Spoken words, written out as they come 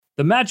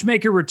The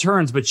matchmaker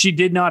returns, but she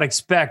did not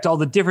expect all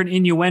the different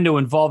innuendo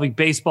involving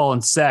baseball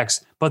and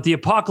sex. But the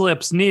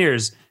apocalypse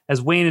nears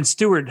as Wayne and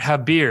Stewart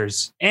have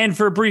beers, and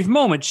for a brief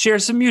moment share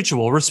some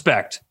mutual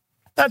respect.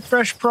 That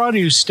fresh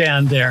produce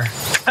stand there,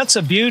 that's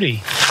a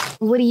beauty.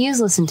 What do you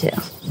listen to?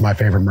 My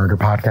favorite murder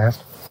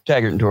podcast.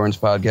 Taggart and Torrance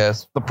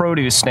podcast. The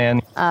produce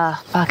stand.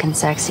 Fucking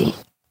sexy.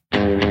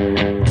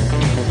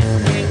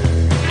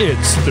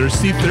 It's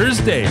Thirsty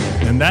Thursday,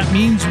 and that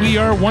means we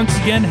are once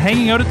again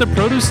hanging out at the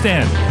Produce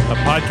Stand, a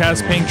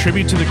podcast paying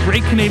tribute to the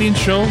great Canadian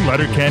show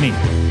Letterkenny.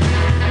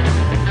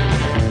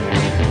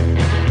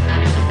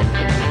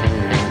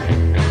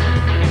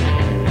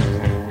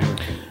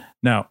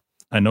 Now,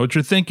 I know what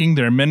you're thinking.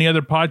 There are many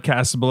other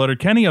podcasts about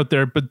Letterkenny out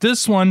there, but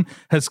this one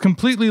has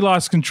completely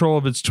lost control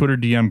of its Twitter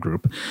DM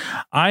group.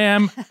 I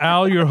am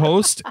Al, your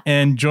host,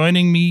 and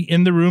joining me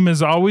in the room,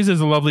 as always, is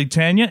the lovely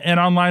Tanya, and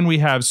online we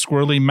have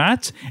Squirrely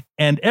Matt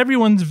and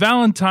everyone's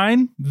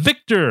Valentine,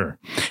 Victor.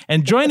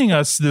 And joining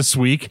us this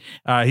week,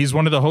 he's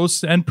one of the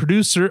hosts and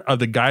producer of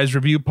the Guys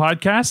Review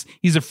podcast.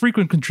 He's a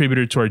frequent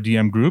contributor to our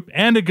DM group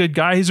and a good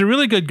guy. He's a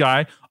really good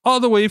guy,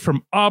 all the way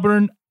from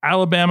Auburn,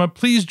 Alabama.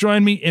 Please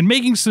join me in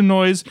making some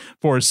noise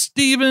for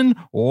Stephen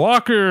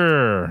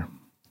Walker.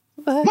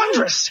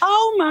 Wondrous.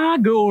 Oh my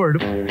god.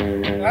 Oh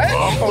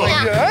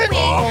my god.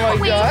 Oh my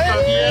god. Wait. Oh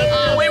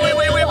my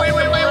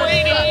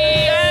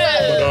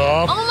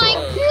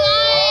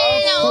god.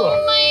 Oh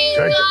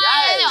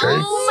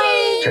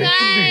my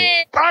god.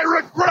 I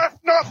regret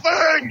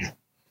nothing.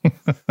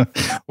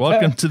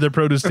 Welcome to the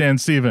Produce Stand,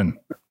 Stephen.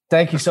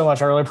 Thank you so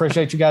much. I really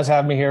appreciate you guys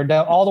having me here.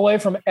 Down all the way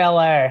from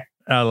LA.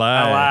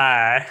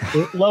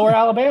 Lower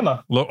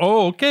Alabama.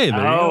 Oh, okay. There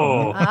you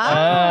go.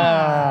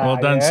 Well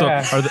done.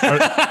 Yeah. So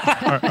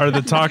are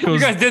the tacos? You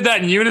guys did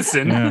that in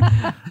unison.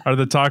 Yeah. Are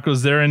the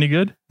tacos there any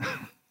good?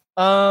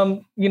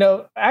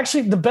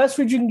 Actually the best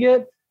food you can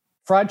get,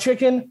 fried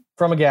chicken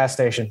from a gas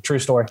station. True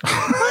story.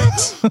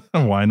 What?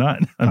 Why not?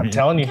 I'm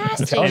telling you.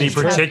 Any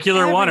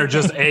particular one or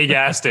just a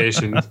gas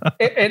station?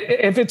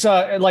 If it's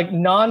like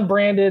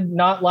non-branded,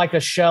 not like a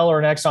Shell or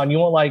an Exxon, you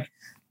want like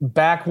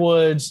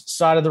backwoods,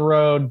 side of the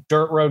road,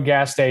 dirt road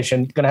gas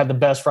station, gonna have the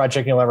best fried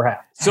chicken you'll ever have.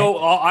 So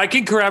I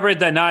can corroborate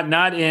that.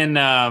 Not in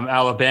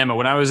Alabama.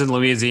 When I was in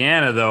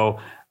Louisiana, though,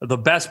 the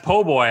best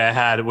po' boy I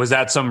had was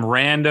at some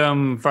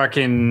random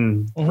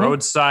fucking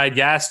roadside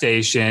gas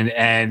station,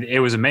 and it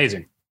was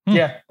amazing.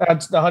 Yeah,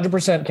 that's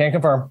 100% can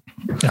confirm.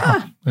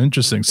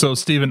 Interesting. So,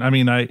 Stephen,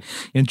 I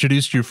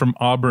introduced you from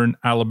Auburn,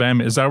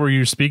 Alabama. Is that where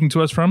you're speaking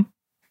to us from?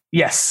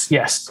 Yes.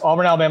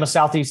 Auburn, Alabama,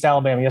 Southeast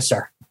Alabama. Yes,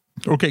 sir.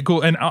 Okay,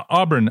 cool. And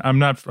Auburn,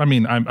 I'm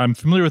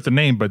familiar with the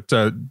name, but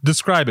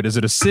describe it. Is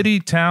it a city,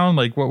 town?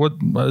 Like what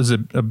is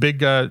it? A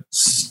big?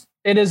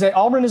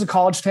 Auburn is a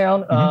college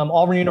town.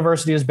 Auburn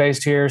University is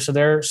based here. So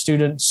their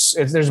students,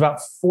 there's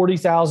about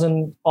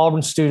 40,000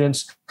 Auburn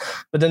students,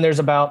 but then there's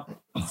about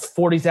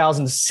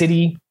 40,000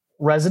 city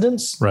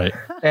residents. Right.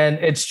 And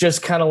it's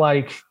just kind of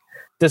like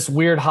this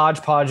weird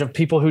hodgepodge of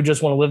people who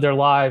just want to live their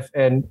life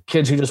and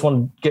kids who just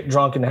want to get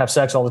drunk and have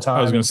sex all the time.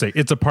 I was going to say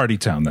it's a party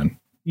town then.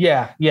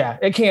 Yeah,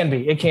 it can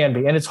be.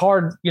 And it's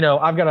hard.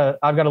 I've got a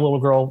little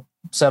girl,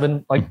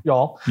 7, like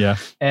y'all. Yeah.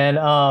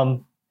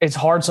 And it's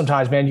hard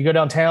sometimes, man. You go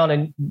downtown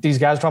and these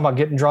guys are talking about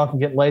getting drunk and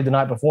getting laid the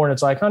night before. And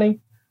it's like, honey,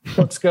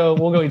 we'll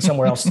go eat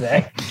somewhere else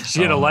today.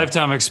 She had a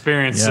lifetime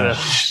experience. Yeah.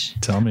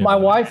 Tell me. My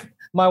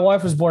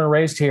wife was born and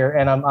raised here,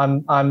 and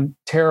I'm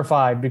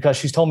terrified because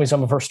she's told me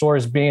some of her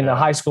stories being a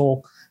high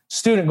school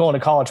student going to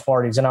college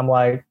parties. And I'm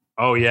like,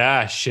 oh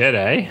yeah, shit,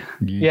 eh?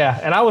 Yeah.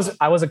 And I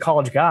was a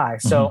college guy,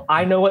 so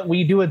I know what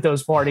we do at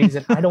those parties,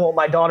 and I don't want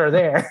my daughter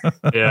there.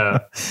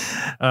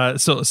 Yeah.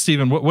 So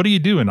Stephen, what do you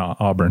do in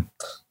Auburn?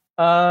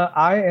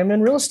 I am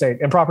in real estate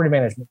and property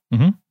management.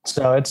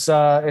 So it's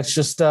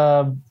just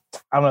I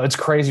don't know. It's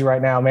crazy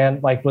right now, man.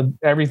 Like with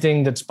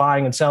everything that's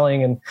buying and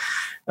selling, and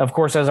of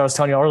course, as I was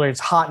telling you earlier, it's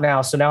hot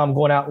now. So now I'm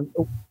going out.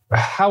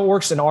 How it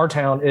works in our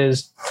town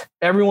is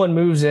everyone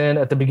moves in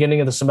at the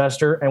beginning of the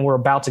semester, and we're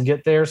about to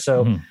get there.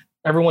 So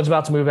everyone's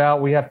about to move out.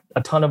 We have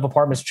a ton of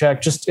apartments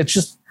checked. It's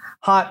just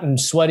hot and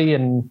sweaty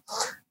and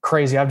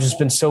crazy. I've just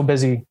been so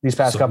busy these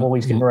past couple of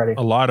weeks getting ready.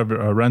 A lot of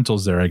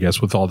rentals there, I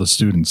guess, with all the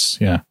students.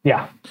 Yeah.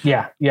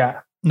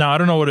 Now, I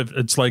don't know what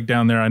it's like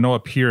down there. I know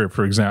up here,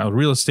 for example,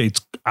 real estate's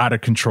out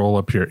of control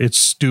up here. It's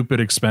stupid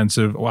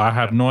expensive. Well, I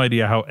have no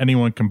idea how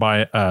anyone can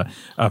buy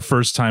a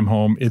first-time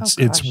home.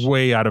 It's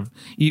way out of.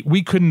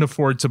 We couldn't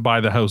afford to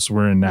buy the house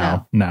we're in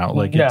now.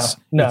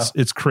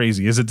 It's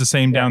crazy. Is it the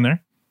same down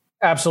there?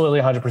 Absolutely,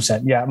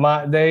 100%. Yeah,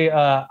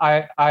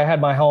 I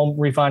had my home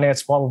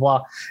refinanced, blah blah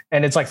blah,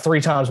 and it's like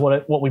 3 times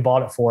what we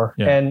bought it for.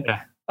 Yeah. And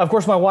of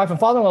course, my wife and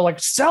father-in-law are like,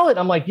 sell it.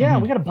 I'm like, yeah,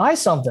 we got to buy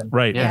something.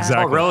 Right. Yeah.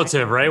 Exactly. It's all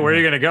relative, right? Where are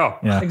you going to go?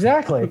 Yeah.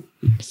 Exactly.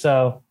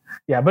 So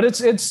yeah, but it's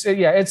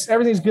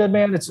everything's good,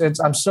 man.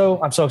 I'm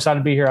so excited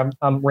to be here.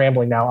 I'm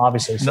rambling now,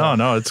 obviously. So.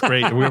 No, it's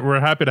great. We're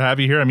happy to have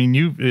you here. I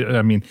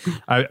mean,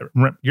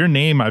 your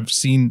name I've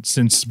seen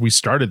since we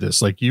started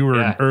this. Like you were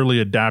an early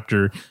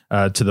adapter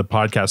to the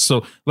podcast.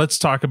 So let's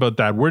talk about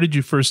that. Where did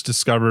you first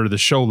discover the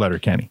show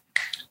Letterkenny?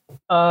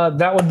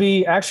 That would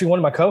be actually one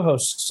of my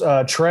co-hosts,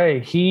 Trey.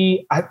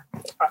 Wait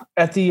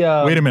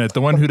a minute,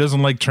 the one who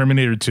doesn't like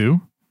Terminator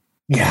 2?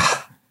 Yeah.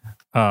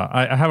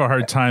 I have a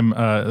hard time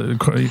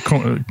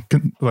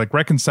like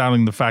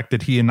reconciling the fact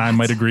that he and I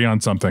might agree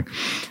on something.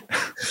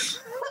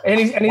 And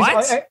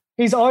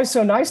he's always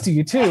so nice to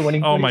you too. When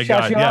he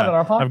shouts you out on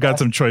our podcast. I've got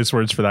some choice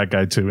words for that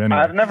guy too. Anyway.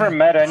 I've never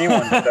met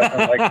anyone who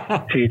doesn't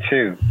like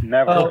T2.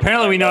 Never. Well,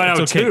 apparently we know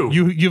now too.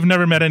 You've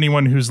never met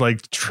anyone who's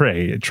like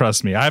Trey.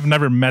 Trust me, I've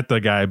never met the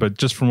guy, but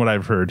just from what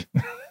I've heard.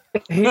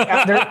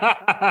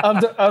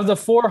 Of the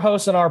 4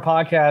 hosts on our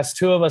podcast,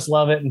 2 of us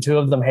love it and 2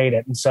 of them hate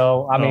it. And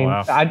so, I mean,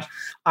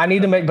 I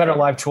need to make better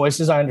life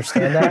choices. I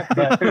understand that.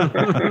 But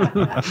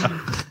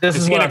this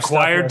is an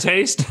acquired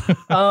taste.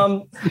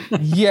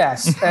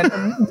 Yes.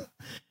 And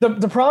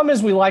the problem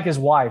is we like his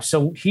wife.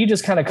 So he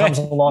just kind of comes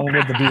along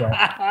with the deal.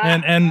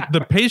 And the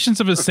patience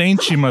of a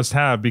saint she must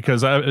have,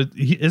 because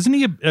isn't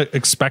he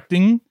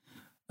expecting?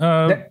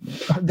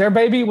 Their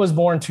baby was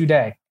born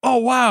today. Oh,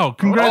 wow.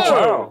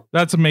 Congratulations. Oh.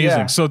 That's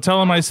amazing. Yeah. So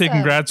tell him I say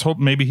congrats. Hope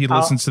maybe he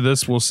listens to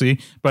this. We'll see.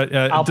 But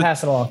I'll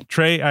pass it along.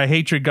 Trey, I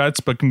hate your guts,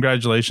 but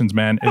congratulations,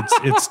 man.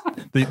 It's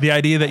the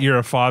idea that you're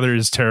a father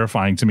is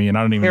terrifying to me, and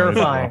I don't even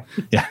terrifying.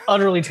 Know yeah.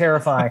 Utterly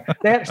terrifying.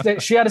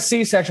 She had a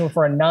C-section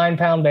for a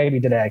 9-pound baby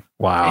today.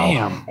 Wow.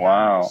 Damn.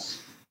 Wow.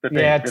 Did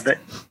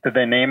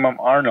they name him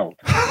Arnold?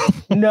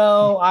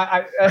 No,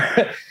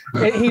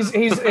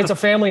 it's a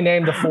family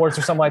name, the Forts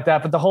or something like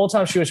that. But the whole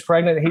time she was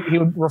pregnant, he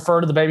would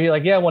refer to the baby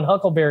like, yeah, when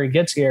Huckleberry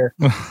gets here.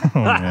 Oh,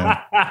 man.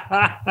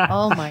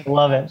 Oh my God.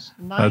 Love it.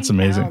 That's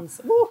amazing.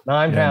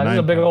 9 pounds. He's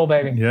a big old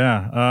baby.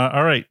 Yeah.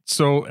 All right.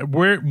 So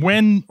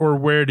when or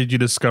where did you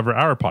discover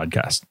our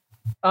podcast?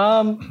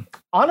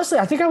 Honestly,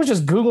 I think I was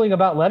just Googling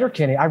about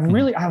Letterkenny. I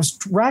was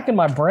racking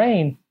my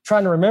brain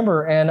trying to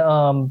remember. And,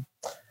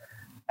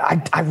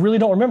 I really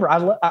don't remember.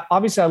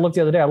 Obviously I looked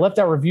the other day. I left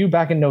that review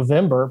back in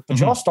November, but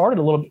y'all started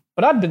a little bit,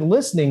 but I'd been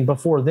listening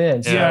before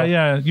then. So.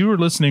 Yeah. You were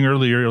listening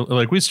earlier.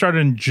 Like we started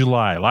in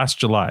last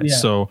July. Yeah.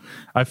 So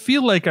I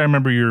feel like I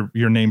remember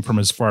your name from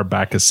as far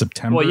back as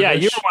September. Well, yeah,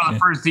 you were one of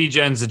the first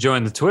DGens to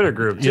join the Twitter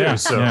group too. Yeah.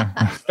 So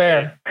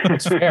fair.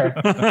 It's fair.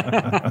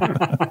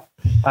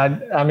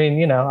 I mean,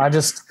 you know,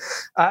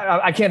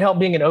 I can't help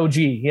being an OG,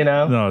 you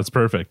know? No, it's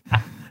perfect.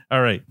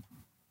 All right.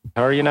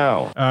 How are you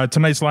now?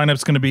 Tonight's lineup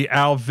is going to be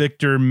Al,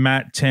 Victor,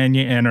 Matt,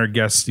 Tanya, and our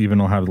guest Steven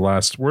will have the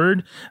last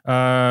word.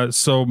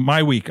 So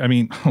my week,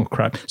 oh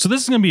crap. So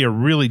this is going to be a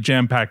really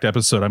jam-packed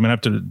episode. I'm going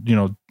to have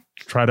to,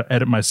 try to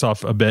edit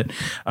myself a bit.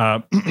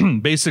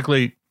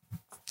 Basically,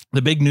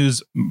 the big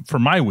news for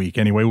my week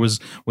anyway was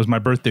my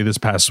birthday this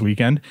past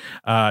weekend.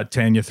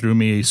 Tanya threw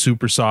me a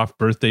super soft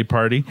birthday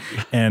party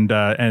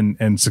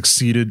and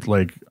succeeded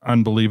like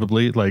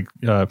unbelievably, like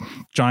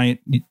giant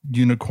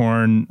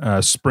unicorn,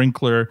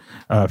 sprinkler,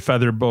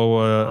 feather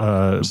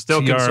boa, I'm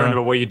still tiara. concerned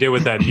about what you did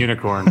with that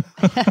unicorn.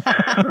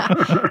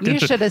 You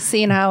should have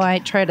seen how I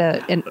try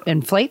to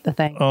inflate the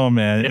thing. Oh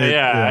man.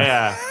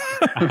 Yeah.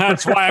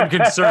 That's why I'm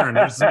concerned.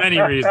 There's many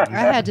reasons. I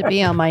had to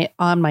be on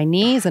my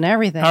knees and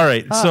everything. All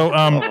right. So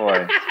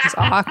it's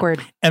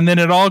awkward. And then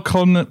it all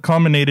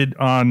culminated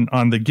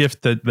on the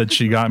gift that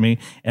she got me,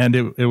 and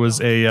it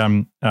was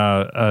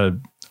a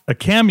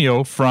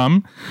cameo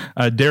from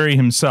Derry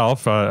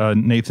himself,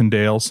 Nathan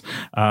Dales,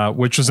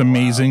 which was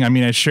amazing.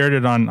 I shared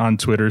it on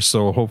Twitter,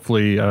 so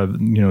hopefully,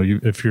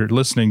 if you're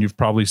listening, you've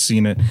probably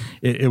seen it.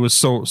 It was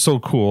so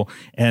cool.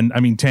 And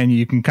Tanya,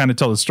 you can kind of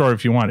tell the story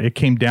if you want. It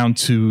came down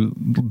to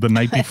the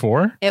night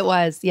before. It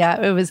was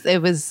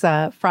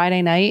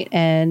Friday night,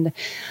 and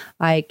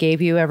I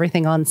gave you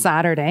everything on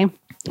Saturday.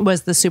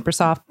 Was the super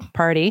soft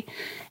party.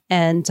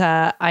 And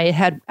I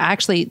had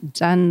actually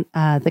done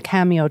the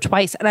cameo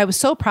twice. And I was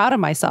so proud of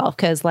myself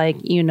because,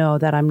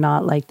 that I'm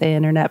not like the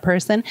internet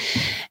person.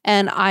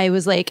 And I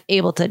was like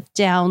able to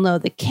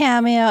download the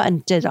cameo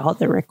and did all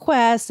the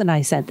requests. And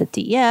I sent the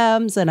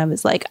DMs. And I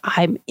was like,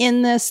 I'm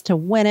in this to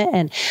win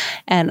it.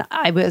 And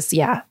I was,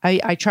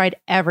 I tried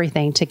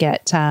everything to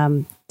get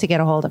a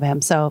hold of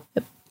him. So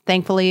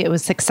thankfully, it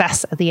was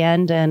success at the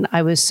end, and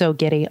I was so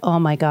giddy. Oh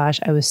my gosh,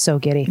 I was so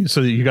giddy.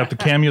 So you got the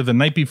cameo the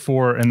night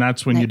before, and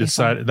that's when you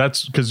decided.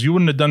 That's because you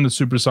wouldn't have done the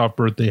super soft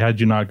birthday had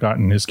you not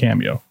gotten his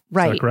cameo.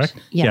 Right? Is that correct?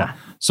 Yeah.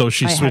 So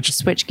she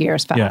switched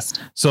gears fast.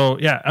 Yeah. So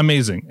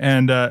amazing.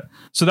 And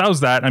so that was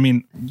that.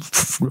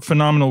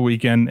 Phenomenal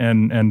weekend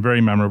and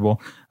very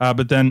memorable.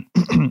 But then,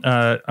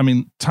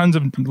 tons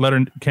of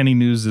Letterkenny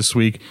news this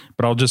week.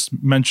 But I'll just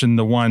mention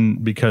the one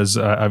because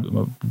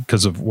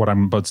of what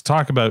I'm about to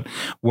talk about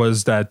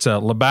was that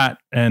Labatt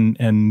and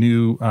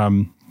New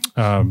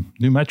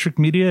Metric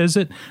Media, is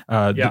it?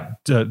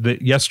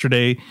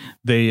 Yesterday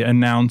they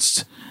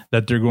announced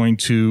that they're going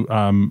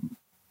to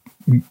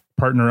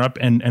partner up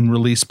and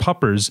release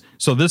puppers.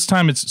 So this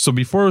time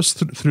before it was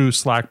through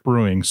Slack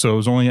Brewing. So it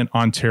was only an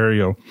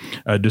Ontario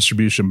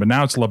distribution, but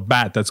now it's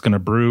Labatt that's going to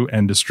brew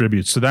and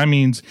distribute. So that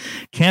means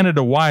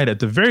Canada wide at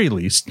the very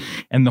least.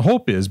 And the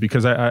hope is,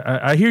 because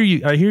I hear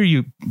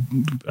you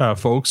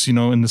folks,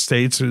 in the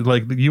States,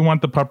 like you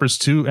want the puppers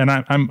too. And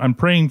I'm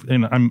praying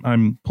and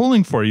I'm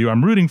pulling for you.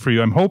 I'm rooting for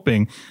you. I'm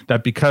hoping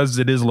that because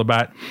it is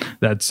Labatt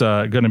that's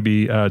going to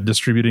be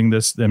distributing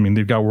this. I mean,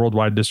 they've got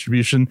worldwide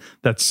distribution,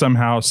 that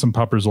somehow some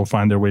puppers will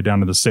find their way down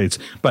to the States.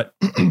 But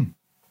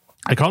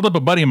I called up a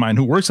buddy of mine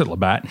who works at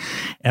Labatt,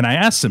 and I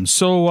asked him,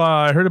 so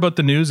I heard about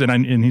the news,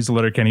 and he's a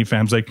Letterkenny fan.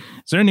 I was like,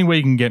 is there any way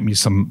you can get me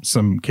some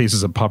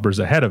cases of puppers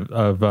ahead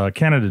of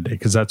Canada Day?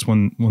 Because that's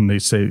when they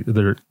say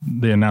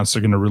they announce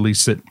they're going to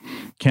release it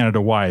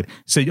Canada wide.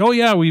 Say, oh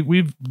yeah,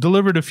 we've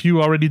delivered a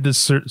few already to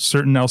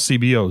certain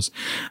LCBOs.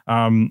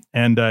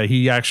 And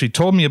he actually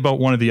told me about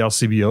one of the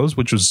LCBOs,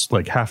 which was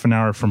like half an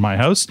hour from my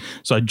house.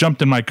 So I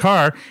jumped in my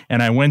car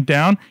and I went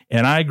down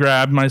and I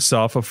grabbed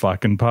myself a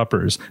fucking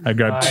puppers. I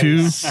grabbed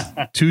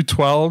two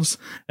 12s,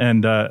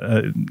 and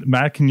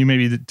Matt, can you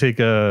maybe take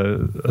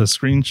a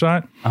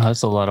screenshot? Oh,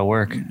 that's a lot of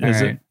work.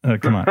 Is it?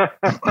 Come on.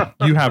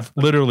 You have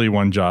literally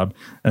one job,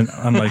 and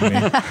unlike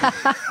me.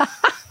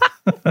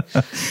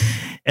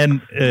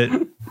 And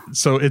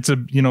so it's a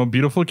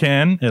beautiful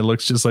can. It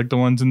looks just like the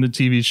ones in the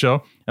TV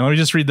show. And let me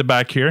just read the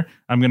back here.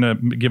 I'm going to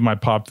give my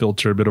pop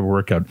filter a bit of a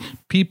workout.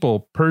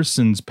 People,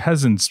 persons,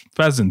 peasants,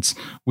 pheasants,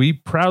 we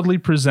proudly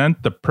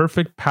present the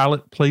perfect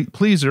palate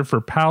pleaser for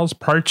pals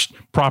parched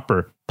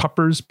proper.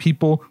 Puppers,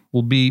 people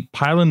will be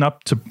piling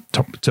up to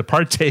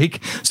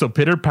partake. So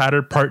pitter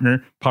patter,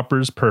 partner,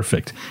 puppers,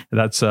 perfect.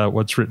 That's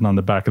what's written on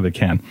the back of the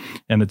can.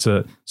 And it's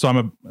I'm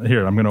going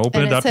to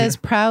open it up. It says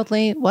here.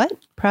 Proudly, what?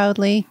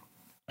 Proudly.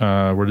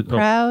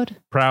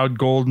 Proud,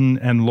 golden,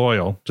 and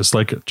loyal, just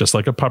like a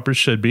pupper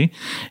should be,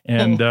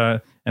 and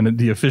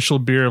the official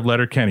beer of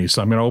Letterkenny.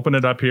 So I'm going to open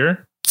it up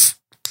here.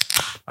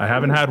 I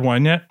haven't had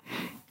one yet.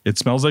 It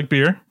smells like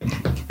beer.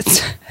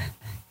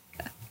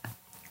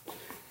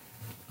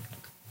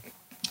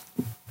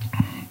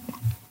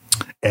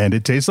 And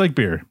it tastes like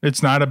beer.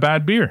 It's not a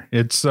bad beer.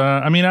 It's,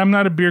 I'm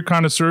not a beer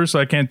connoisseur, so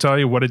I can't tell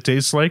you what it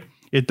tastes like.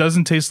 It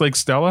doesn't taste like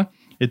Stella.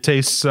 It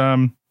tastes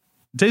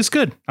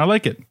good. I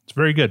like it. It's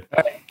very good.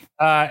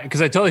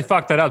 Because I totally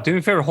fucked that up. Do me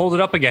a favor, hold it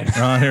up again.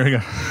 Oh, here we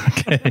go.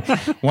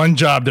 Okay. One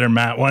job there,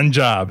 Matt. One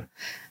job.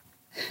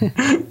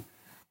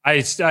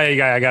 I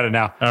got it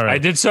now. All right. I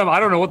did I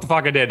don't know what the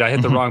fuck I did. I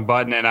hit the wrong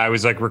button and I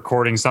was like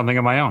recording something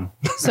of my own.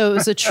 So it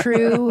was a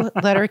true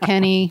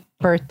Letterkenny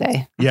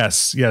birthday.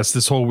 Yes.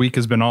 This whole week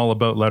has been all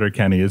about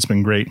Letterkenny. It's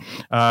been great.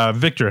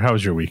 Victor, how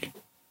was your week?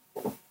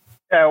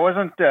 Yeah, it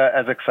wasn't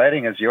as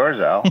exciting as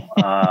yours, Al.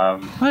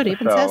 Oh, it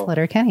even says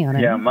Letterkenny on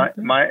it. Yeah,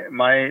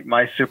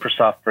 my super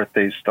soft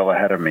birthday is still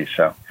ahead of me.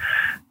 So,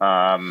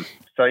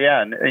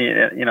 yeah,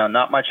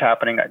 not much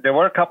happening. There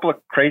were a couple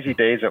of crazy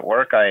days at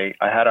work. I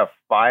had a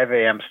 5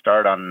 a.m.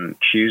 start on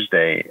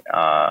Tuesday,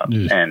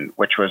 and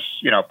which was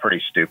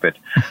pretty stupid.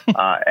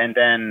 And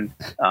then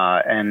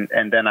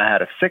I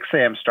had a 6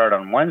 a.m. start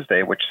on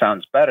Wednesday, which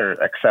sounds better,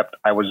 except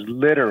I was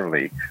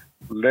literally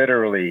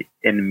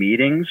in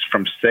meetings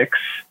from 6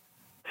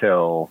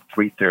 till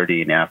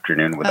 3:30 in the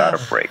afternoon without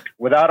a break,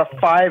 without a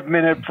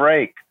 5-minute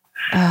break.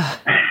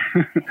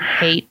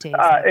 Hate days.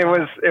 It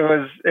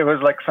was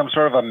like some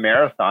sort of a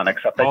marathon,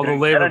 except all the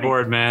labor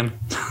board, man.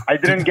 I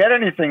didn't get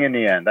anything in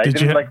the end. I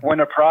didn't win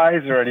a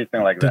prize or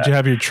anything like that. Did you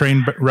have your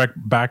train wreck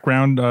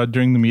background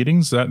during the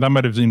meetings? That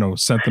might have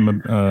sent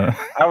them.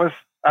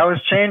 I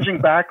was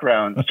changing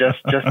backgrounds just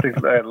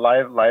to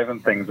liven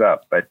things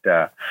up. But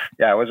yeah,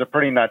 it was a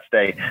pretty nuts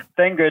day.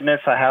 Thank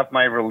goodness I have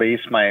my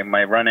release,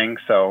 my running.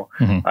 So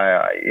I'm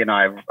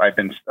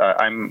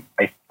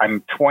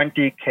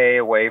 20K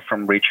away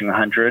from reaching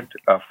 100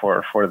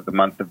 for the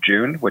month of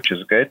June, which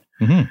is good.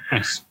 Mm-hmm.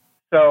 Nice.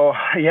 So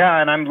yeah,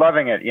 and I'm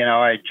loving it.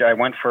 I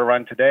went for a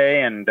run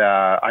today, and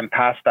I'm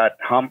past that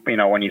hump.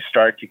 When you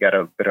start, you get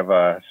a bit of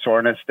a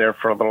soreness there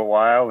for a little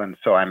while, and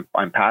so I'm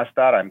past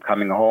that. I'm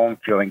coming home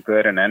feeling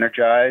good and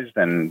energized,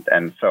 and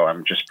so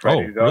I'm just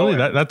ready to go. Really?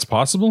 That's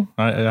possible?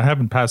 I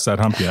haven't passed that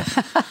hump yet.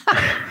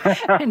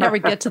 I never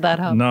get to that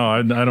hump. No,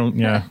 I don't.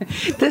 Yeah,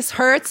 this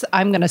hurts.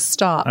 I'm gonna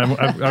stop.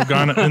 I've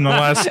gone in the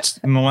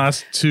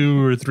last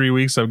 2 or 3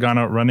 weeks. I've gone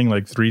out running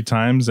like 3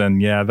 times, and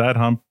yeah, that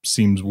hump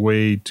seems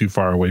way too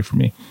far away from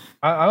me.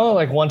 I only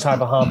like one type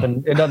of hump,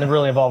 and it doesn't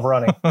really involve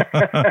running.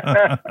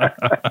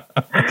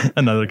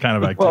 Another kind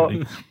of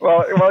activity.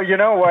 Well, you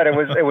know what? It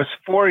was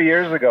 4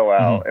 years ago,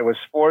 Al. Mm-hmm. It was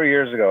 4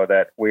 years ago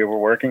that we were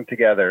working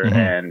together, mm-hmm.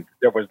 and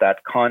there was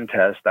that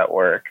contest at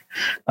work,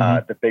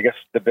 mm-hmm.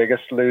 the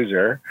biggest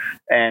loser,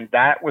 and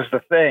that was the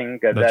thing.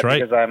 That's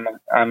right. Because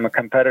I'm a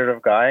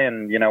competitive guy,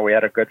 and we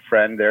had a good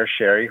friend there,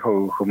 Sherry,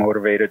 who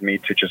motivated me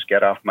to just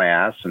get off my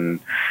ass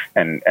and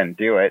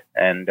do it,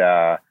 and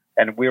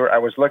I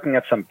was looking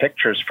at some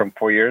pictures from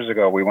 4 years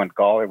ago. We went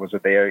golf. It was a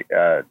day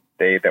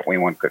that we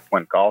went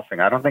golfing.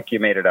 I don't think you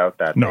made it out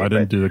that day. No, I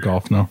didn't do the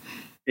golf. No.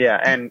 Yeah,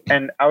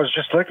 and I was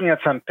just looking at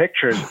some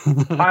pictures.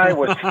 I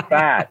was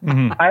fat.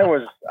 I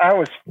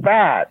was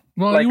fat.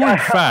 Well, like, you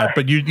weren't fat,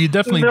 but you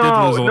definitely did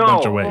lose a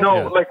bunch of weight.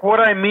 No, yeah. like what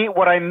I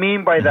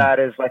mean by that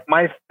is like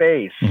my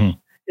face.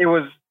 It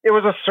was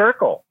a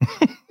circle.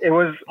 It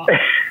was.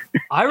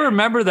 I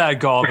remember that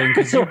golfing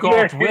because you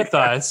golfed with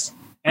us.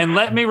 And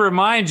let me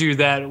remind you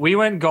that we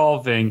went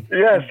golfing.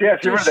 Yes,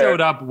 you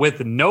showed up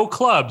with no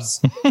clubs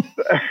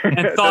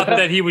and thought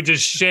that he would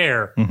just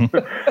share.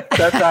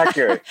 That's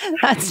accurate.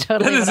 That's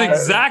totally. That is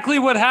exactly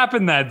what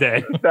happened that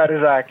day. That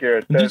is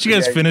accurate. Didn't you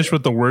guys finish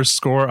with the worst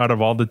score out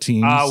of all the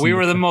teams? We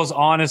were the most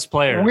honest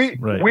players. We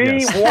won.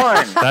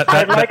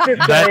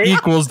 That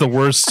equals the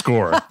worst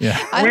score. Yeah,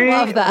 I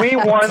love that. We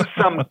won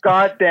some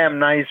goddamn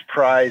nice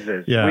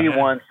prizes. Yeah. We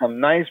won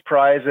some nice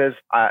prizes.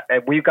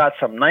 We got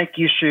some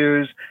Nike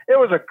shoes. It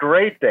was a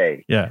great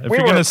day. Yeah, if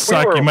you're gonna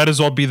suck, you might as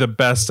well be the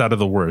best out of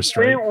the worst,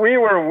 right? We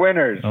were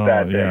winners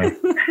that day.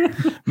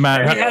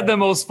 Matt, we had the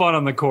most fun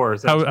on the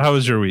course. How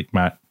was your week,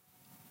 Matt?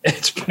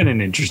 It's been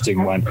an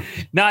interesting one.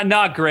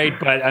 Not great,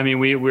 but I mean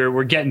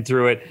we're getting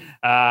through it.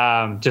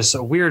 Just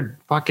a weird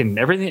fucking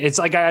everything. It's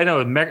like I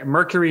know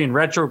Mercury in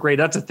retrograde.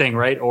 That's a thing,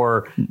 right?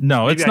 Or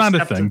no, it's not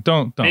a thing.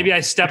 Don't. Maybe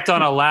I stepped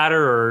on a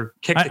ladder or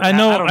kicked. I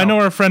know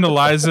our friend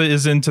Eliza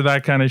is into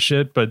that kind of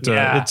shit, but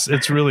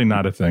it's really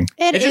not a thing.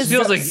 It just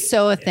feels like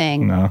so a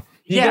thing. No.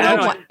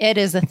 Yeah, it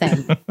is a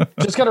thing.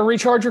 Just got to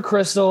recharge your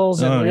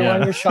crystals and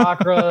realign your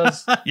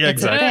chakras. Yeah,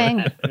 it's exactly.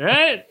 a thing.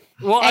 Right.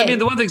 Well, I mean,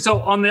 the one thing. So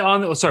on the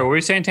sorry, what were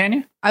you saying,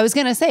 Tanya? I was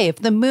going to say if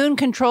the moon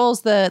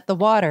controls the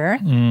water.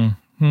 Yeah,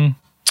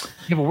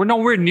 but we're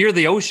nowhere near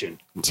the ocean.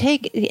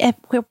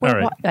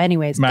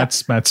 Anyways,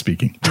 Matt's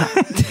speaking.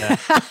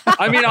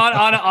 I mean,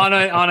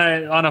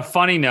 on a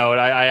funny note,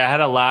 I had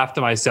a laugh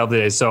to myself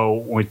today. So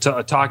we're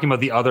talking about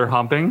the other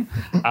humping.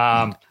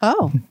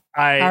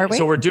 Are we?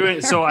 So we're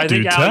doing. So I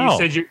think Al,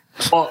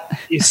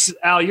 you said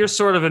Al, you're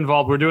sort of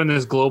involved. We're doing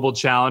this global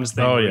challenge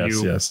thing. Where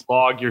you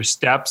log your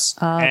steps.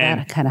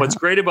 And what's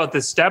great about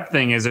this step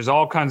thing is there's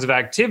all kinds of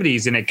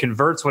activities, and it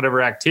converts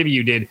whatever activity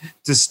you did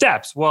to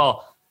steps.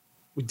 Well,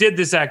 we did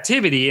this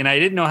activity and I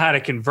didn't know how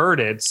to convert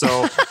it.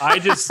 So I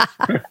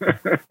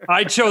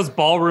chose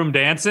ballroom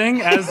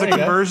dancing as the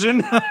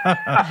conversion.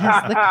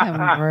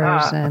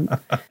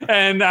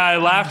 And I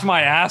laughed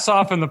my ass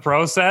off in the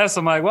process.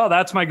 I'm like, well,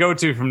 that's my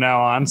go-to from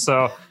now on.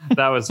 So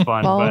that was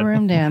fun.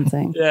 Ballroom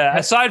dancing. Yeah.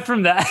 Aside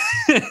from that,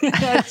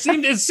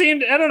 it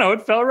seemed, I don't know.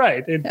 It felt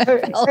right.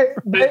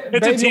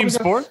 It's a team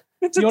sport.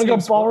 You want to go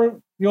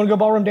ballroom? You want to go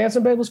ballroom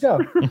dancing, babe? Let's go.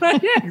 Yeah,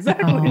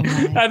 exactly.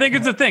 I think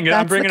it's a thing.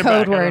 That's I'm bringing the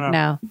code it back. word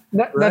now.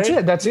 That's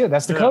it.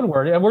 That's the code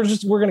word. And we're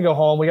going to go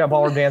home. We got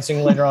ballroom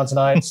dancing later on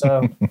tonight.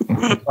 So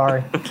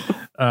sorry.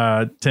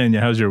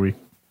 Tanya, how's your week?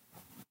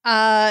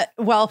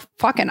 Well,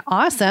 fucking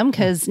awesome.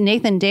 Because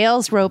Nathan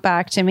Dales wrote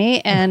back to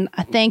me, and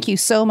thank you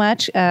so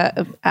much.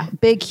 A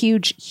big,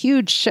 huge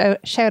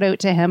shout out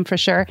to him for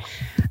sure.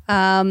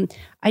 I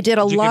did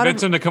a lot. Did you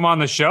convince him to come on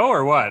the show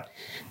or what?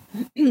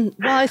 Well,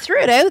 I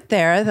threw it out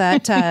there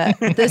that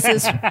this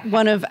is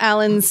one of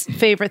Alan's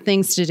favorite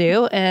things to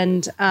do,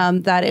 and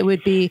that it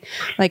would be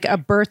like a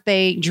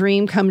birthday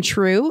dream come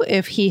true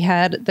if he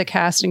had the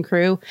cast and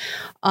crew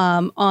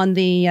on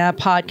the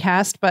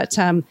podcast. But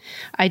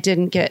I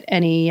didn't get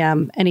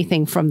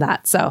anything from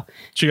that. So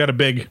she got a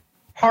big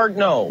hard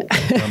no.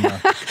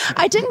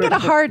 I didn't get a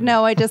hard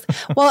no.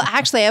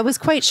 Actually, I was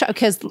quite shocked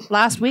because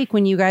last week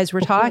when you guys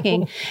were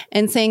talking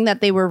and saying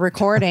that they were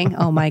recording,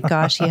 oh my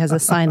gosh, he has a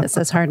sign that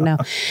says hard no.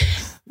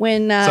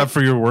 When is that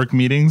for your work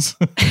meetings?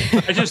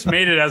 I just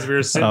made it as we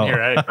were sitting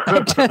here.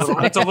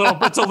 It's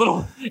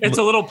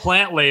a little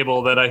plant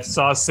label that I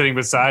saw sitting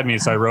beside me,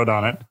 so I wrote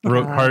on it.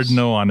 Wrote hard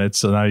no on it,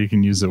 so now you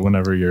can use it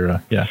whenever you're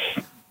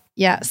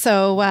Yeah,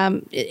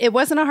 so it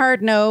wasn't a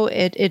hard no.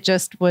 It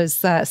just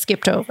was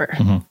skipped over.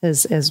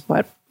 Is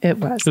what it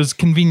was. It was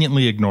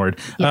conveniently ignored.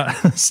 Yeah.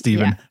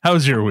 Stephen, how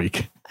was your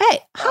week?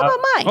 Hey, how about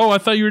mine? Oh, I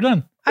thought you were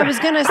done. I was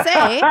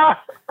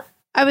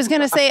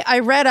gonna say I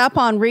read up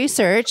on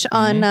research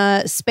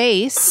on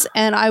space,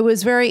 and I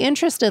was very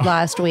interested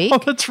last week. Oh,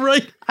 that's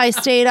right. I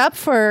stayed up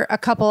for a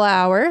couple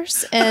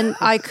hours, and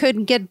I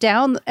couldn't get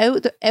out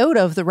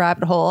of the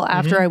rabbit hole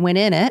after I went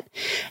in it.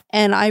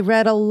 And I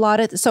read a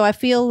lot of, so I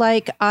feel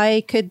like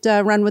I could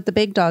run with the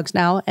big dogs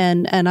now,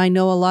 and I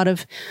know a lot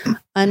of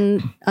I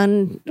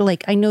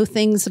know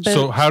things about.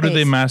 So how space. do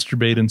they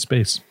masturbate in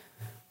space?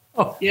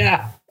 Oh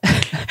yeah.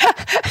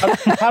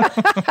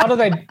 How do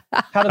they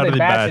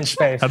batch in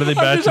space? How do they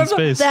batch in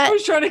space? I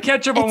was trying to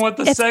catch up on what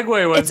the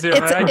segue was here.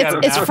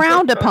 It's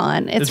frowned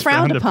upon. It's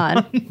frowned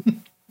upon.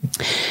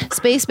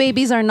 Space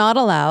babies are not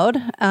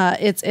allowed.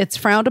 It's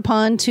frowned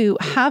upon to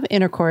have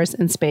intercourse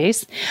in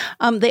space.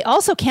 They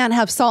also can't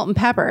have salt and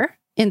pepper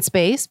in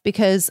space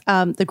because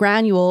the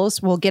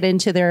granules will get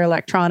into their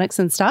electronics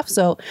and stuff.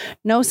 So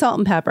no salt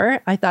and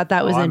pepper. I thought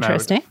that was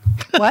interesting.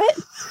 What?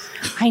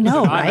 I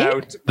know,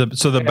 right?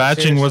 So the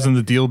batching wasn't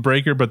the deal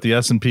breaker, but the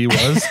S&P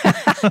was.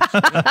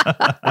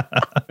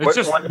 It's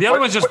the other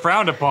one's just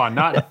frowned upon.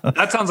 Not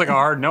that sounds like a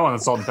hard no on the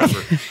salt and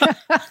pepper.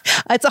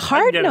 It's a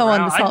hard no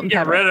on the salt and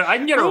pepper. I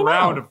can get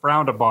around a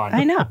frowned upon.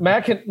 I know.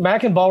 Matt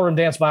can ballroom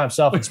dance by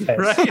himself in space.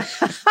 Right?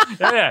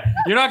 Yeah,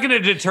 you're not going to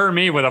deter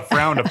me with a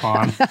frowned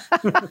upon.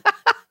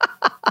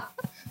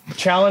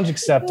 Challenge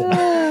accepted.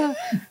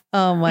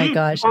 Oh my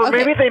gosh. Well,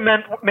 maybe they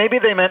meant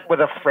with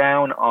a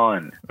frown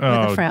on. With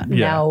a frown.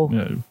 Yeah.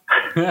 No.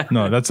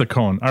 No, that's a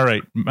cone. All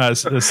right,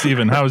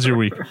 Stephen, how was your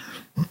week?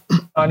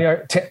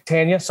 Anya,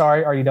 Tanya,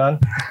 sorry, are you done?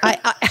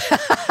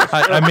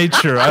 I made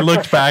sure. I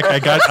looked back. I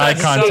got eye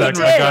contact.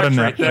 I got a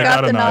nod. I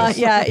got a nod.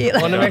 Yeah.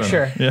 I want to make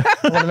sure. Yeah.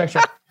 I want to make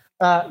sure.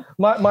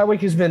 My week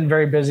has been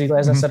very busy,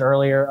 as I said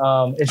earlier.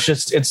 It's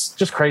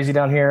just crazy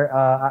down here.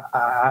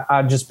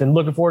 I've just been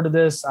looking forward to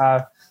this.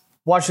 I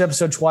watched the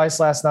episode twice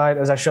last night,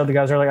 as I showed the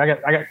guys earlier.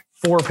 I got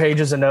 4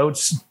 pages of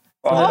notes.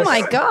 Oh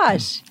my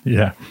gosh.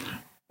 Yeah.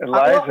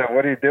 Elijah,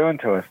 what are you doing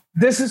to us?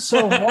 This is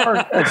so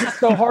hard. It's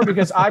so hard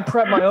because I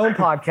prep my own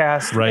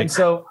podcast. Right. And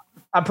so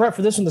I prep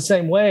for this one the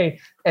same way.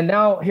 And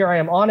now here I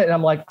am on it. And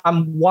I'm like,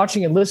 I'm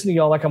watching and listening to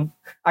y'all. Like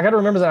I got to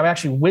remember that I'm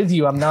actually with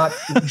you. I'm not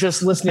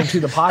just listening to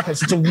the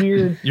podcast. It's a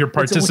weird. You're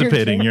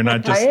participating. You're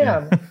not just. I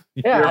am.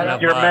 Yeah.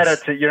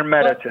 You're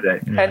meta today.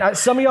 And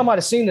some of y'all might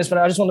have seen this, but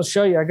I just want to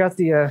show you. I got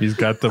the. He's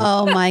got the.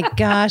 Oh my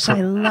gosh. I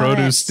love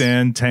produce it.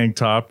 stand tank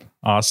top.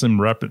 Awesome.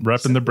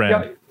 Repping the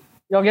brand.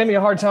 Y'all gave me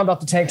a hard time about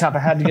the tank top. I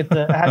had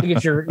to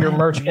get your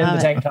merch in the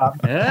tank top.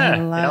 Yeah.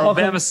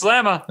 Alabama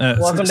Slammer.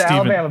 Welcome to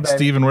Alabama, baby.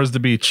 Stephen, where's the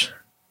beach?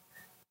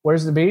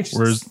 Where's the beach?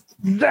 Where's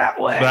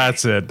that way?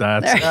 That's it.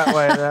 That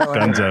way.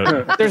 Guns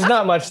out. There's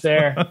not much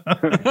there.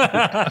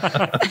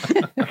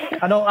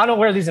 I don't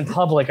wear these in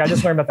public. I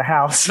just wear them at the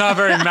house. It's not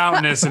very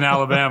mountainous in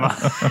Alabama.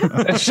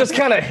 It's just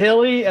kind of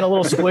hilly and a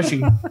little squishy.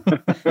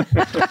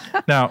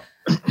 Now,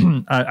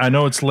 I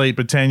know it's late,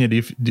 but Tanya,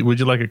 would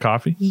you like a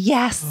coffee?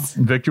 Yes.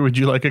 Victor, would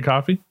you like a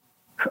coffee?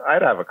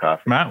 I'd have a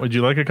coffee. Matt, would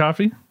you like a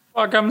coffee?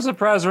 Fuck, I'm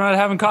surprised we're not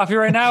having coffee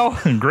right now.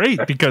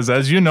 Great, because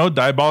as you know,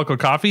 Diabolical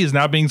Coffee is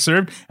now being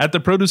served at the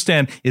produce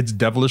stand. It's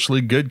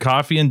devilishly good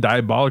coffee and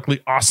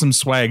diabolically awesome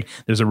swag.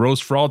 There's a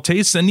roast for all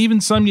tastes and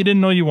even some you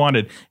didn't know you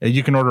wanted.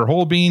 You can order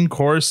whole bean,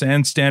 coarse,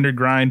 and standard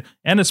grind,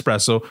 and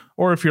espresso.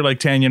 Or if you're like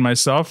Tanya and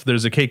myself,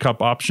 there's a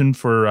K-Cup option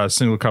for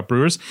single cup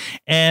brewers.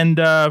 And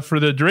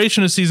for the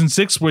duration of season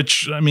 6,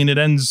 which, I mean, it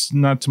ends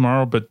not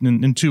tomorrow, but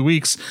in 2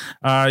 weeks,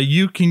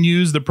 you can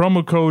use the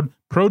promo code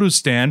Produce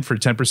Stand for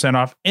 10%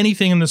 off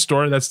anything in the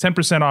store. That's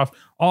 10% off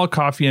all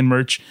coffee and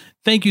merch.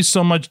 Thank you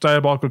so much,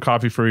 Diabolical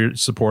Coffee, for your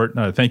support.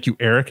 Thank you,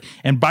 Eric.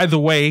 And by the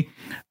way,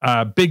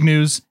 big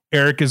news,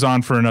 Eric is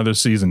on for another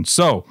season.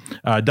 So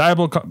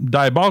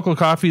Diabolical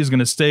Coffee is going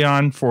to stay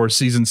on for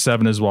season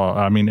 7 as well.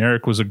 I mean,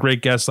 Eric was a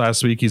great guest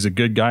last week. He's a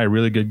good guy, a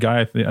really good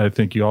guy. I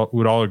think you all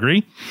would all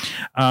agree.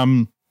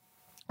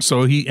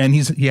 So he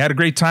had a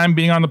great time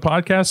being on the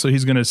podcast. So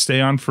he's going to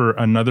stay on for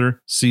another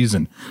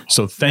season.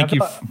 So thank you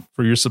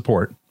for your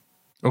support.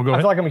 Oh, go ahead.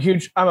 I feel like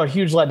I'm a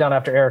huge letdown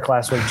after Eric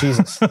last week.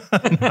 Jesus.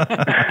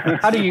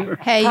 How do you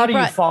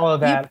follow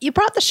that? You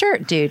brought the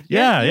shirt, dude.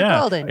 Yeah. You're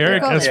golden.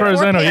 Eric, as far as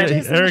I know,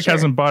 Eric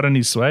hasn't bought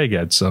any swag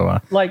yet.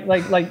 So like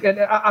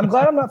I'm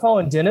glad I'm not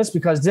following Dennis,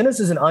 because Dennis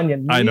is an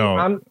onion. I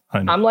know.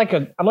 I'm like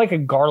a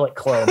garlic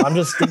clove. I'm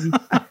just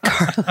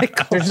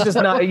there's just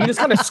not, you just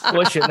kind of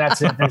squish it and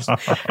that's it.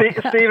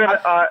 Stephen,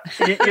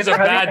 there's a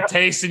bad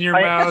taste in your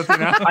mouth. You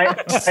know?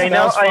 I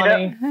know.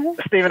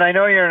 Stephen, I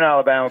know you're in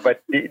Alabama,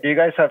 but do you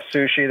guys have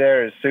sushi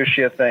there? Is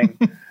sushi a thing?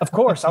 Of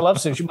course, I love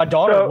sushi. My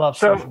daughter loves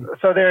sushi.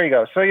 So there you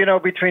go. So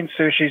between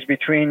sushis,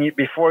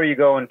 before you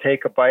go and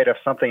take a bite of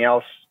something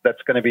else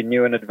that's going to be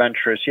new and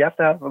adventurous, you have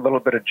to have a little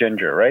bit of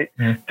ginger, right,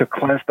 to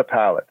cleanse the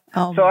palate.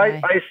 Oh, so I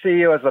see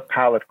you as a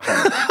palate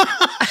cleanser.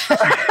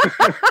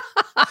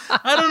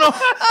 I don't know.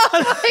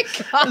 Oh my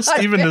God.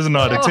 Stephen doesn't know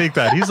how to take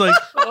that. He's like,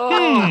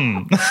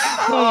 Oh,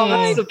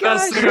 that's the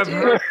best thing I've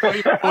heard.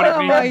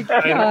 Oh my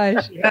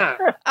gosh. Yeah.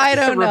 I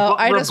don't know.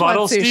 I just want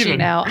sushi Steven.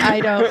 now.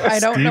 I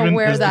don't know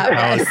where that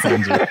was.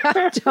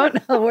 I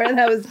don't know where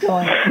that was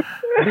going.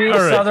 Being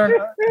Southern,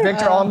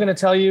 Victor, all I'm going to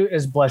tell you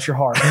is bless your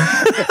heart.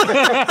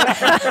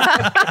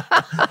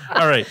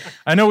 All right.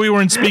 I know we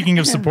weren't speaking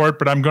of support,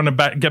 but I'm going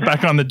to get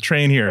back on the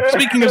train here.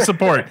 Speaking of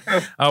support,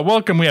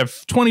 welcome. We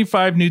have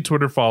 25 new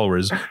Twitter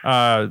followers.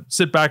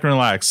 Sit back and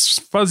relax.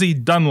 Fuzzy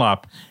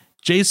Dunlop,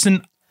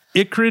 Jason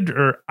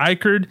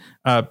Ikard,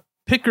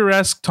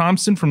 Picaresque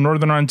Thompson from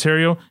Northern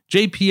Ontario,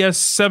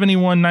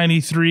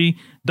 JPS7193,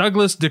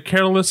 Douglas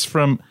DeCarlis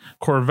from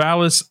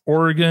Corvallis,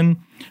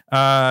 Oregon,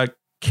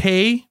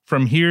 K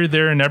from Here,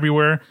 There, and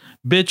Everywhere,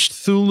 Bitch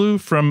Thulu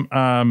from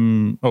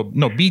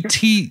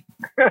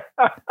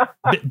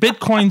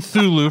Bitcoin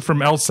Thulu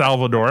from El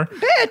Salvador.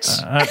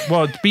 Bitch.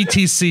 Well, it's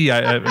BTC.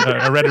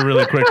 I read it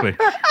really quickly.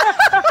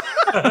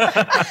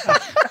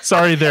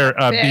 Sorry there,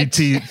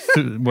 BT,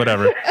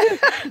 whatever.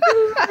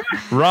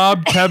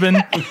 Rob,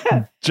 Kevin,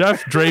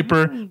 Jeff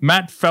Draper,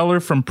 Matt Feller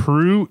from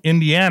Peru,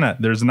 Indiana.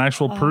 There's an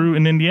actual Peru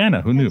in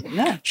Indiana. Who knew?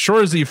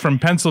 Shorzy from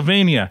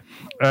Pennsylvania.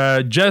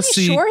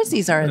 Jesse. How many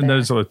Shorzies are there?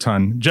 There's a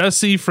ton.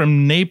 Jesse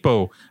from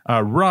Napo.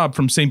 Rob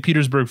from St.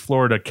 Petersburg,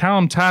 Florida.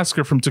 Callum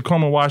Tasker from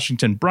Tacoma,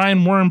 Washington.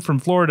 Brian Worm from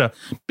Florida.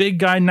 Big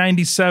Guy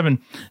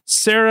 97.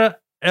 Sarah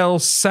El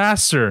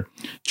Sasser.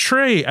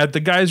 Trey at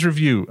the Guys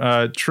Review.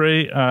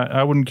 Trey,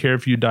 I wouldn't care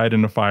if you died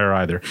in a fire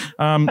either.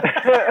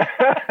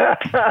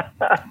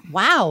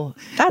 Wow,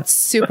 that's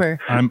super.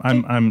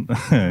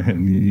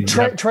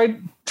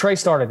 Trey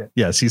started it.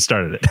 Yes, he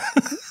started it.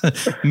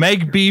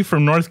 Meg B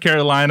from North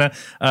Carolina.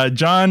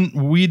 John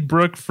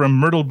Weedbrook from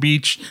Myrtle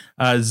Beach.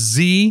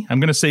 Z, I'm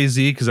going to say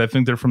Z because I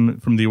think they're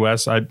from the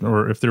US,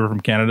 or if they were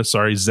from Canada,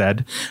 sorry,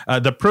 Zed.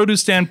 The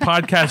Produce Stand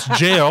Podcast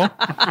Jail.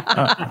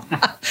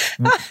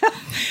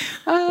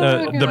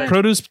 The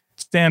Produce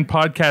Stand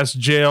Podcast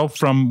Jail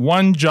from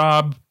One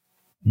Job,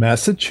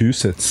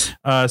 Massachusetts.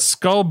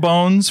 Skull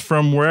Bones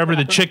from wherever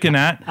the chicken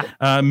at.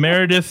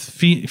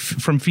 Meredith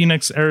from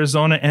Phoenix,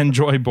 Arizona, and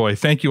Joy Boy.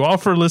 Thank you all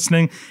for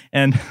listening,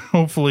 and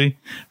thank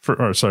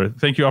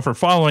you all for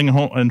following,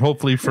 and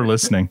hopefully for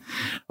listening.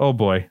 Oh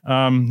boy,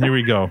 here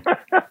we go.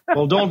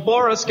 Well, don't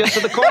bore us. Get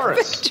to the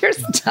chorus.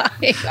 Victor's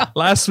dying.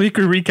 Last week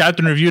we recapped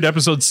and reviewed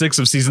episode 6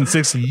 of season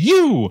 6.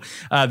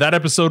 That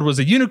episode was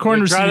a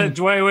unicorn. Try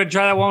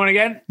that one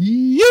again.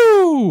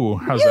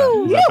 How's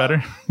that? Is that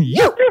better?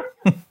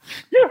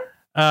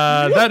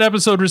 That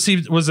episode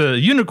was a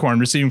unicorn,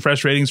 receiving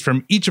fresh ratings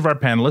from each of our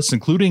panelists,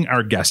 including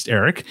our guest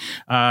Eric.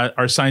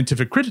 Our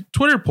scientific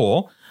Twitter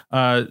poll,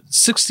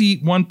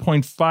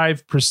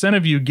 61.5%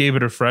 of you gave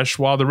it a fresh,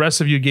 while the rest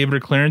of you gave it a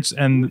clearance,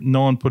 and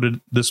no one put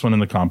this one in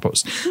the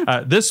compost.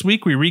 This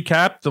week we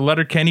recapped the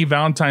Letterkenny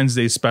Valentine's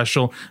Day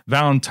special,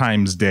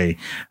 Valentimes Day.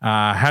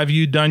 Have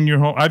you done your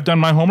homework? I've done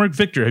my homework.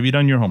 Victor, have you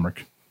done your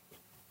homework?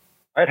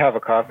 I'd have a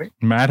coffee.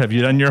 Matt, have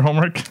you done your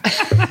homework?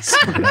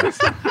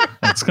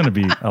 It's going to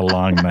be a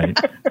long night.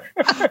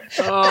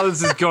 Oh,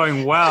 this is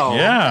going well.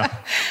 Yeah.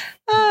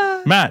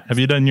 Matt, have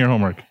you done your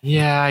homework?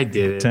 Yeah, I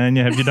did it.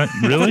 Tanya, have you done?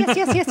 Really?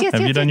 Yes.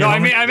 Have you done your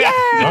homework?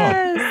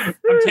 Yes.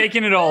 I'm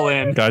taking it all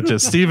in. Gotcha.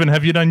 Stephen,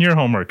 have you done your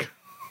homework?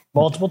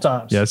 Multiple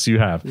times. Yes, you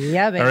have.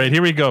 Yeah, baby. All right,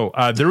 here we go.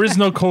 There is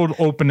no cold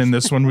open in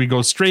this one. We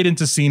go straight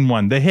into scene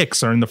 1. The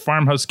Hicks are in the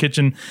farmhouse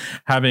kitchen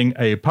having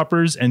a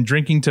puppers and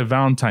drinking to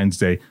Valentine's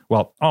Day.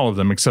 Well, all of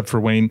them except for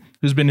Wayne,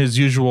 who's been his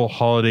usual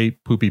holiday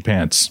poopy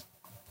pants.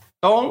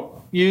 Don't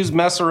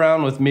mess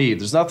around with me.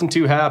 There's nothing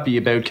too happy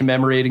about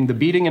commemorating the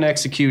beating and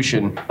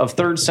execution of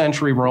 3rd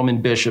century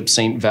Roman Bishop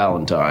St.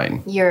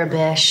 Valentine. You're a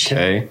bish.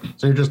 Okay.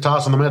 So you're just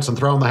tossing the mitts and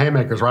throwing the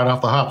haymakers right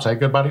off the hops, hey,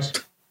 good buddies?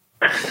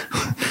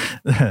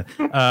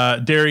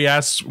 Derry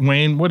asks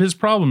Wayne what his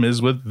problem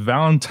is with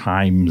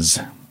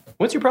Valentimes.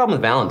 What's your problem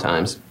with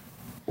Valentimes?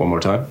 One more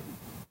time.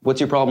 What's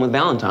your problem with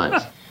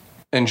Valentimes?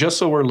 And just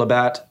so we're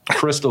Labatt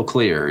crystal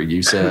clear,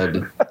 you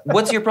said...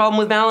 What's your problem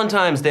with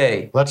Valentine's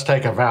Day? Let's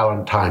take a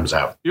Valentimes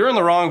out. You're in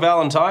the wrong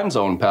Valentine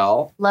zone,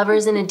 pal.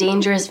 Lovers in a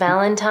dangerous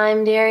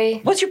Valentine, Derry?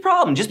 What's your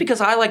problem? Just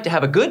because I like to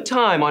have a good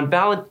time on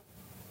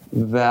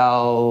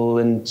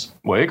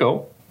Way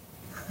go.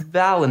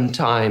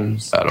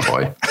 Valentimes.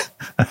 Attaboy.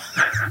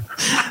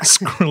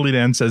 Squirrely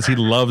Dan says he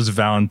loves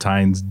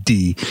Valentine's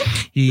D.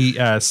 He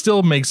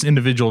still makes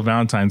individual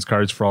Valentine's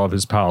cards for all of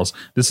his pals.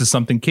 This is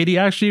something Katie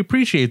actually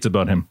appreciates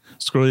about him.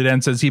 Squirrely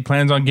Dan says he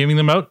plans on giving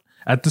them out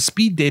at the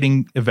speed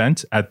dating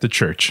event at the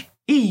church.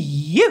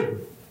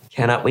 You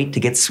cannot wait to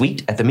get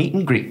sweet at the meet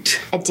and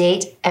greet. A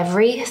date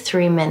every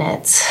 3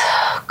 minutes.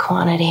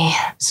 Quantity.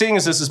 Seeing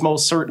as this is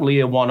most certainly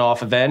a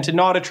one-off event and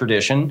not a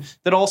tradition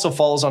that also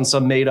falls on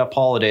some made-up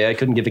holiday I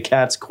couldn't give a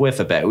cat's quiff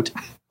about,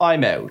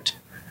 I'm out.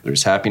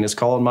 There's happiness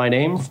calling my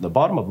name from the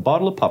bottom of a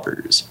bottle of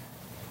puppers.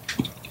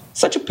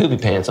 Such a poopy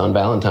pants on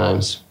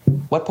Valentine's.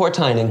 What poor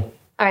tining.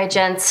 All right,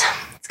 gents.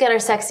 Let's get our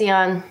sexy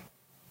on.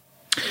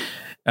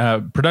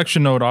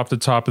 Production note off the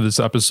top of this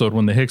episode: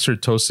 when the Hicks are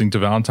toasting to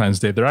Valentine's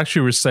Day, they're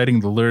actually reciting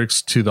the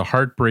lyrics to The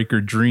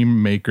Heartbreaker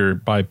Dream Maker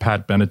by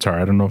Pat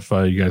Benatar. I don't know if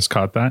you guys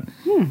caught that.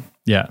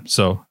 Yeah.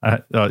 So,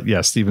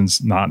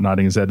 Steven's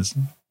nodding his head.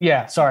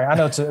 Yeah, sorry. I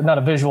know it's not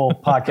a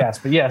visual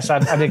podcast, but yes,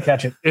 I did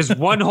catch it. Is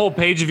one whole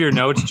page of your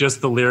notes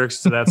just the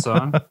lyrics to that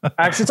song?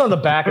 Actually, it's on the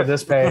back of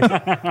this page.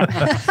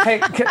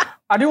 Hey,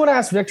 I do want to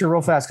ask Victor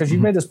real fast because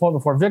you've made this point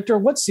before. Victor,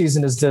 what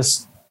season is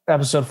this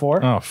episode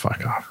for? Oh,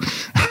 fuck off.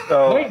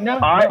 So Wait, no,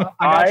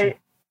 I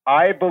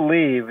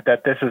believe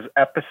that this is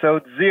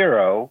episode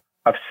 0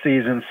 of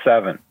season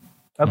 7.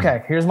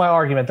 Okay, here's my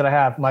argument that I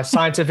have, my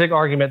scientific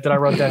argument that I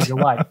wrote down. You'll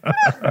like.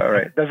 All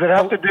right. Does it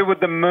have to do with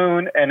the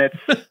moon and its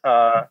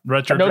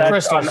retro no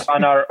crystals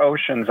on our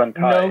oceans on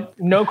tide?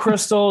 No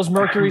crystals.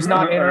 Mercury's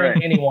not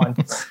entering anyone.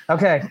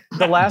 Okay.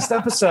 The last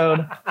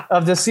episode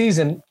of this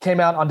season came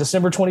out on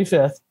December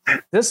 25th.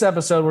 This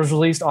episode was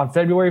released on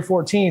February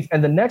 14th,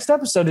 and the next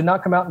episode did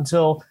not come out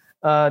until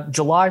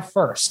July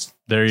 1st.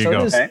 There you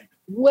go. It is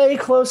way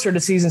closer to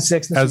season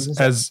 6 than season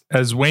 7.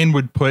 As Wayne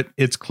would put,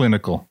 it's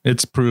clinical.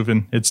 It's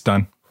proven. It's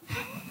done.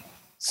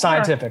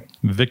 Scientific.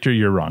 Victor,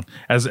 you're wrong.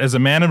 As a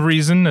man of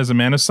reason, as a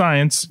man of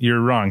science,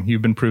 you're wrong.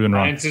 You've been proven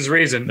wrong. Science is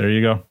reason. There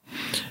you go.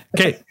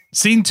 Okay.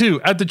 Scene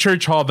 2, at the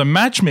church hall, the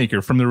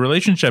matchmaker from the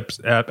relationship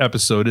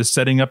episode is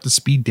setting up the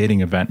speed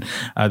dating event.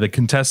 The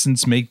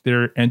contestants make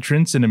their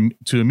entrance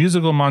to a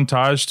musical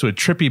montage to a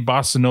trippy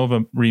bossa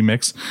nova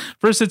remix.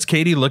 First, it's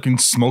Katie looking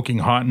smoking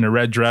hot in a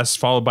red dress,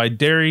 followed by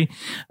Derry,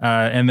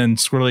 and then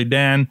Squirrely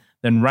Dan,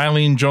 then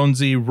Riley and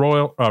Jonesy,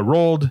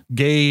 Rolled,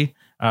 Gay,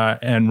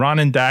 and Ron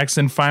and Dax,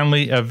 and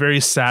finally a very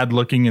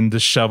sad-looking and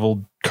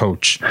disheveled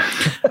Coach.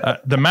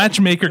 The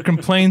matchmaker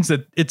complains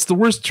that it's the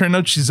worst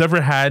turnout she's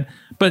ever had,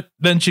 but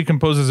then she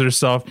composes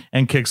herself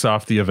and kicks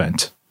off the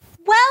event.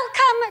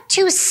 Welcome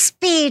to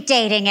speed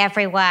dating,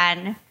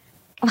 everyone.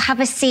 Oh,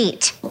 have a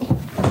seat.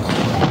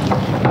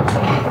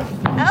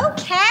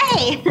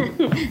 Okay.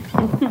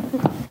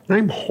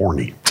 I'm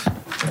horny.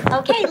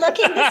 Okay,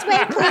 looking this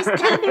way, please.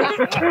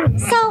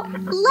 So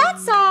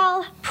let's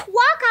all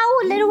walk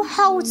our little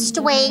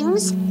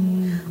heartstrings,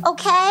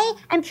 okay,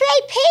 and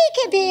play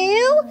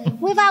peekaboo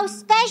with our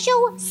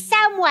special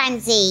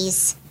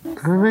someonesies.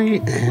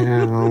 I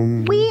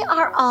am. We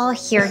are all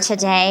here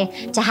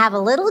today to have a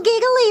little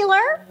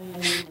giggleeler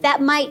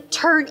that might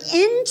turn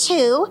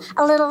into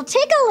a little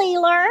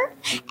tickleeler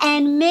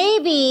and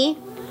maybe,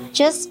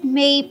 just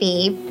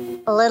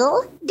maybe, a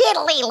little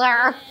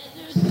diddleeler.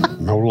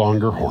 No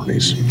longer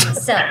hornies.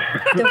 So,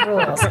 the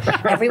rules.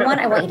 Everyone,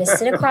 I want you to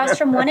sit across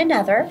from one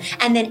another,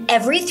 and then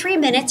every 3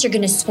 minutes, you're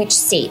going to switch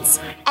seats.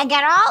 And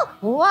get all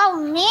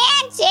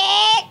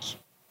romantic.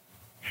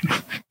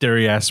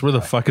 Derry asks, where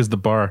the fuck is the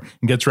bar?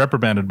 And gets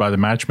reprimanded by the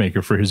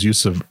matchmaker for his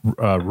use of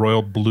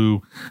royal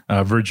blue,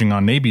 verging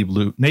on navy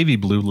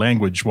blue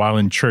language while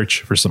in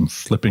church for some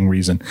flipping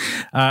reason.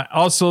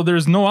 Also,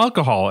 there's no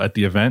alcohol at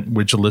the event,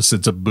 which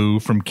elicits a boo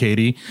from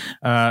Katie.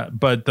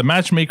 But the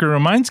matchmaker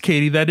reminds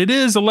Katie that it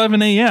is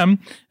 11 a.m.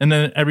 and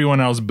then everyone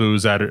else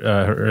boos at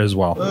her as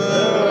well.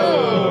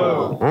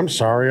 I'm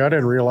sorry, I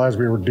didn't realize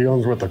we were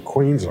dealing with the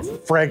queens of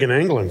friggin'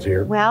 England's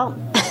here. Well,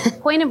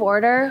 point of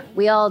order,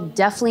 we all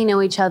definitely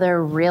know each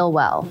other real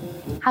well.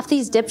 Half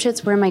these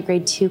dipshits were in my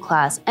grade 2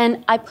 class,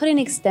 and I put in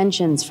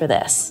extensions for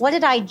this. What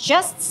did I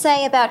just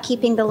say about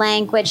keeping the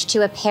language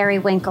to a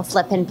periwinkle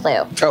flippin'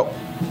 blue? Oh,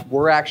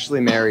 we're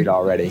actually married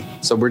already,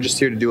 so we're just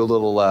here to do a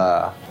little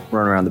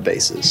run around the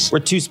bases. We're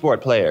 2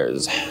 sport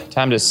players.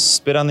 Time to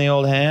spit on the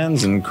old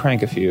hands and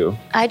crank a few.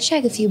 I'd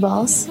check a few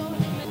balls.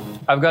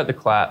 I've got the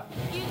clap.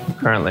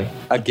 Currently.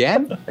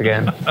 Again?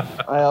 Again.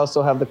 I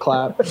also have the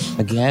clap.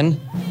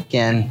 Again?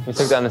 Again. We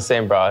took down the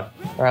same broad.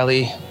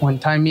 Riley, one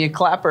time me a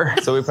clapper.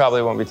 So we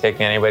probably won't be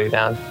taking anybody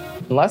down.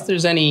 Unless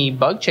there's any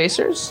bug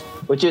chasers,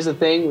 which is a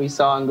thing we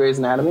saw in Grey's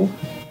Anatomy.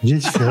 I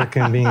just feel like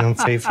I'm being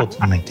unfaithful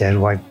to my dead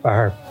wife,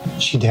 Barb.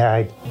 She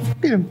died. It's a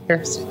bit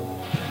embarrassing.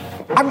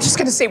 I'm just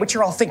gonna say what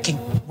you're all thinking.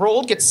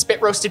 Rolled gets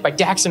spit roasted by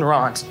Dax and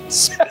Ron.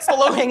 That's the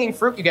low-hanging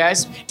fruit, you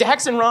guys.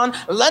 Dax and Ron,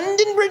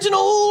 London Bridge and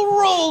old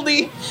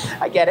Roldy.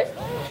 I get it.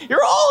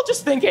 You're all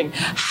just thinking,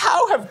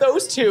 how have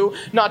those two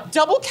not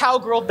double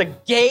cowgirled the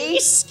gay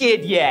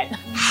skid yet?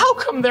 How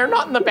come they're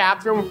not in the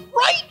bathroom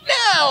right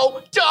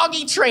now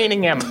doggy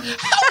training him?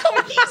 How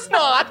come he's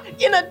not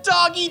in a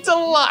doggy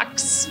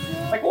deluxe?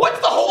 Like, what's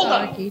the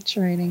holdup? Doggy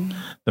training.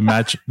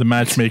 The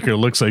matchmaker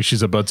looks like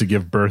she's about to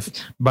give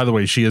birth. By the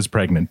way, she is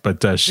pregnant,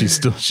 but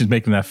she's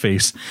making that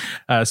face.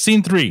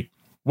 Scene 3.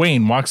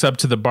 Wayne walks up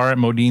to the bar at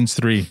Modine's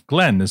 3.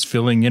 Glenn is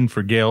filling in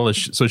for Gail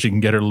so she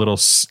can get her little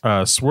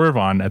swerve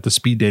on at the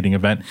speed dating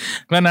event.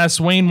 Glenn asks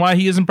Wayne why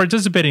he isn't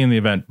participating in the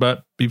event,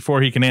 but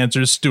before he can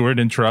answer, Stuart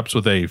interrupts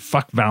with a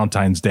fuck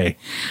Valentine's Day.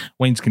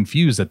 Wayne's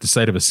confused at the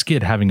sight of a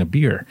skid having a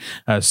beer.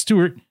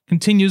 Stuart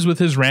continues with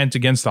his rant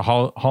against the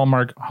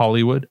Hallmark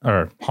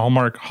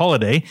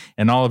holiday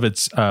and all of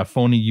its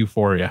phony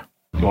euphoria.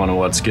 You want to know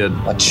what's good?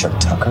 What's Chuck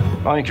Tucker?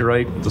 I think you're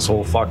right with this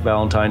whole fuck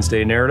Valentine's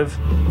Day narrative.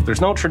 If there's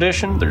no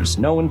tradition, there's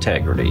no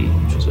integrity,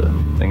 which is a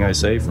thing I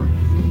say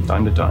from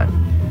time to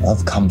time.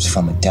 Love comes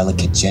from a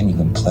delicate,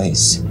 genuine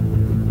place,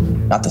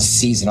 not the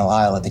seasonal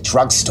aisle at the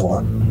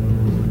drugstore,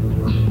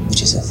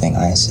 which is a thing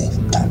I say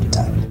from time to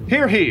time.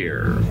 Hear,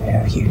 hear.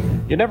 Hear, hear.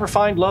 You never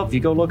find love, you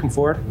go looking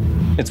for it.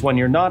 It's when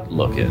you're not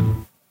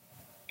looking.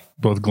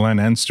 Both Glenn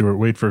and Stuart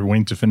wait for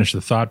Wayne to finish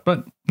the thought,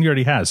 but he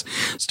already has.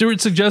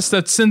 Stuart suggests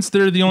that since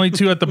they're the only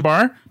two at the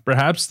bar,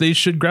 perhaps they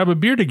should grab a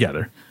beer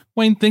together.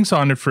 Wayne thinks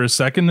on it for a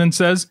second, then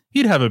says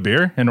he'd have a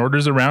beer and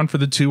orders a round for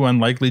the two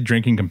unlikely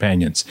drinking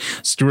companions.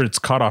 Stuart's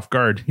caught off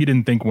guard. He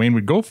didn't think Wayne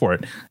would go for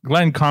it.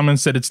 Glenn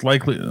comments that it's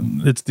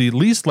the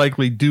least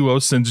likely duo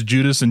since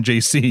Judas and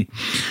JC.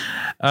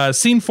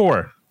 Scene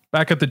 4.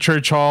 Back at the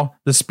church hall,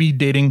 the speed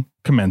dating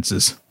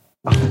commences.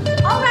 All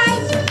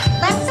right,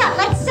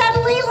 let's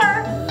settle Leeler.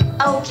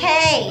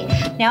 Okay,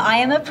 now I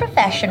am a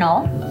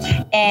professional,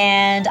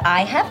 and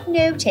I have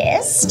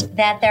noticed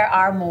that there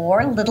are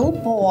more little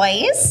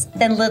boys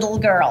than little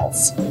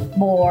girls.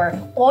 more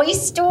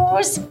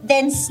oysters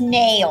than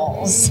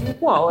snails.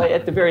 Well,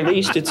 at the very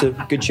least, it's a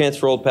good chance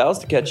for old pals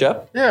to catch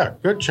up. Yeah,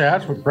 good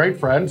chats with great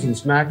friends and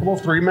snackable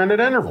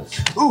 3-minute intervals.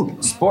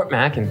 Ooh, sport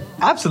macking.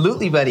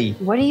 Absolutely, buddy.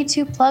 What are you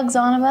two plugs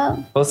on about?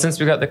 Well, since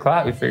we got the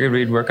clot, we figured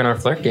we'd work on our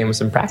flirt game with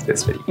some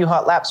practice video. You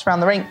hot laps around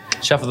the rink.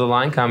 Shuffle the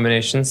line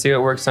combinations, see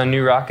what works on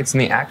new rockets in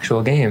the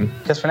actual game.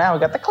 Because for now, we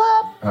got the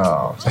clap.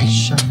 Oh,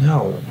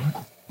 no.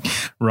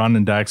 Ron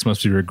and Dax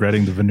must be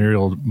regretting the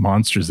venereal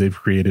monsters they've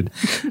created.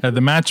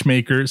 The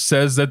matchmaker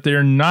says that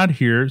they're not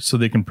here so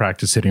they can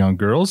practice hitting on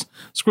girls.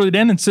 Squirrely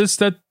Dan insists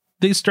that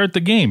they start the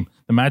game.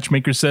 The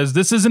matchmaker says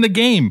this isn't a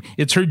game.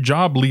 It's her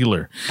job,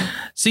 Leeler.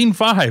 Scene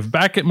 5,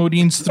 back at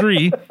Modine's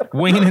 3,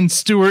 Wayne and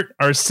Stuart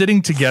are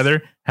sitting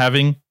together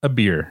having a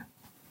beer.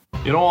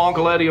 You know,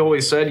 Uncle Eddie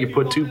always said you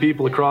put two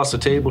people across the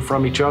table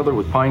from each other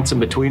with pints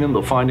in between them,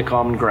 they'll find a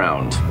common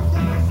ground.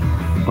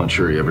 Not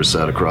sure he ever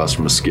sat across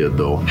from a skid,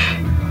 though.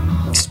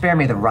 Spare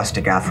me the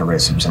rustic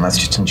aphorisms and let's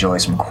just enjoy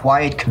some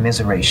quiet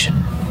commiseration.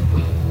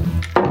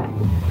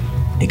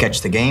 You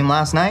catch the game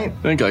last night?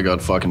 Think I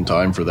got fucking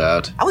time for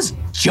that. I was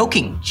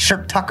joking,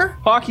 Shirk Tucker.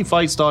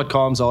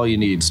 Hockeyfights.com's all you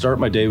need. Start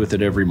my day with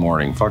it every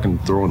morning. Fucking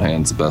throwing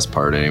hands the best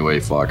part anyway,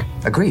 fuck.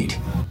 Agreed.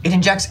 It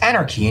injects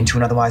anarchy into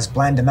an otherwise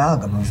bland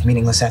amalgam of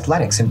meaningless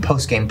athletics and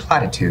post-game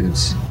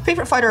platitudes.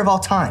 Favorite fighter of all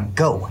time,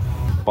 go.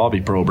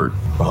 Bobby Probert.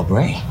 Rob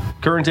Ray.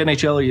 Current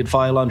NHLer you'd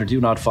file under do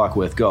not fuck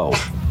with, go.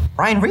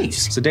 Ryan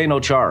Reeves.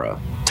 Zdeno Chara.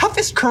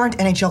 Toughest current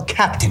NHL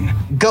captain,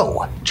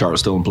 go. Chara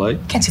still in play?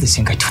 Can't see the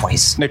same guy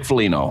twice. Nick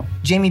Foligno.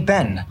 Jamie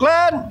Benn.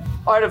 Glenn,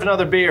 I'd have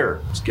another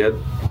beer. Skid.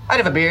 I'd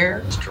have a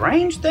beer.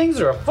 Strange things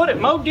are afoot at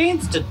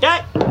Modine's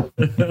today.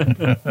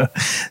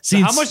 So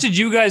how much did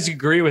you guys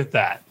agree with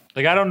that?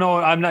 Like, I don't know.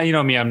 I'm not, you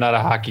know me, I'm not a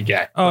hockey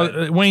guy.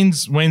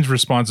 Wayne's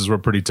responses were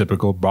pretty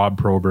typical. Bob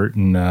Probert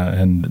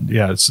and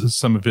yeah,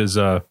 some of his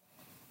I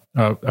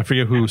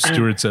forget who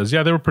Stewart says.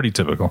 Yeah, they were pretty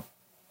typical.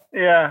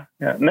 Yeah.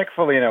 Nick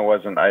Foligno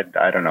wasn't. I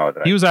don't know.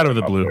 He was out of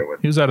the blue.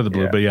 He was out of the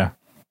blue, but yeah,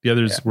 the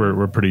others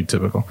were pretty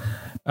typical.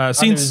 I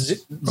knew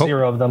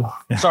zero of them.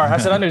 Sorry, I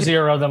said I knew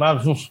zero of them.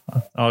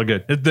 All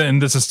good.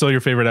 And this is still your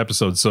favorite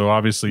episode, so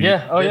obviously,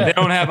 yeah. Oh yeah. They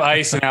don't have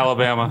ice in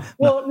Alabama.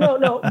 Well,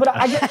 no, but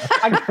I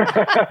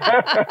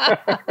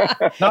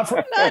not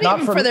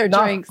for their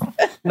drinks.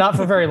 Not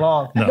for very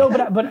long. No,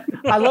 but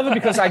I love it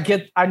because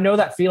I know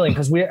that feeling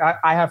because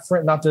I have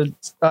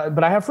friends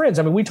but I have friends.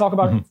 I mean, we talk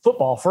about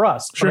football for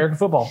us, American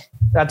football.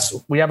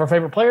 We have our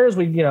favorite players.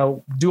 We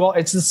do all.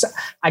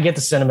 I get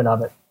the sentiment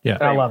of it. Yeah,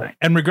 and I love it.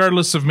 And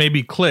regardless of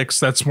maybe clicks,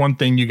 that's one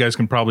thing you guys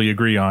can probably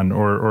agree on,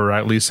 or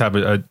at least have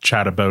a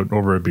chat about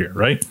over a beer,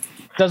 right?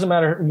 Doesn't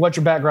matter what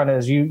your background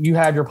is. You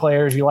have your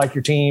players, you like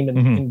your team, and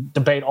you can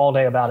debate all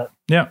day about it.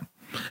 Yeah.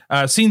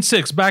 Scene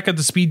 6, back at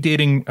the speed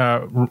dating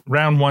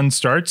round 1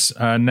 starts.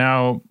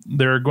 Now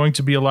there are going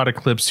to be a lot of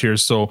clips here,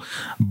 so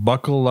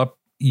buckle up.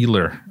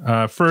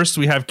 Eeler. First,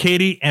 we have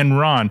Katie and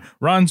Ron.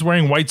 Ron's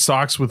wearing white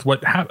socks with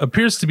what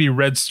appears to be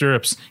red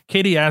stirrups.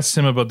 Katie asks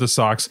him about the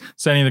socks,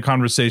 sending the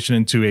conversation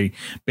into a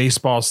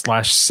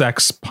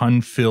baseball/sex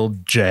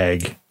pun-filled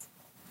jag.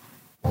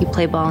 You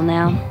play ball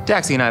now?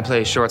 Daxie and I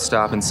play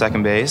shortstop and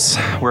second base.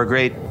 We're a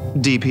great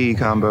DP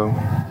combo.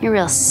 You're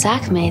real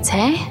sack mates,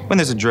 hey? When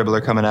there's a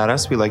dribbler coming at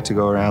us, we like to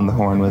go around the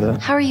horn with it.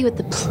 How are you at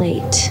the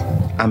plate?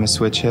 I'm a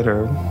switch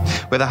hitter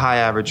with a high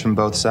average from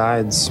both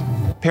sides.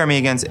 Pair me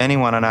against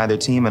anyone on either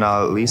team and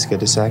I'll at least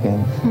get a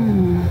second.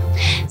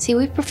 See,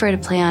 we prefer to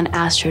play on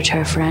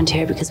AstroTurf around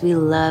here because we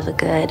love a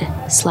good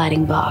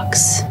sliding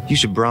box. You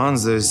should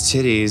bronze those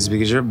titties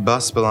because your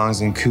bust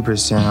belongs in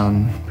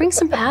Cooperstown. Bring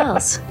some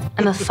pals.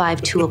 I'm a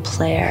 5-tool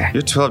player.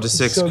 Your 12 to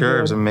 6 so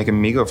curves good. are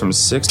making me go from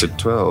 6 to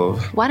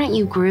 12. Why don't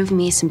you groove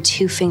me some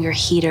 2-finger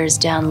heaters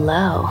down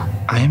low?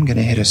 I am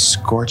gonna hit a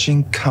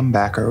scorching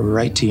comebacker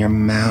right to your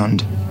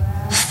mound.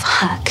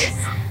 Fuck.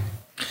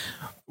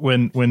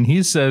 When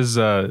he says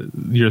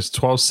your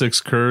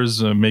 12-6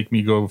 curves make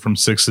me go from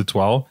 6 to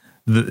 12,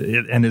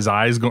 and his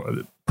eyes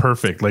go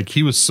perfect. Like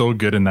he was so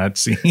good in that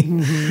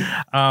scene.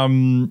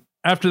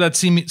 After that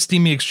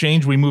steamy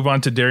exchange, we move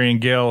on to Derry and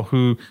Gail,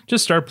 who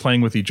just start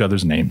playing with each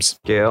other's names.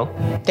 Gail?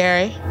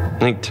 Derry? I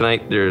think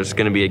tonight there's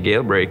going to be a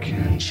Gail break.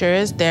 Sure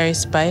is, Derry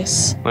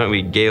Spice. Why don't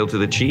we Gail to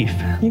the chief?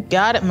 You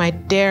got it, my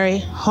Derry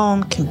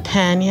home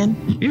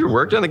companion. You ever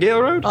worked on the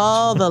Gail Road?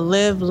 All the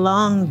live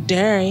long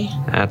Derry.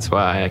 That's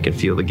why I could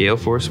feel the Gale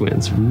Force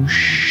winds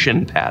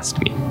whooshing past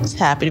me. Just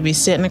happy to be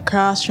sitting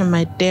across from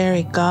my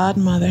Derry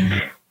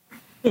godmother.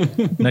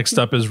 Next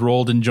up is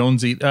Rold and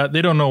Jonesy.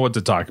 They don't know what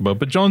to talk about,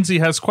 but Jonesy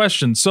has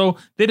questions, so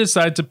they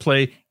decide to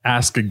play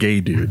Ask a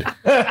Gay Dude.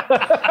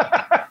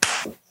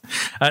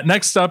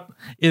 Next up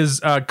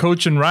is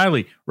Coach and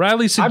Riley.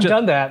 Riley I've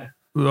done that.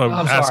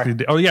 I'm sorry.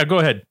 Oh, yeah, go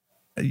ahead.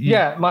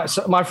 Yeah,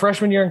 my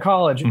freshman year in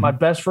college, my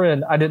best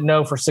friend I didn't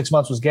know for 6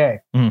 months was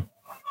gay. And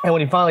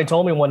when he finally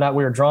told me one night,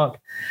 we were drunk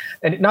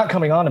and not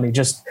coming on to me,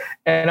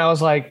 and I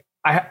was like,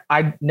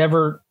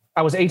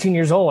 I was 18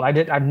 years old.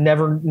 I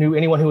never knew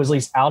anyone who was at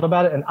least out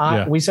about it.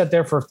 And we sat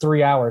there for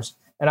 3 hours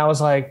and I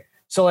was like,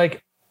 so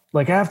like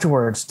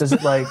afterwards, does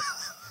it like,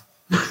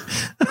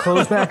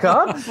 close back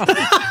up?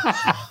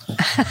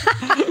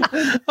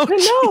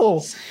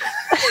 No.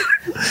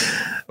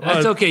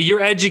 That's okay.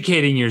 You're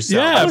educating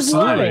yourself. Yeah,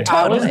 absolutely.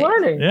 I was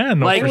learning. Yeah,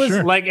 no, like, for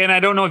sure. like, and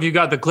I don't know if you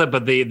got the clip,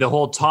 but the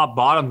whole top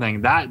bottom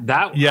thing I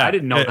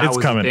didn't know that it's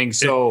was coming. a thing.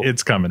 So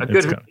it's coming.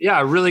 It's coming.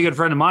 Yeah, a really good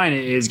friend of mine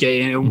is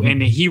gay,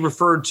 and he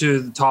referred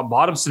to the top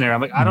bottom scenario.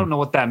 I'm like, I don't know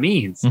what that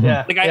means.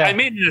 Yeah, like I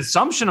made an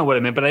assumption of what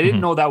it meant, but I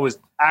didn't know that was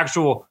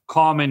actual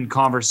common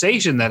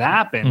conversation that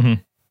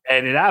happened.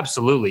 And it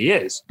absolutely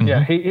is.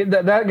 Yeah,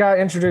 that guy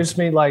introduced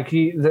me like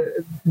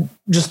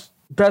just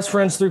best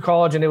friends through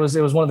college, and it was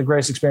one of the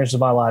greatest experiences of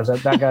my life.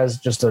 That guy's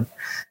just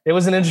it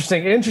was an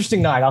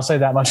interesting night. I'll say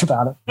that much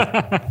about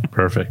it.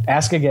 Perfect.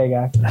 Ask a gay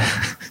guy.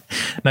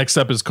 Next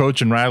up is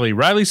Coach and Riley.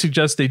 Riley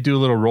suggests they do a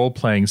little role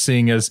playing,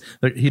 seeing as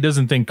he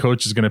doesn't think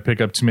Coach is going to pick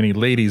up too many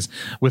ladies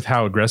with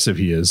how aggressive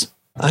he is.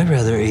 I'd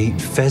rather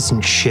eat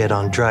pheasant shit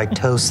on dry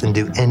toast than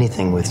do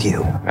anything with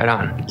you. Right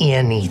on.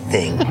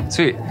 Anything.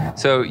 Sweet.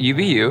 So you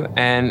be you,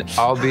 and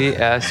I'll be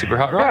a super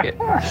hot rocket.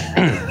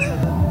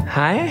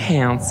 Hiya,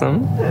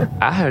 handsome.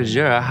 I heard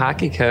you're a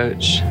hockey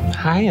coach.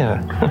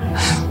 Hiya.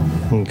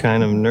 I'm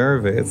kind of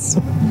nervous.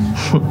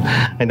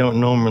 I don't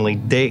normally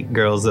date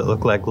girls that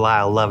look like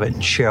Lyle Lovett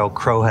and Sheryl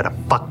Crow had a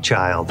fuck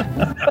child.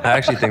 I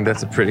actually think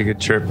that's a pretty good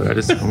chirp, but I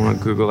just want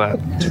to Google that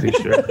to be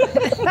sure.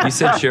 You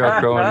said Sheryl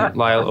Crow and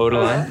Lyle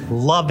Odeline?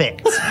 Love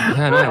it.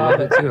 Yeah, no, I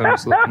love it too.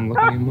 I'm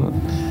looking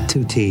him up.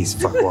 2 T's,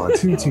 fuck one.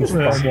 2 T's,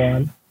 fuck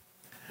one.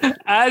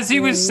 As he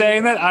was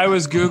saying that, I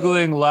was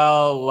Googling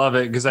Lyle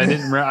Lovett because I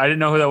didn't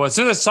know who that was.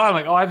 So I saw him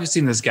like, oh, I've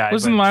seen this guy.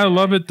 Wasn't Lyle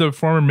Lovett the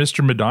former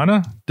Mr.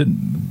 Madonna?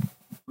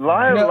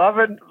 Lyle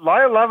Lovett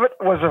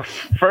was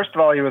first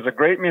of all, he was a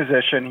great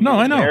musician. He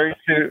was married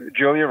to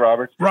Julia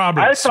Roberts.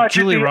 I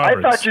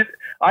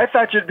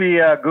thought you'd be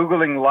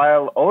Googling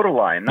Lyle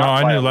Odeline. No,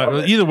 I knew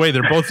Lyle. Either way,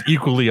 they're both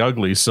equally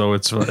ugly, so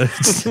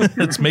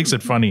it makes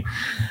it funny.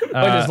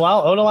 Wait, is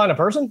Lyle Odeline a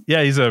person?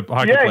 Yeah, he's a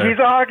hockey player. Yeah, he's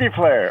a hockey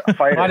player, a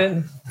fighter. I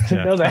didn't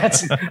know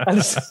that.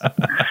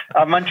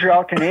 A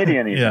Montreal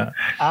Canadian. Yeah.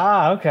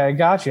 Ah, okay,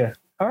 gotcha.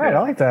 All right, I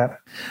like that.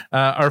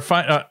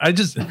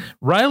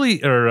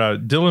 Riley or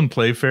Dylan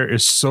Playfair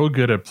is so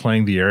good at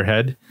playing the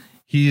airhead.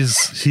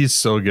 He's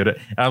so good at.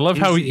 I love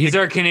how he's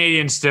our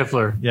Canadian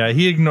Stifler. Yeah,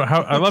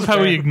 I love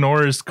how he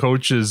ignores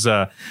Coach's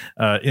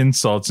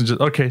insults and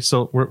just okay.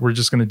 So we're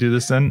just going to do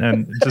this then,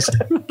 and just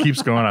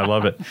keeps going. I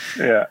love it.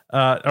 Yeah.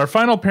 Our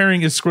final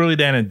pairing is Squirrely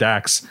Dan and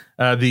Dax.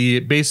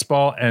 The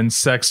baseball and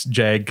sex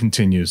jag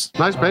continues.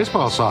 Nice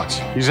baseball socks.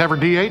 He's ever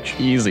DH?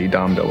 Easy,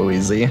 Dom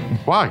DeLuise.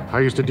 Why?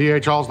 I used to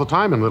DH all the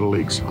time in Little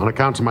Leagues on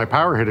account of my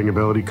power hitting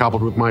ability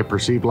coupled with my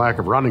perceived lack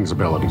of running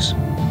abilities.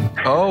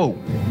 Oh,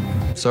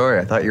 sorry.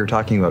 I thought you were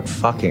talking about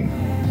fucking.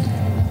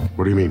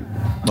 What do you mean?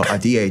 Well, a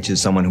DH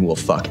is someone who will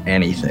fuck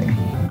anything.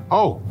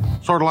 Oh,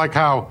 sort of like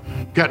how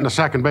getting to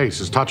second base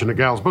is touching a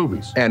gal's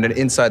boobies. And an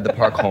inside the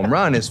park home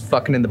run is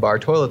fucking in the bar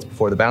toilets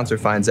before the bouncer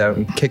finds out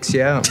and kicks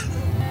you out.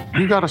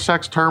 You got a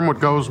sex term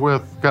what goes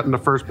with getting to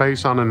first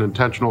base on an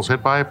intentionals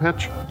hit by a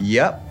pitch?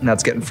 Yep, and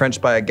that's getting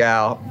Frenched by a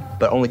gal,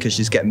 but only because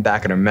she's getting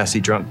back at her messy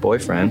drunk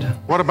boyfriend.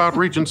 What about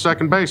reaching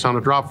second base on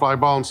a drop fly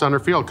ball in center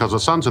field because the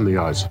sun's in the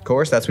eyes? Of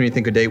course, that's when you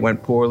think a date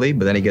went poorly,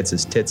 but then he gets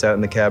his tits out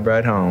in the cab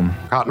ride home.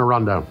 Caught in a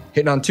rundown.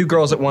 Hitting on 2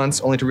 girls at once,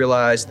 only to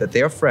realize that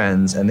they are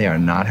friends and they are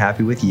not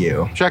happy with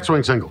you. Check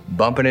swing single.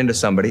 Bumping into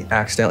somebody,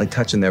 accidentally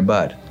touching their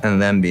butt,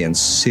 and them being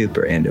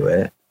super into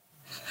it.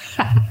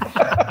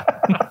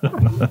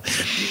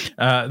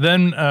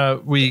 Then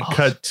we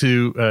cut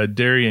to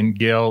Derry and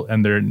Gail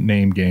and their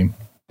name game.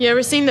 You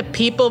ever seen The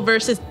People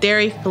versus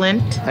Derry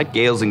Flint? That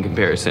Gale's in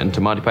comparison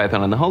to Monty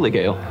Python and the Holy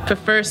Gale.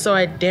 Prefer So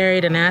I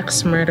Derried an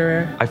Axe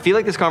Murderer. I feel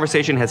like this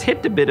conversation has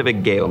hit a bit of a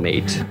Gale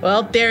mate.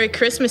 Well, Derry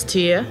Christmas to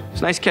you.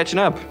 It's nice catching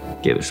up,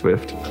 Gaylor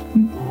Swift.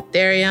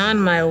 Derry on,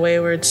 my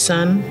wayward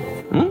son.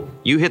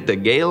 You hit the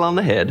Gale on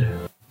the head.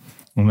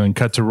 And then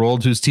cut to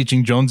Roald, who's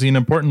teaching Jonesy an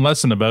important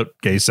lesson about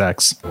gay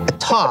sex. A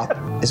top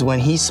is when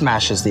he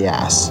smashes the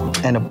ass,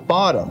 and a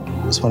bottom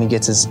is when he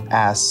gets his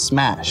ass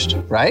smashed,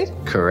 right?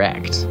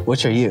 Correct.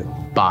 Which are you?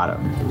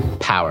 Bottom.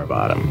 Power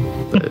bottom.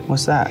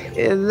 What's that?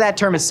 That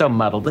term is so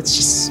muddled. Let's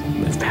just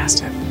move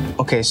past it.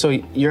 Okay, so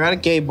you're at a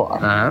gay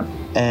bar,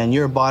 and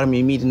you're a bottom,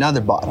 you meet another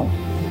bottom.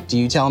 Do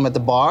you tell them at the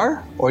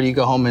bar, or do you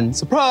go home and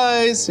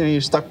surprise, and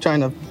you're stuck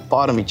trying to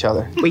bottom each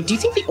other? Wait, do you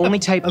think the only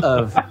type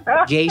of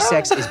gay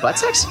sex is butt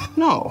sex?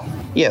 No.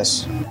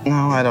 Yes.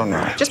 No, I don't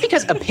know. Just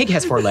because a pig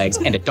has 4 legs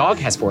and a dog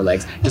has 4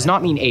 legs does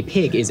not mean a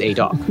pig is a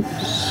dog.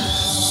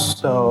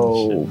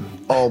 So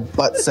all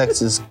butt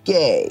sex is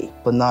gay,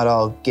 but not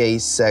all gay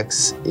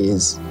sex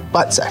is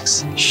butt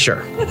sex.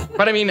 Sure.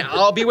 But I mean,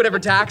 I'll be whatever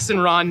Dax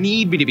and Ron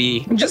need me to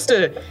be just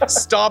to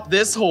stop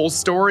this whole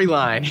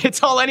storyline.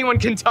 It's all anyone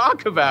can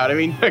talk about. I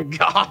mean,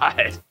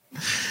 God.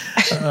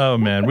 Oh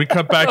man, we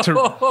cut back to.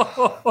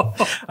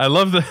 I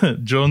love the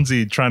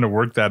Jonesy trying to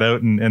work that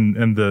out,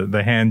 and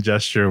the hand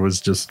gesture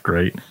was just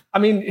great. I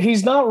mean,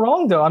 he's not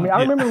wrong though. I mean,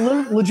 I remember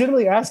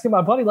legitimately asking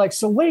my buddy, like,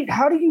 so wait,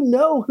 how do you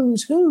know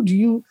who's who?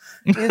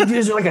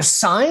 Is there like a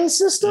sign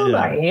system,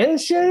 a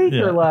handshake,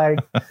 or like,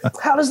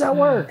 how does that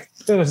work?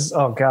 It was,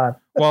 oh God.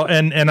 Well,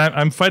 and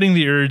I'm fighting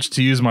the urge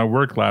to use my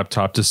work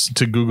laptop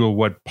to Google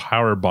what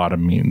power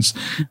bottom means.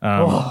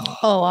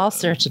 I'll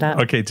search it up.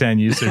 Okay, Tan,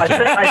 you search it.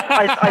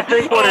 I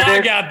think what it is.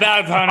 I got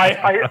that, honey.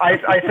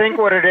 I think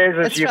what it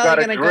is you've got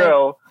a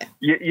drill.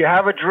 You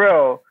have a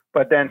drill,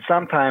 but then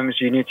sometimes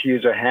you need to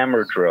use a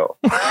hammer drill.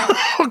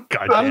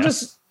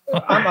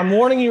 I'm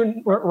warning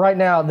you right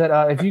now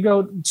that if you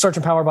go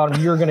searching power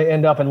bottom, you're going to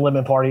end up in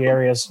lemon party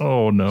areas.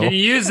 Oh no! Can you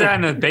use that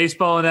in a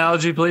baseball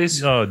analogy,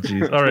 please? Oh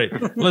geez. All right,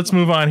 let's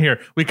move on here.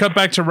 We cut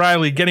back to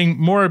Riley getting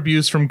more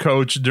abuse from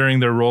Coach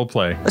during their role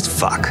play. Let's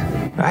fuck,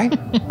 right?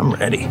 I'm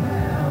ready.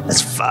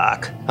 Let's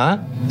fuck, huh?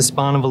 The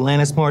spawn of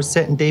Alanis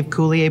Morissette and Dave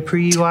Coulier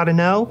pre you ought to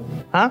know,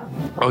 huh?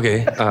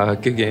 Okay,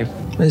 good game.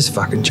 This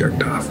fucking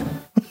jerked off.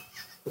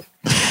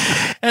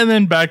 And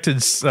then back to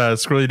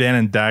Squirrely Dan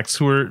and Dax,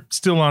 who are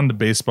still on the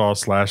baseball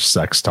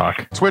 /sex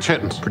talk. Switch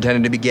hitting.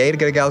 Pretending to be gay to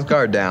get a gal's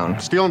guard down.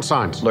 Stealing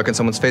signs. Lurking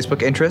someone's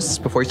Facebook interests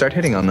before you start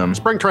hitting on them.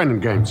 Spring training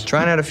games.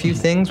 Trying out a few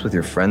things with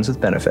your friends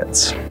with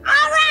benefits. All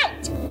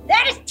right,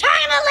 that is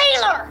time,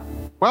 Leeler.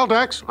 Well,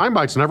 Dex, I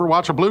might never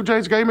watch a Blue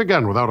Jays game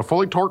again without a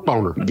fully torqued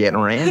boner.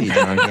 Getting randy,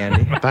 John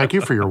Candy. Thank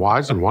you for your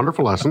wise and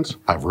wonderful lessons.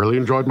 I've really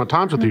enjoyed my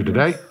times with you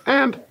today,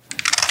 and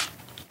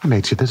I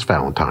made you this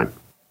Valentine.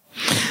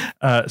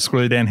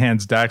 Squirrely Dan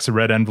hands Dax a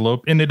red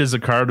envelope. In it is a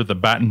card with a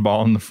bat and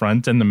ball in the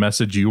front and the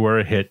message "You are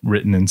a hit"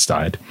 written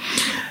inside.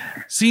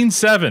 Scene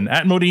 7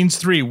 at Modine's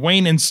 3.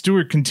 Wayne and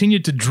Stewart continue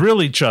to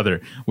drill each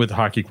other with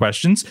hockey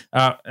questions.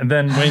 And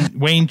then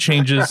Wayne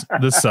changes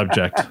the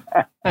subject.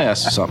 I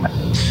asked you something.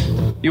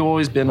 You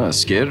always been a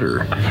skid,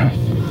 or?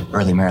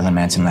 Early Marilyn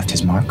Manson left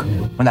his mark.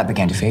 When that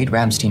began to fade,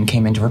 Ramstein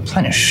came in to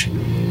replenish.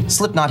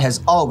 Slipknot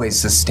has always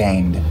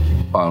sustained.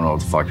 I don't know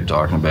what the fuck you're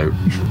talking about.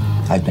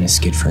 I've been a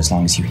skid for as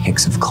long as you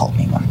hicks have called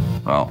me one.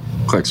 Well,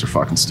 clicks are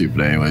fucking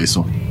stupid anyway,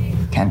 so.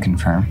 Can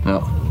confirm.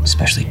 Yeah.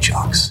 Especially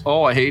jocks.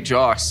 Oh, I hate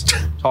jocks.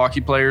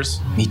 Hockey players.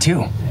 Me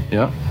too.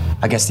 Yeah.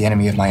 I guess the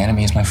enemy of my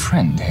enemy is my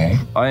friend, hey?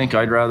 I think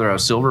I'd rather have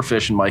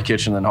silverfish in my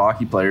kitchen than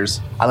hockey players.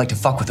 I like to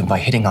fuck with them by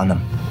hitting on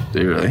them.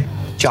 Do you really?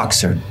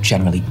 Jocks are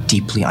generally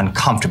deeply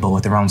uncomfortable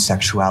with their own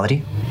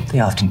sexuality. They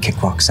often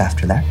kick rocks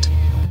after that.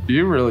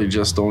 You really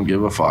just don't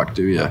give a fuck,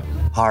 do you?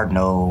 Hard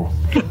no.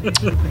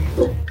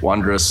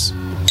 Wondrous.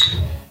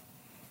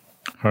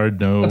 Hard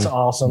no. That's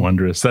awesome.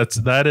 Wondrous. That's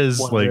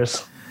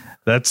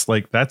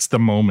the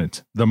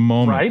moment. The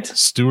moment. Right?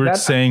 Stewart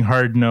saying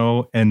hard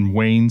no and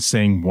Wayne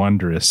saying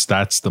wondrous.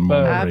 That's the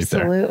moment right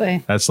there.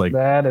 Absolutely. That's like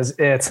that is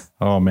it.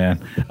 Oh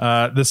man.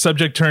 The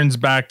subject turns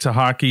back to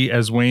hockey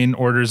as Wayne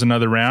orders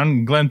another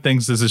round. Glenn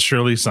thinks this is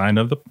surely a sign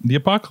of the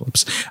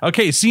apocalypse.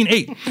 Okay, scene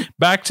 8.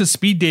 Back to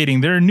speed dating.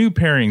 There are new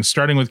pairings,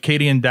 starting with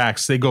Katie and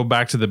Dax. They go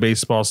back to the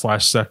baseball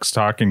 /sex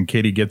talk, and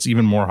Katie gets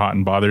even more hot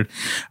and bothered.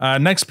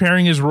 Next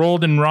pairing is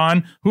Roald and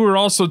Ron, who are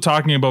also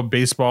talking about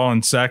baseball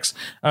and sex.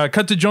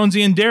 Cut to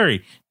Jonesy and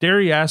Derry.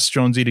 Derry asks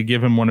Jonesy to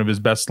give him one of his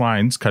best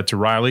lines. Cut to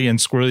Riley and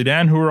Squirrely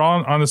Dan, who are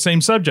on the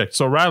same subject.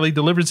 So Riley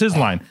delivers his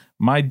line.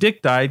 My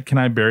dick died. Can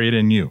I bury it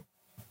in you?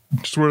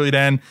 Squirrely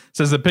Dan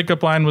says the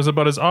pickup line was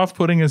about as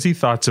off-putting as he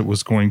thought it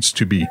was going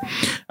to be.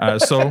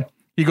 So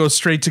he goes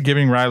straight to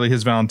giving Riley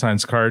his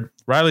Valentine's card.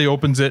 Riley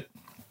opens it.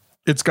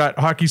 It's got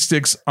hockey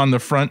sticks on the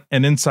front,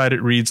 and inside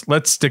it reads,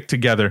 "Let's stick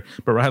together."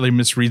 But Riley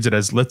misreads it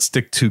as "Let's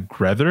stick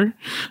together,"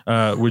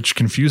 which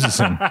confuses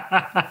him.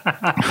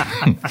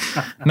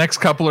 Next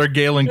couple are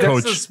Gail and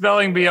Coach. That's the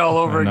spelling bee all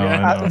over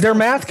again. They're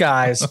math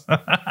guys.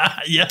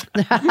 Yeah.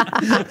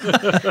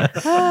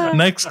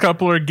 Next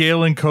couple are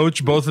Gail and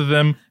Coach. Both of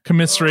them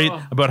commiserate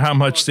about how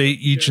much they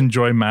each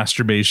enjoy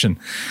masturbation.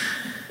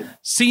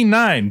 Scene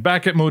 9,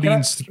 back at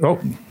Modine's.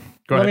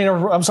 Go ahead.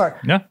 I'm sorry.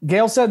 Yeah.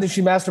 Gail said that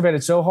she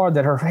masturbated so hard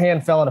that her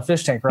hand fell in a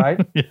fish tank,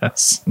 right?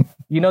 Yes.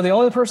 You know, the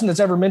only person that's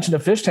ever mentioned a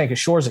fish tank is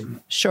Shorzy.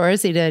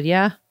 Shorzy did,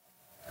 yeah.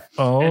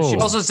 Oh. And she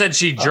also said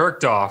she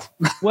jerked off.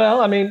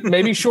 Well, I mean,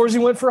 maybe Shorzy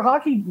went for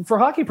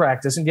hockey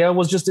practice, and Gail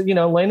was just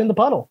laying in the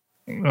puddle.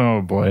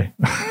 Oh boy.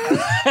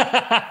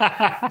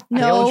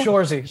 No,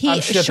 Shorzy.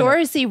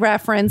 Shorzy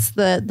referenced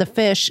the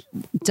fish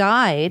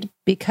died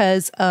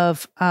because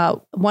of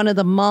one of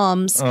the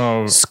moms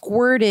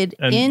squirted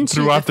and into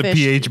threw off the fish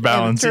pH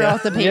balance. Threw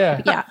off the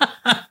pH. Yeah.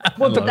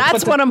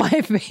 That's one of my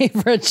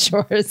favorite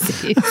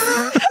Shorzies.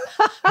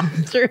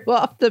 Threw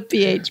off the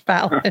pH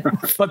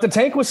balance. But the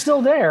tank was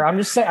still there. I'm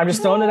just saying. I'm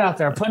just throwing it out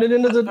there. Put it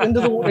into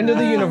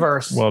the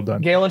universe. Well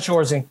done, Gail and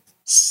Shorzy.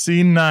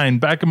 Scene 9,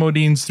 back at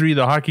Modine's 3,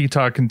 the hockey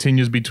talk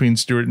continues between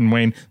Stuart and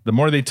Wayne. The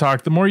more they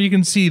talk, the more you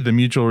can see the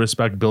mutual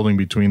respect building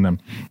between them.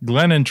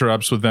 Glenn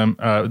interrupts them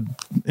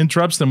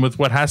with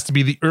what has to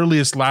be the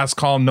earliest last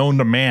call known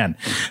to man.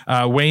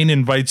 Wayne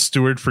invites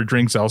Stuart for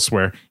drinks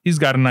elsewhere. He's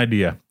got an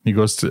idea. He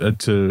goes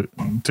to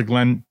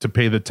Glenn to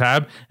pay the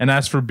tab and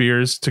asks for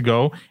beers to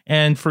go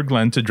and for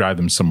Glenn to drive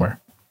them somewhere.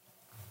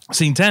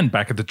 Scene 10,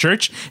 back at the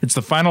church. It's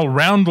the final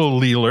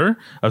roundlealer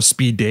of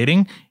speed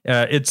dating.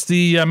 It's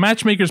the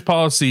matchmaker's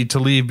policy to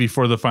leave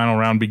before the final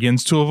round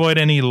begins to avoid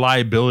any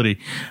liability.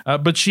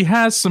 But she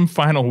has some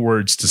final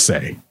words to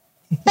say.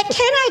 But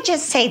can I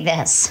just say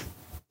this?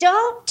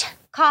 Don't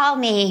call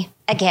me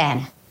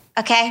again,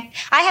 okay?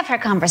 I have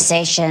heard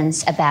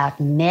conversations about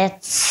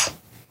mitts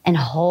and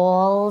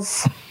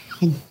holes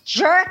and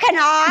jerking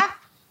off.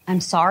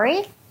 I'm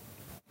sorry.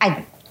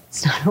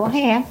 It's not who I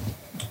am.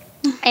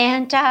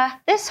 And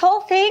this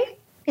whole thing,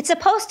 it's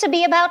supposed to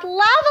be about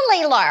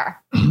love-a-lealer.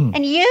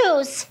 And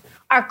yous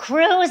are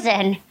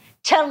cruising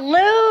to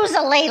lose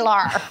a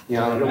lealer.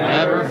 You'll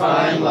never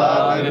find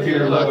love if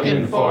you're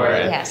looking for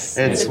it. Yes.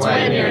 It's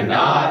when you're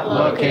not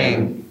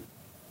looking.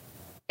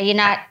 Are you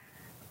not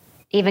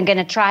even going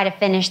to try to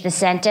finish the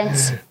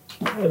sentence?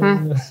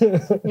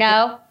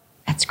 No?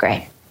 That's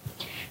great.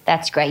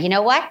 That's great. You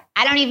know what?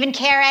 I don't even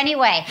care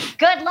anyway.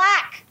 Good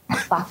luck,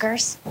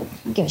 fuckers. I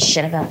don't give a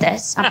shit about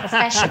this. I'm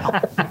professional.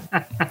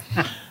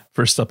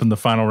 First up in the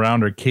final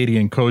round are Katie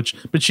and Coach,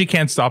 but she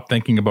can't stop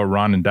thinking about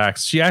Ron and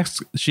Dax. She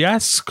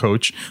asks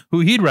Coach who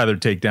he'd rather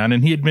take down,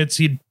 and he admits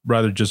he'd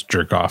rather just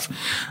jerk off.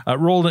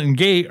 Rold and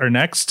Gay are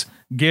next.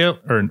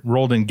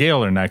 Rold and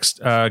Gail are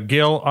next.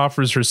 Gail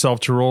offers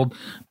herself to Rold,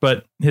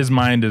 but his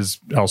mind is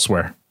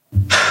elsewhere.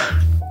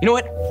 You know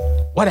what?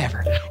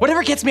 Whatever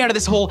gets me out of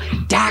this whole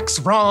Dax,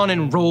 Ron,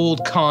 and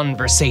Rold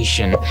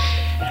conversation.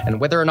 And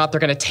whether or not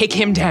they're going to take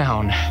him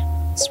down.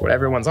 It's what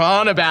everyone's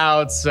on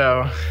about,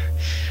 so...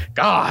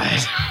 God.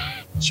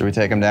 Should we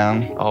take him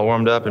down? All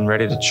warmed up and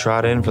ready to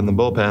trot in from the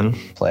bullpen.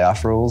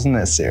 Playoff rules in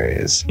this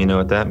series. You know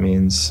what that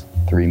means.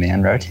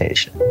 3-man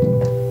rotation.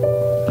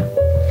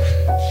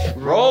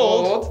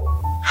 Rolled.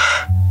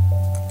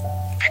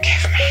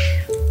 Forgive me.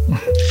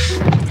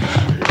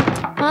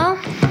 Well,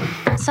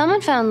 someone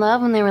found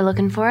love when they were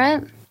looking for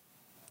it.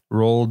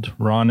 Rold,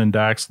 Ron, and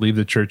Dax leave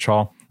the church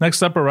hall.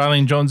 Next up are Riley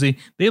and Jonesy.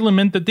 They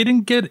lament that they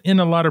didn't get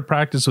in a lot of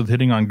practice with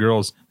hitting on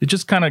girls. They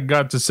just kind of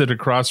got to sit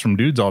across from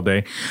dudes all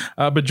day.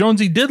 But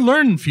Jonesy did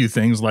learn a few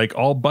things, like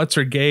all butts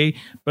are gay,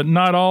 but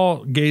not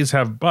all gays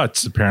have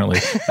butts,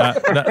 apparently. And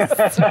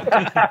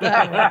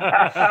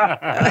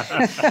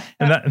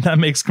that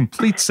makes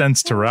complete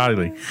sense to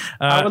Riley.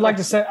 I would like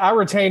to say I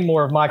retain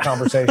more of my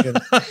conversation.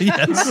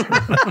 Yes.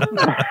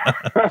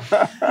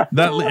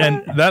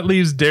 That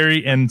leaves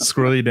Derry and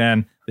Squirrely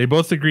Dan. They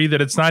both agree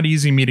that it's not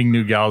easy meeting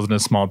new gals in a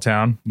small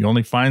town. You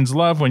only finds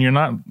love when you're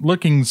not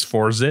looking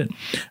for it.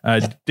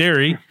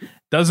 Derry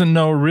doesn't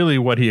know really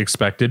what he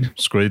expected.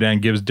 Squirrely Dan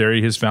gives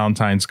Derry his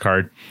Valentine's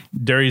card.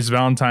 Derry's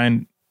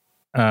Valentine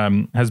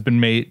has been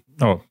made.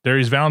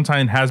 Derry's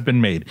Valentine has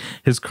been made.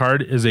 His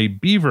card is a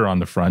beaver on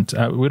the front.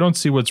 We don't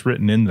see what's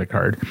written in the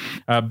card.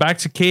 Back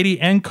to Katie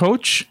and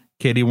Coach.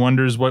 Katie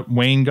wonders what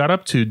Wayne got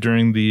up to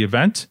during the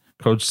event.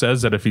 Coach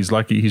says that if he's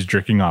lucky, he's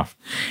jerking off.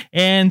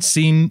 And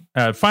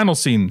final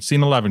scene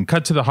 11,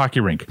 cut to the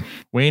hockey rink.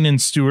 Wayne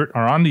and Stuart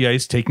are on the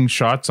ice taking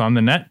shots on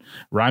the net,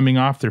 rhyming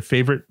off their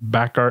favorite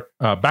backup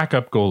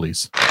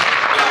goalies.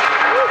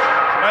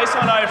 Nice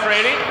one,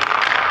 Ifrady.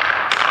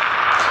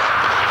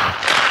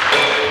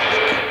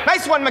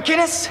 Nice one,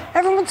 McInnes.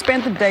 Everyone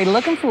spent the day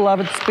looking for love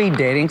at speed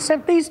dating,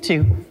 except these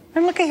two.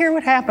 And look at here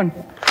what happened.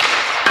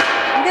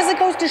 I guess it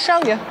goes to show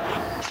you.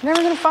 You're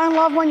never going to find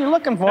love when you're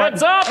looking for it.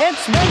 Heads up!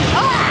 It's me.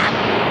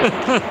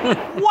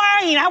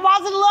 Wayne, I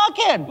wasn't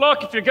looking.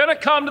 Look, if you're going to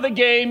come to the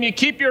game, you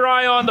keep your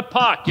eye on the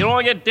puck. You don't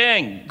want to get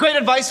dinged. Great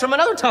advice from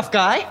another tough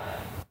guy.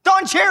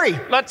 Don Cherry.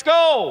 Let's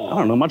go. I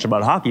don't know much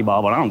about hockey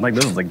ball, but I don't think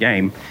this is a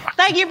game.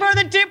 Thank you for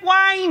the tip,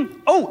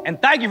 Wayne. Oh, and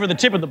thank you for the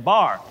tip at the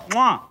bar.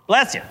 Mwah.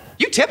 Bless you.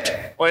 You tipped?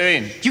 What do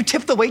you mean? You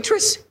tipped the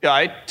waitress? Yeah,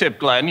 I tipped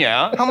Glenn,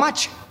 yeah. How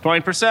much?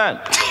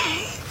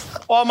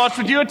 20%. Well, how much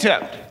would you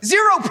tip?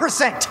 0%.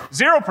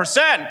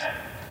 0%?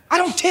 I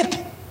don't tip.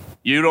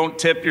 You don't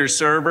tip your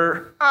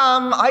server?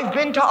 I've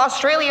been to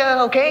Australia,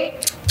 okay?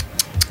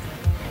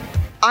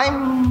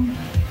 I'm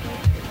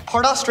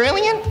part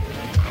Australian?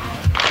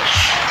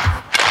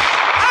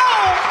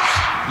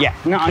 Ow! Yeah,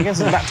 no, I guess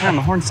it's about time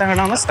the horn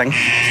sounded on this thing.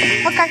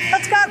 Okay,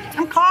 let's go.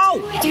 I'm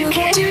cold. You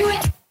can do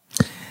it.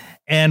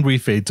 And we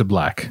fade to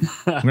black.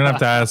 I'm going to have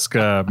to ask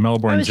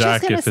Melbourne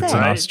Jack if it's an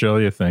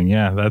Australia thing.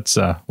 Yeah, that's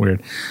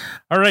weird.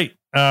 All right.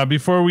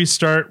 Before we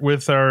start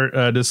with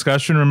our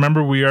discussion,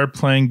 remember we are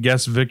playing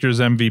Guess Victor's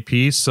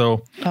MVP.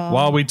 So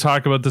while we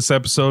talk about this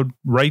episode,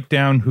 write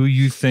down who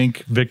you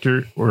think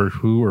Victor or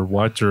who or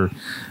what or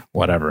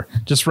whatever.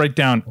 Just write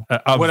down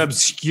what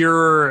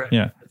obscure.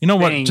 Yeah. You know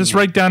what? Just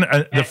write down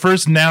the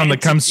first noun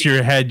that comes to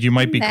your head. You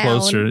might be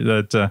closer.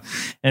 That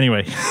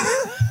anyway.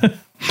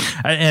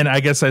 And I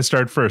guess I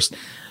start first.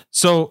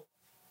 So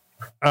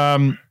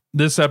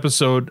this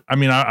episode, I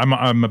mean, I'm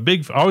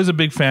always a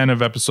big fan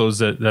of episodes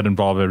that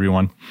involve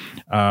everyone.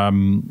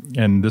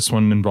 And this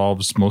one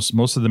involves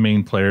most of the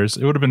main players.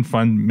 It would have been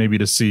fun maybe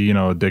to see,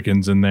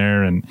 Dickens in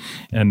there and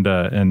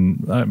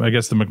I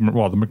guess the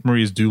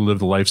McMurrays do live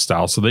the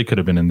lifestyle, so they could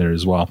have been in there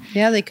as well.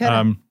 Yeah, they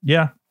could.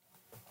 Yeah.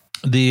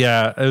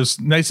 It was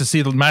nice to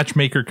see the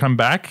matchmaker come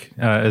back,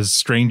 as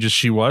strange as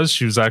she was.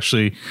 She was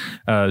actually,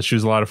 she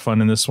was a lot of fun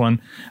in this one.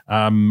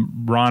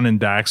 Ron and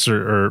Dax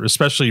or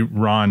especially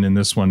Ron in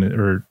this one,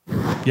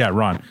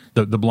 Ron,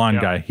 the blonde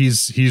guy.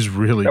 He's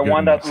really the good. The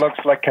one that looks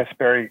like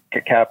Kasperi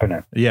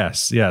Kapanen.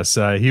 Yes.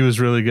 He was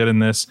really good in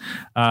this.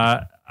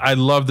 I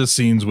love the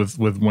scenes with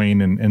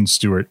Wayne and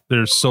Stuart.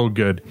 They're so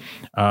good.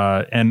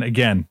 And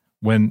again,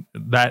 when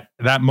that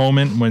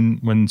moment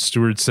when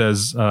Stuart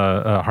says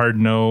a hard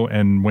no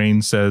and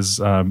Wayne says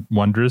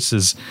wondrous,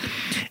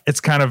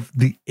 it's kind of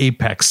the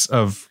apex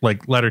of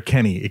like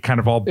Letterkenny. It kind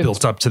of all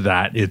built up to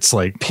that. It's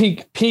like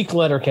peak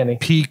Letterkenny.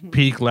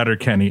 Peak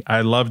Letterkenny.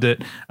 I loved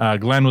it.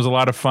 Glenn was a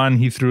lot of fun.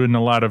 He threw in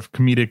a lot of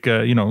comedic.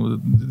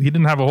 He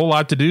didn't have a whole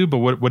lot to do, but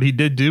what he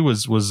did do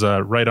was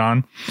right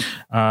on.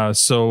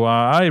 So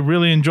I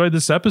really enjoyed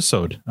this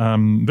episode.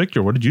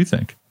 Victor, what did you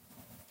think?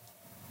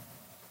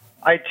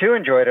 I too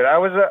enjoyed it.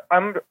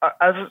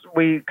 As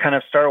we kind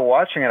of started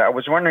watching it, I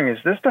was wondering,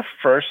 is this the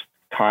first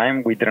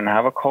time we didn't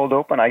have a cold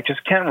open? I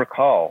just can't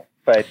recall,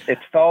 but it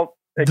felt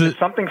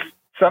something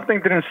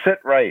didn't sit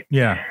right.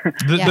 Yeah,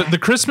 the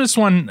Christmas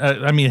one,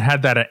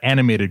 had that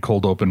animated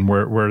cold open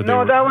where for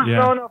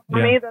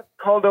me that's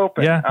cold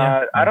open.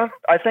 Yeah.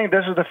 I think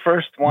this is the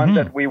first one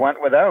that we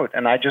went without,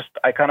 and I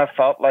kind of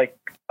felt like.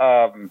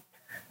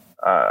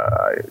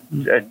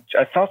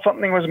 I felt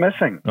something was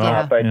missing,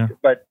 but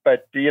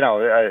that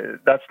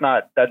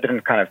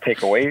didn't kind of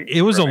take away.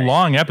 It was a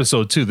long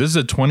episode too. This is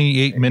a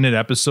 28-minute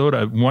episode.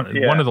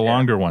 One of the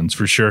longer ones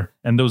for sure.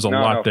 And there was a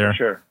lot there. For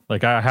sure.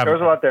 Like there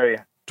was a lot there.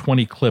 Yeah.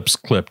 20 clips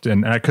clipped,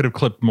 and I could have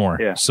clipped more.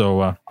 Yeah.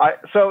 So,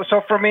 so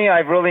for me,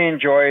 I really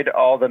enjoyed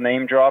all the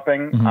name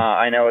dropping. Mm-hmm.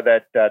 I know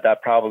that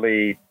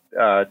probably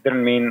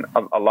didn't mean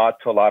a lot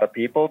to a lot of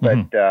people, but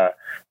it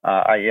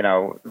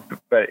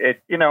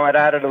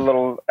added a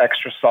little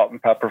extra salt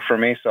and pepper for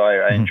me, so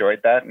I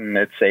enjoyed that, and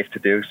it's safe to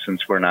do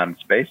since we're not in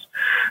space.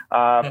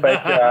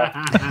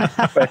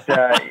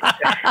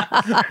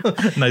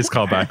 Nice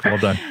callback, well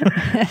done.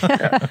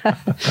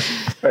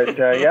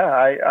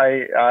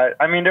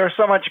 I mean, there was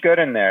so much good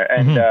in there,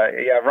 and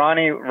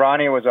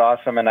Ronnie was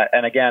awesome,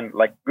 and again,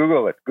 like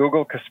Google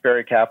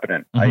Kasperi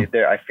Kapanen.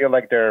 I feel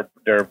like they're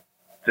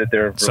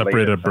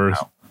separated at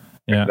birth.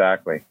 Yeah.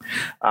 Exactly.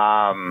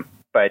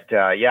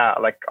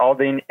 Like all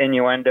the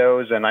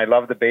innuendos, and I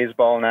love the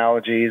baseball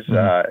analogies.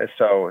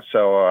 So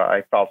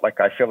I feel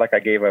like I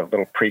gave a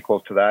little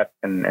prequel to that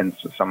in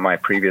some of my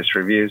previous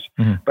reviews.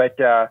 But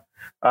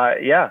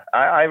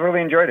I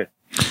really enjoyed it.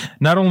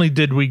 Not only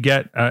did we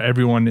get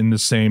everyone in the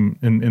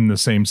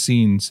same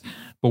scenes,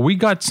 but we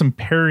got some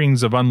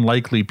pairings of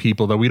unlikely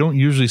people that we don't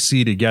usually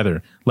see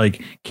together,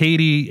 like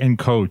Katie and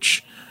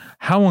Coach.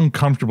 How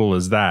uncomfortable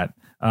is that?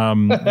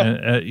 And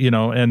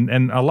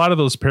a lot of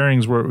those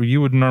pairings where you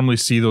would normally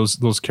see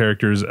those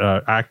characters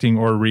acting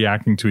or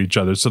reacting to each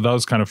other. So that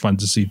was kind of fun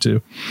to see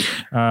too.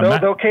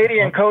 Though Katie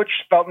and Coach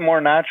felt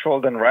more natural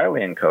than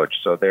Riley and Coach.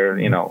 So they're,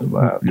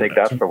 take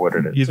that for what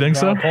it is. You think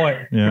so?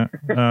 Point. Yeah.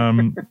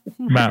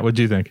 Matt, what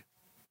do you think?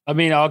 I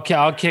mean, I'll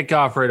kick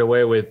off right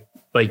away with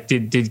like,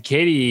 did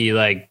Katie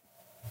like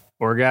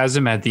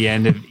orgasm at the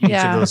end of each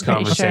of those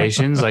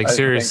conversations? Sure. Like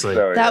seriously,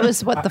 so, that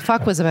was what the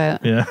fuck was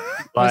about. Yeah,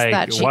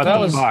 like what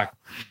the fuck?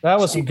 That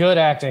was some good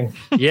acting.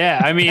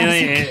 Yeah, I mean,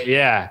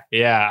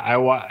 I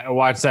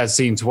watched that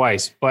scene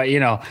twice, but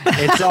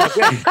it's all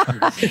good.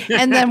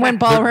 And then went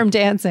ballroom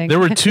dancing. There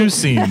were two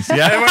scenes.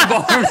 Yeah, I went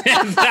ballroom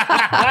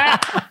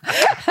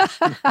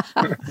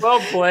dancing. Well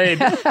played.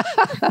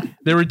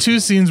 There were two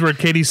scenes where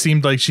Katie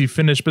seemed like she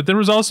finished, but there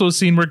was also a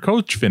scene where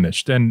Coach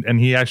finished, and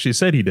he actually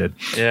said he did.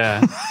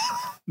 Yeah.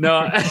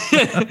 No,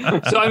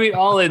 so I mean,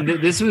 all in.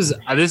 This was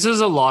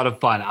a lot of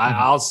fun.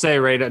 I'll say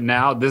right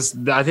now,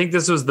 I think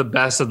this was the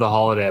best of the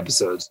holiday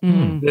episodes.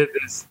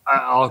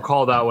 I'll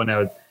call that one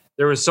out.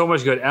 There was so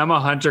much good. Emma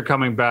Hunter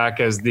coming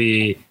back as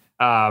the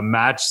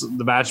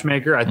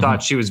matchmaker. I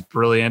thought she was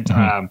brilliant.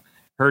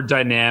 Her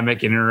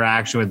dynamic and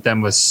interaction with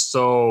them was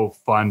so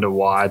fun to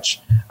watch.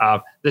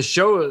 The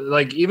show,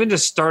 like, even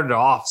just started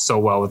off so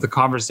well with the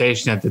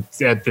conversation at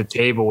the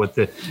table with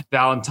the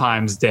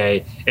Valentine's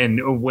Day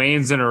and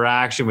Wayne's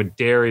interaction with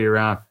Derry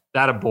around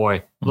that a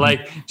boy,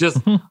 like just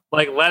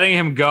like letting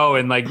him go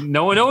and like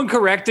no one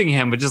correcting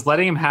him, but just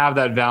letting him have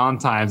that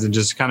Valentine's and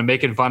just kind of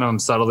making fun of him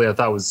subtly. I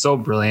thought was so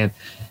brilliant.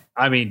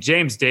 I mean,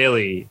 James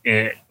Daly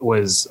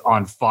was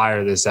on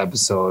fire this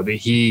episode.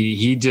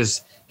 He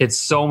just hit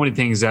so many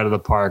things out of the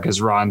park as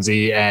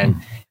Ronzi, and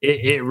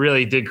it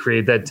really did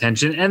create that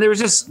tension. And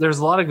there's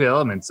a lot of good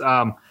elements.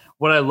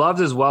 What I loved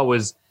as well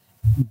was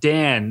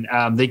Dan.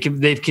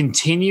 They've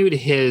continued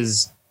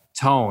his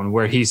tone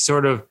where he's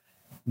sort of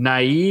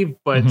naive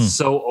but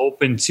so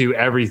open to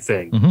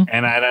everything,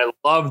 and I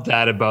love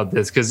that about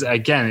this because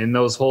again, in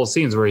those whole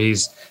scenes where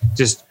he's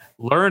just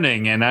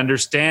learning and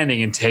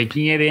understanding and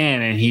taking it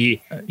in, and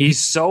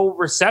he's so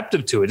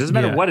receptive to it. Doesn't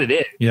matter what it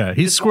is. Yeah,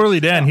 he's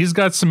Squirrely Dan. He's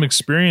got some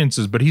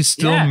experiences, but he's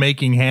still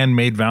making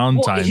handmade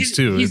Valentines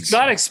too. He's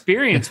got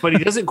experience, but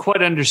he doesn't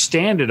quite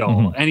understand it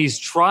all, and he's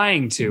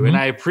trying to. And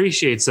I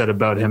appreciate that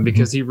about him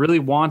because he really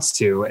wants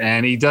to,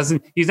 and he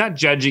doesn't. He's not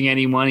judging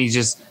anyone. He's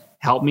just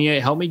help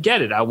me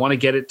get it. I want to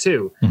get it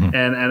too,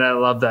 and I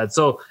love that.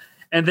 So.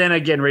 And then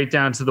again, right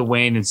down to the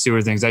Wayne and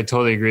Stewart things. I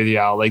totally agree with you,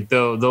 Al. Like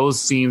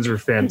those scenes were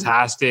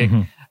fantastic.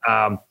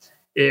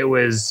 It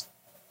was,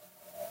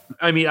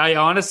 I mean,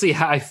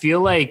 I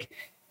feel like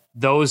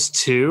those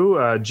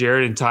two,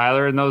 Jared and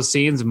Tyler in those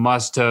scenes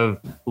must have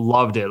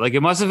loved it. Like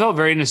it must have felt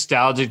very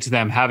nostalgic to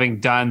them having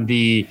done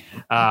the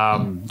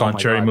Don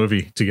Cherry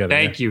movie together.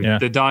 Thank you. Yeah.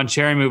 The Don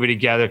Cherry movie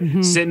together,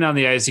 sitting on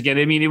the ice again.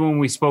 I mean, even when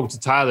we spoke to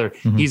Tyler,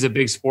 he's a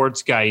big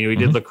sports guy. You know, he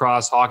did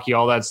lacrosse, hockey,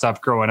 all that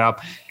stuff growing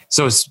up.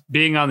 So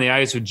being on the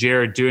ice with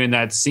Jared doing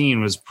that scene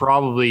was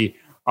probably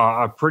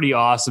a pretty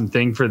awesome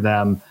thing for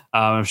them.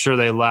 I'm sure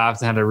they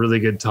laughed and had a really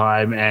good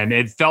time, and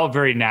it felt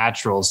very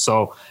natural.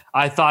 So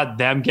I thought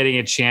them getting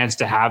a chance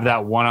to have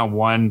that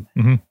one-on-one,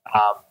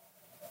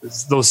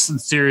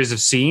 those series of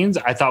scenes,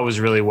 I thought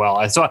was really well.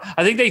 I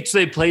think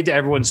they played to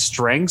everyone's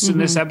strengths in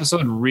this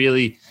episode,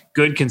 really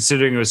good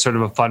considering it was sort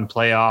of a fun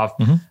playoff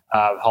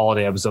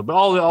holiday episode. But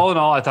all in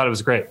all, I thought it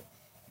was great.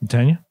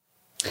 Tanya?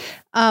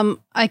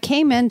 I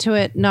came into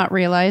it not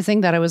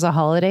realizing that it was a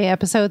holiday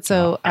episode,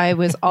 so I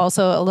was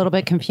also a little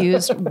bit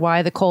confused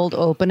why the cold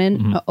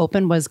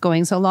open was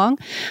going so long.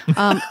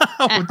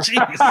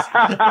 Jeez!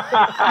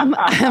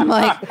 I'm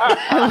like,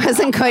 I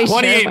wasn't quite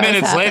 28 sure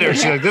minutes later,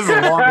 she's like, "This is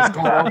the longest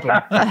cold open."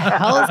 What the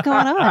hell is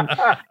going on?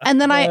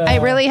 And then I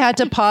really had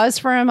to pause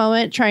for a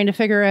moment, trying to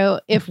figure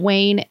out if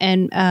Wayne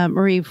and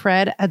Marie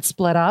Fred had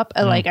split up.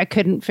 Like I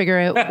couldn't figure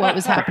out what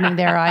was happening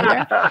there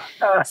either.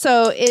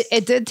 So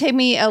it did take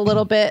me a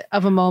little bit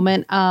of a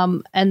moment.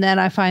 And then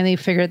I finally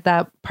figured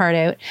that part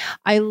out.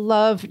 I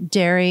love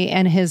Derry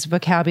and his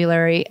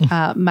vocabulary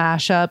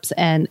mashups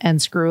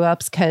and screw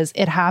ups because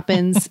it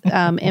happens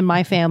in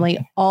my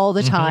family all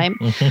the time.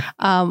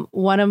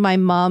 One of my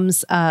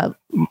mom's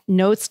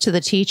notes to the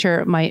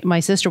teacher, my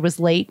sister was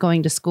late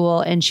going to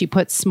school and she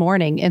put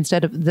 "smorning"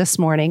 instead of "this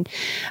morning,"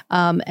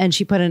 and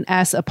she put an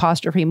S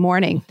apostrophe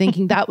morning,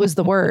 thinking that was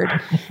the word.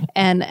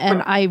 And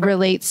I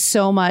relate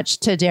so much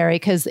to Derry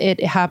because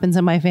it happens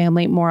in my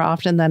family more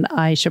often than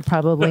I should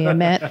probably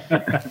admit.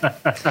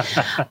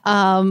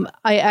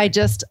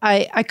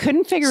 I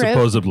couldn't figure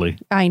Supposedly.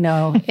 I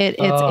know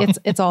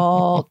it's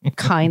all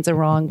kinds of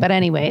wrong, but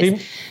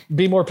anyways,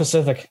 be more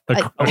specific.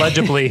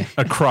 Allegedly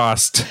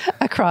across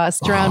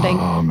drowning.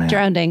 Oh, man.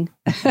 Drowning.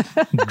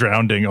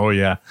 Oh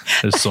yeah,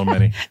 there's so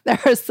many. There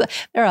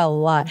are a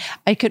lot.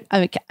 I could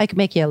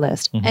make you a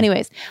list.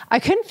 Anyways, I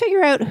couldn't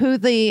figure out who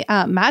the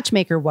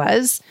matchmaker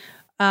was,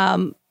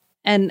 and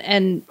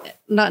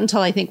not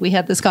until I think we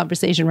had this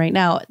conversation right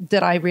now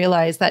did I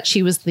realize that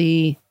she was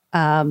the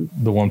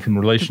one from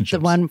relationships.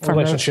 The one from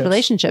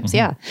relationships.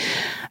 Yeah.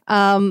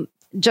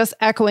 Just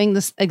echoing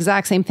this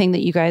exact same thing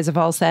that you guys have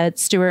all said.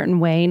 Stewart and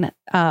Wayne,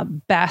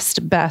 best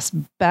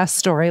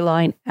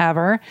storyline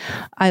ever.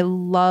 I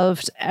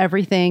loved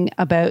everything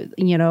about,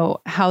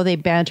 how they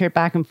bantered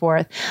back and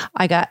forth.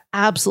 I got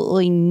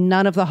absolutely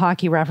none of the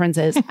hockey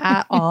references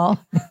at all.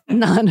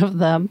 None of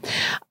them.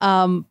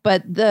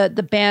 But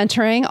the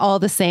bantering all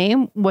the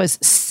same was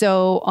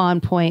so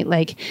on point.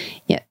 Like,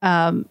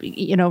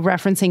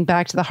 referencing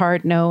back to the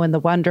hard no and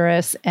the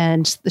wondrous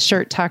and the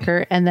shirt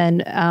tucker and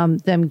then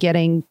them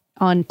getting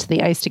onto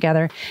the ice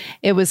together.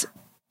 It was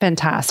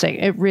fantastic.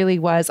 It really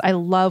was. I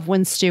love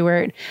when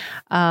Stewart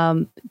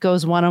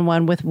goes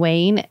one-on-one with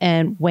Wayne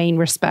and Wayne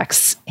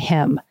respects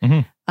him.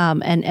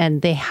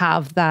 And they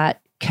have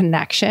that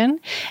connection.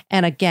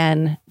 And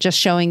again, just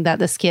showing that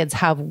the Skids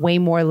have way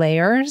more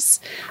layers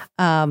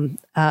and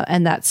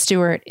that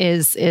Stewart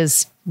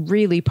is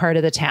really part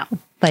of the town.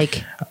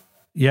 Like,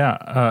 yeah,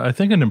 I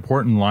think an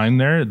important line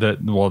there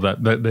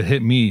that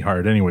hit me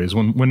hard anyways,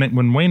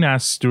 when Wayne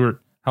asked Stewart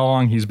how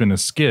long he's been a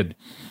Skid,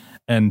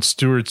 and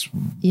Stewart's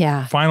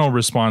final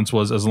response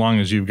was, "As long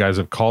as you guys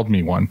have called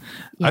me one."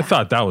 Yeah. I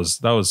thought that was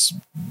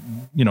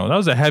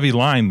a heavy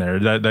line there.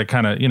 That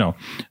kind of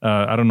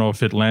I don't know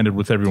if it landed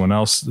with everyone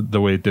else the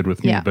way it did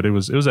with me, but it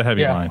was a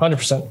heavy line.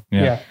 100%.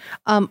 Yeah.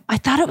 I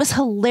thought it was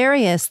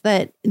hilarious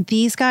that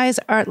these guys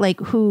are like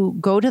who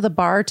go to the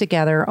bar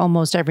together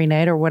almost every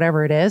night or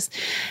whatever it is,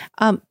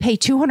 pay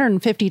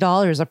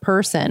 $250 a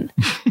person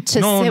to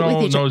sit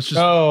with each other. No, it's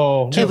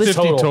just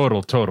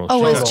 $250 total.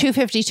 Oh, it was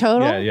 $250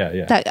 total.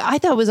 Yeah. I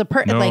thought it was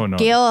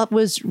Gail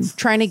was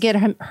trying to get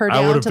her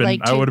down to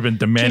like. I would have been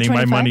demanding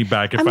my money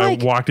back if I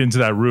walked into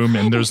that room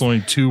and there's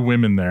only two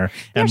women there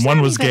and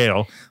one was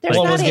Gail.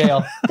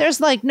 There's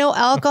like no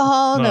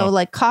alcohol, no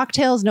like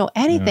cocktails, no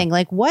anything.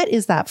 Like, what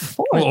is that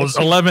for? Well, it was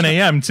 11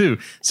 a.m. too.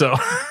 So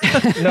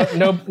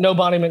no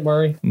Bonnie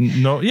McMurray.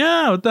 No.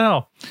 Yeah. What the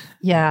hell?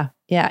 Yeah.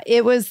 Yeah,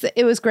 it was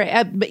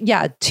great. But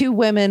yeah, two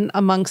women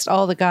amongst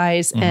all the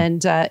guys.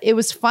 And it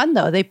was fun,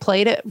 though. They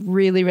played it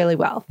really, really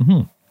well.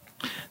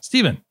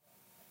 Steven.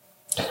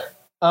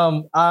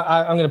 I'm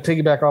going to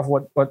piggyback off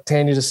what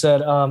Tanya just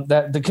said.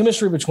 That the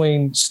chemistry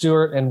between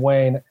Stuart and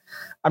Wayne.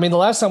 I mean, the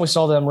last time we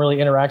saw them really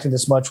interacting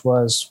this much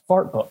was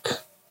Fart Book.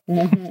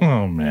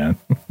 Oh man.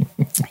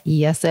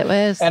 Yes, it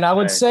was. And I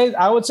would say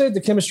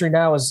the chemistry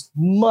now is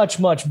much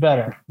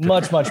better.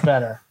 Much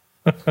better.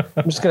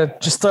 I'm just gonna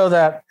throw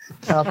that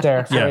out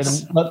there for you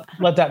to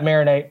let that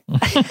marinate.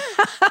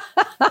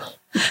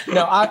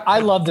 No, I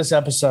love this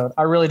episode.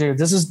 I really do.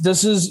 This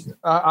is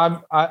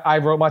I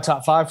wrote my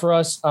top 5 for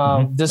us.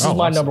 This is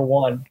my number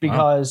 1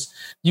 because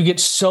you get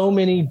so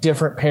many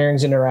different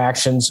pairings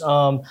interactions.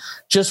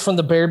 Just from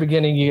the very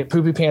beginning, you get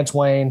Poopy Pants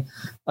Wayne.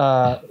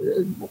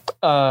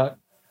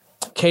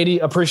 Katie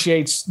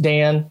appreciates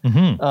Dan.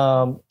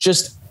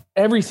 Just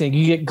everything.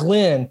 You get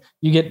Glenn.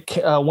 You get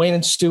Wayne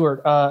and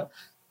Stuart.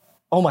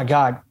 Oh my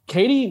God,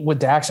 Katie with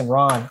Dax and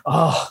Ron.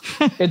 Oh,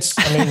 it's.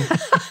 I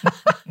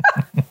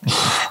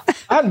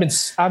mean,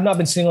 I've not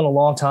been single in a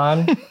long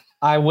time.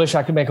 I wish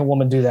I could make a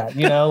woman do that.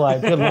 You know,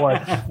 like good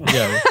Lord.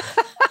 Yeah.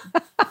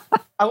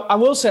 I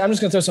will say, I'm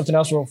just going to throw something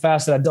else real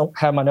fast that I don't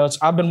have in my notes.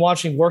 I've been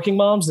watching Working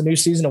Moms, the new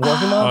season of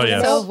Working Moms. Oh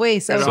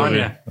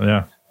yeah.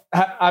 Yeah.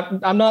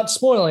 I'm not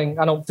spoiling,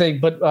 I don't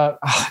think, but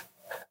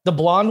the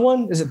blonde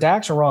one, is it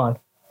Dax or Ron?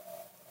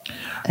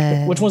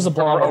 Which one's the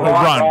blonde?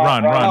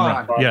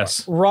 Ron.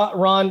 Yes.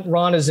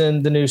 Ron is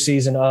in the new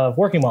season of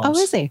Working Moms. Oh,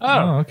 is he?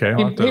 Oh, okay.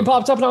 He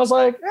popped up and I was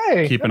like,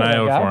 hey. Keep an eye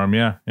out for him.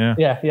 Yeah.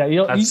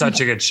 That's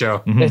such a good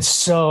show. It's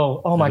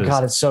so, oh my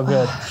God, it's so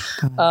good.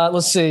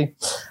 Let's see.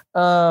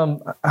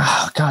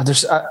 God,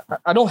 there's,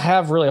 I don't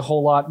have really a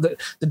whole lot.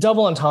 The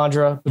double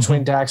entendre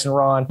between Dax and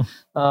Ron.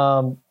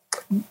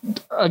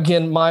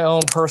 Again, my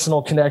own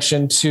personal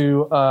connection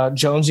to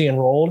Jonesy and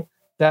Rolled.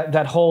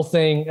 That whole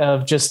thing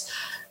of just,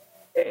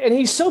 and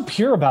he's so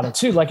pure about it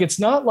too. Like it's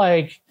not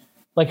like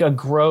a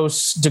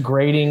gross,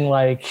 degrading,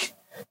 like,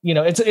 you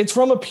know, it's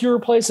from a pure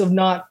place of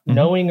not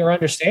knowing or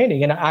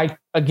understanding. And I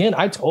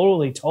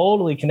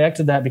totally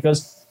connected that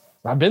because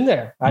I've been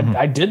there.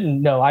 I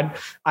didn't know.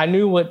 I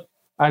knew what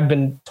I'd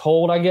been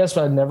told, I guess,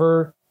 but I'd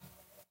never,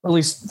 at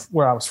least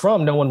where I was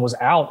from, no one was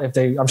out.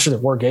 I'm sure there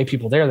were gay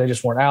people there. They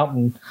just weren't out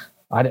and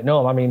I didn't know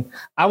them. I mean,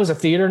 I was a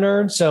theater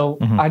nerd, so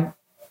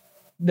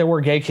there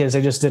were gay kids.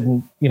 They just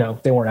didn't, you know,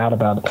 they weren't out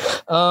about it.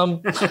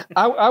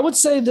 I would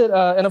say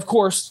that, and of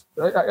course,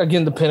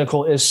 again, the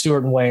pinnacle is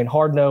Stuart and Wayne.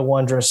 Hard No,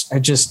 Wondrous.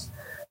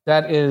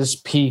 That is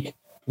peak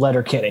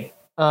Letterkenny.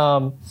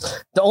 The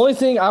only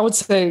thing I would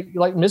say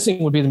like missing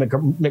would be the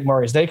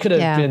McMurrays. They could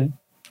have been.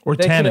 Or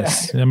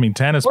Tanis. I mean,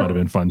 Tanis might have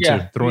been fun too.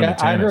 Throw in a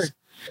Tanis.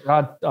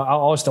 I'll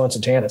always throw in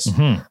some Tanis.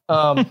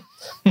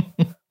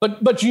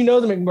 But you know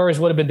the McMurrays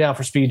would have been down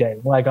for speed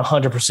dating, like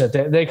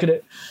 100%. They could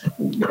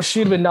have.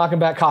 She'd have been knocking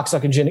back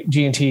cocksucking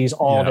G&Ts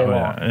all day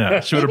long. Yeah,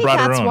 she would have brought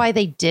her own. That's why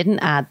they didn't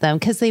add them,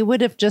 because they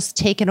would have just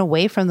taken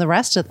away from the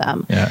rest of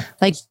them. Yeah,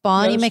 like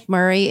Bonnie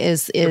McMurray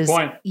is. Good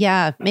point.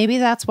 Yeah, maybe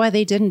that's why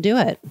they didn't do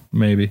it.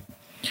 Maybe.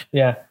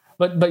 Yeah,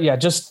 but yeah,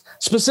 just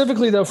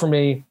specifically though for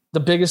me, the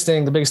biggest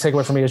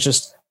takeaway for me is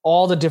just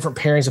all the different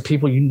pairings of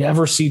people you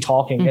never see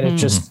talking,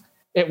 and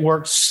it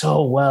worked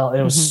so well.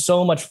 It was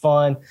so much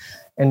fun.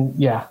 And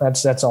yeah,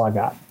 that's all I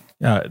got.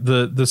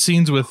 The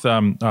scenes with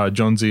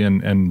Jonesy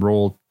and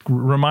Roll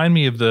remind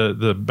me of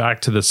the Back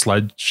to the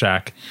Sled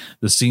Shack,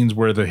 the scenes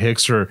where the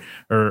Hicks are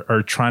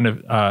trying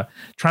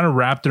to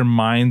wrap their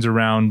minds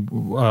around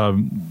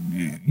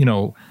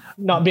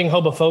not being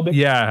homophobic.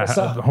 Yeah,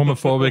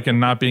 homophobic and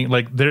not being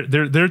like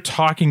they're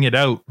talking it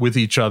out with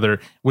each other,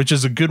 which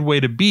is a good way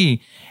to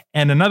be.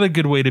 And another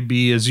good way to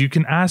be is you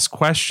can ask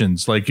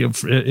questions, like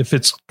if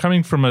it's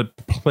coming from a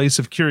place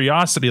of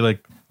curiosity,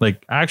 like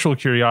actual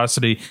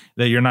curiosity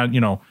that you're not,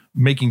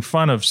 making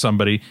fun of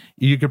somebody,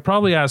 you could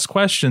probably ask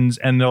questions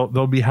and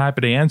they'll be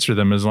happy to answer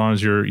them as long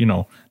as you're,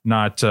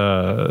 not,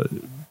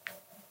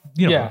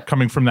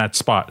 coming from that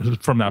spot,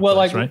 from that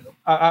place, right?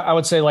 I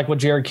would say like what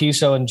Jared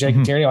Kiso and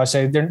Jake Tierney, I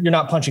say you're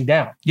not punching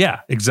down. Yeah,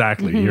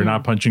 exactly. You're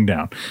not punching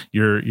down.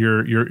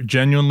 You're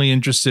genuinely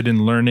interested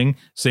in learning.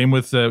 Same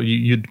with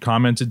you'd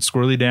commented,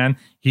 Squirrely Dan.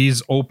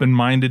 He's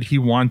open-minded.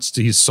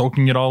 He's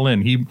soaking it all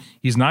in.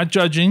 He's not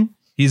judging.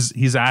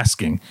 He's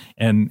asking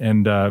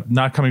and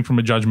not coming from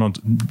a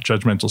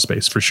judgmental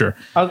space for sure.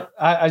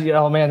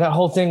 Oh man, that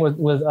whole thing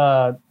with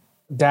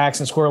Dax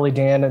and Squirrely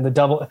Dan and the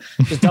double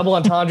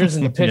entendres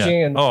and the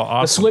pitching and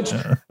awesome.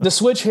 the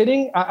switch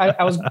hitting.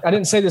 I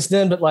didn't say this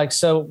then, but like,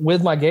 so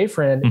with my gay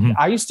friend,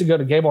 I used to go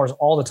to gay bars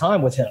all the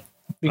time with him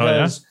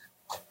because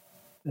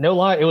no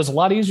lie, it was a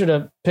lot easier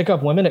to pick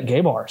up women at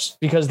gay bars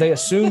because they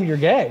assume you're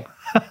gay.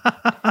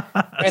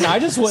 And I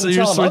just wouldn't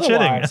tell them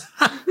otherwise.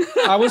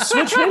 I was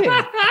switch hitting.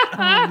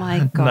 Oh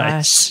my gosh.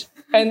 Nice.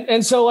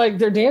 And so like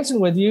they're dancing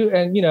with you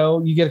and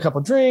you get a couple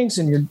of drinks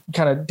and you're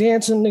kind of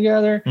dancing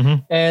together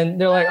and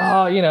they're like,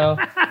 oh,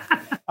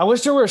 I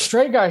wish there were a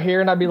straight guy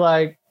here. And I'd be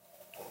like,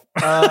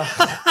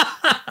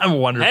 I'm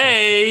wonderful.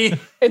 Hey,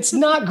 it's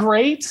not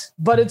great,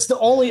 but it's the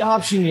only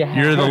option you have.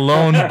 You're the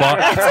lone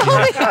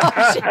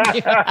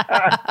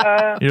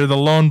You're the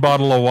lone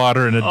bottle of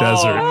water in a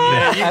desert.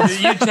 Yeah,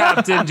 you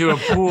tapped into a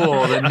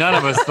pool that none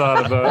of us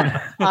thought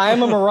about. I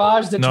am a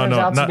mirage that turns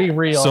out to be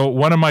real. So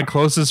one of my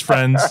closest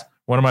friends,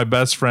 one of my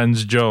best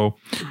friends, Joe,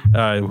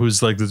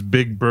 who's like this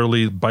big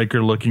burly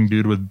biker looking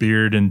dude with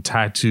beard and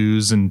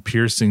tattoos and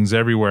piercings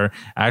everywhere,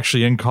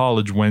 actually in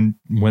college went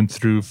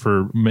through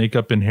for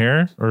makeup and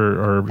hair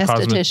or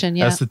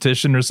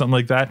esthetician or something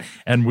like that.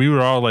 And we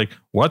were all like,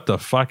 what the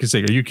fuck? He's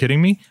like, are you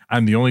kidding me?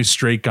 I'm the only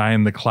straight guy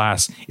in the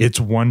class. It's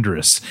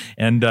wondrous.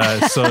 And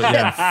so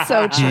yeah,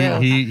 so true.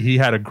 He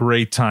had a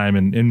great time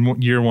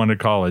in year one of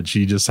college.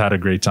 He just had a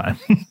great time.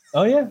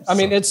 Oh yeah, I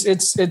mean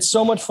it's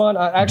so much fun.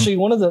 Actually,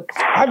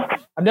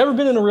 I've never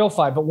been in a real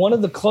fight, but one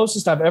of the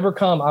closest I've ever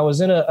come. I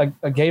was in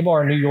a gay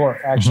bar in New York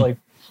actually,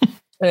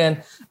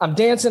 and I'm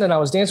dancing, and I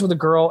was dancing with a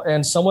girl,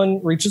 and someone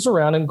reaches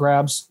around and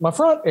grabs my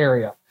front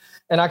area,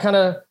 and I kind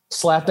of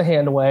slapped the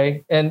hand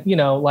away, and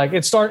like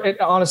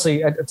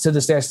honestly, to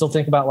this day, I still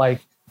think about like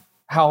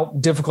how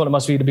difficult it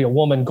must be to be a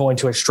woman going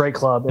to a straight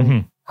club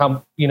and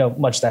how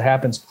much that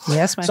happens.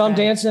 Yes, so I'm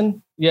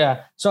dancing.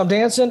 Yeah. So I'm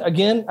dancing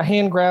again. A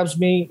hand grabs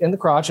me in the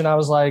crotch, and I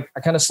was like,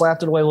 I kind of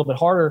slapped it away a little bit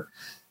harder.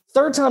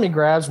 Third time he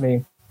grabs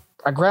me,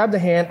 I grab the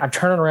hand, I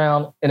turn it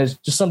around, and it's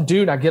just some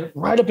dude. I get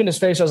right up in his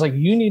face. I was like,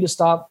 you need to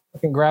stop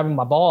fucking grabbing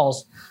my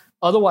balls.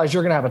 Otherwise,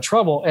 you're going to have a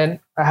trouble. And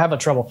I have a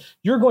trouble.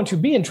 You're going to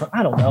be in trouble.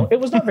 I don't know. It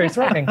was not very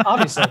threatening,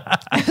 obviously.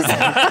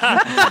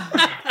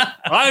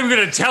 I'm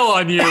going to tell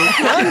on you.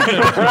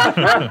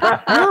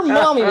 Your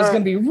mommy is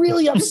going to be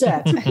really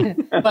upset.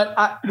 But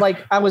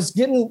I was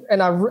getting,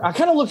 and I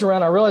kind of looked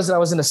around. I realized that I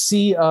was in a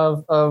sea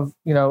of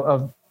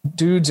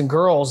dudes and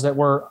girls that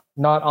were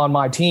not on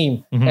my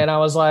team. And I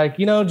was like,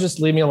 just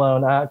leave me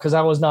alone. Cause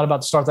I was not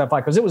about to start that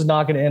fight. Cause it was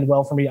not going to end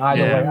well for me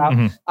either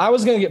way. I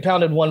was going to get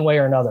pounded one way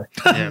or another.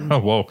 Oh,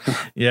 whoa.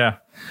 Yeah.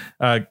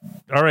 All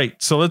right.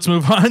 So let's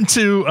move on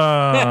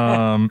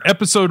to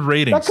episode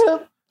ratings.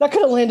 That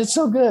could have landed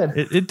so good.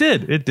 It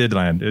did. It did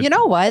land. You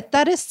know what?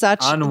 That is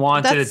such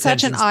unwanted. That's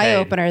such an eye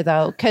opener,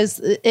 though, because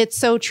it's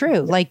so true.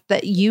 Like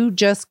that, you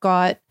just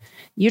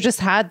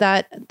had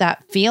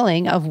that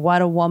feeling of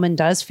what a woman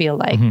does feel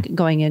like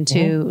going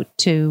into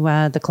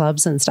the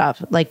clubs and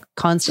stuff, like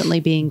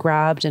constantly being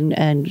grabbed and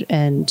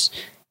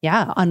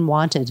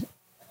unwanted.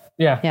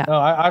 Yeah. No,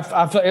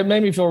 I it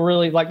made me feel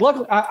really like.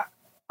 Look,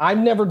 I've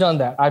never done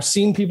that. I've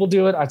seen people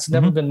do it. It's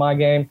never been my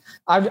game.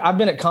 I've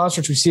been at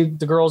concerts. We see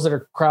the girls that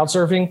are crowd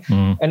surfing,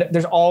 and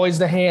there's always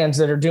the hands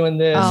that are doing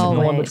this and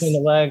going between the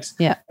legs.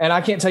 Yeah. And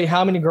I can't tell you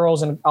how many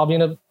girls, and I'll be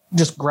in a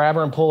just grab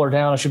her and pull her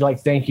down. I should be like,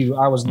 thank you.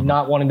 I was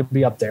not wanting to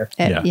be up there.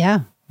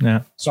 Yeah.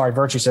 Sorry,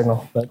 virtue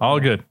signal. But all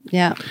good.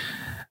 Yeah.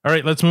 All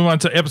right, let's move on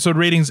to episode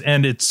ratings,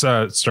 and it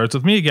starts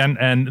with me again.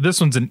 And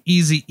this one's an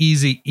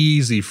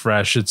easy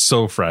fresh. It's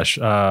so fresh.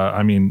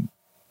 I mean,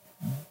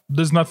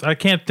 there's nothing. I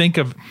can't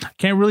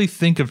really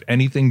think of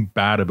anything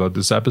bad about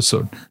this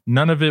episode.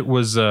 None of it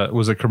was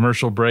a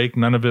commercial break.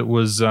 None of it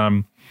was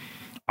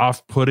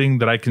off-putting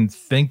that I can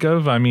think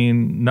of. I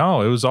mean,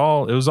 no, it was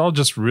all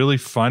just really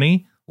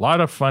funny. A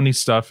lot of funny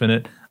stuff in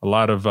it. A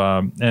lot of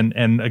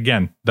and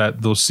again,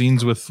 that those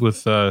scenes with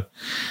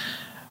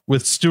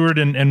Stuart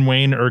and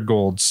Wayne are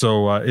gold.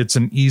 So it's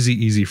an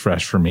easy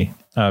fresh for me.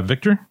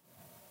 Victor?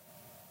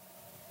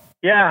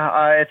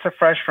 Yeah, it's a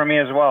fresh for me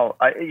as well.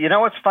 You know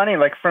what's funny?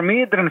 Like for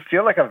me, it didn't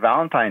feel like a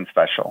Valentine's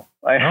special.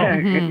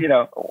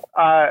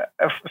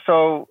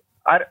 So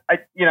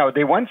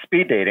they went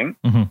speed dating.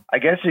 I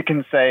guess you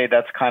can say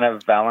that's kind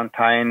of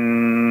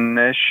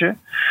Valentine-ish.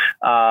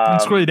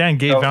 Squirrely Dan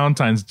gave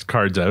Valentine's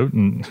cards out,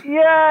 and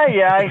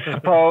I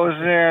suppose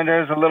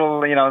there's a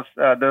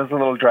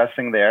little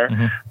dressing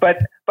there, but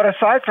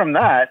aside from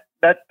that,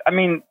 I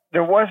mean,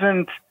 there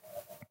wasn't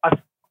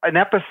an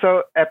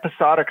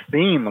episodic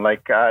theme.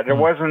 Like there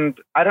wasn't.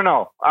 I don't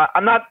know.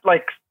 I'm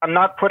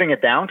not putting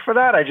it down for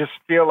that. I just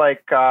feel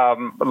like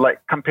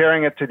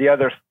comparing it to the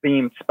other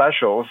themed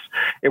specials,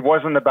 it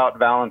wasn't about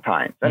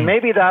Valentine's. And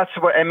maybe that's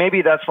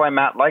why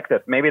Matt liked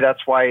it. Maybe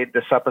that's why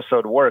this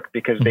episode worked,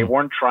 because they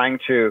weren't trying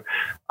to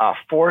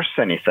force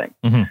anything.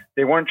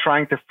 They weren't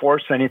trying to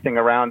force anything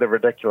around the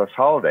ridiculous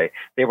holiday.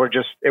 It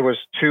was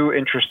two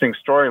interesting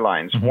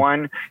storylines.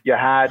 One, you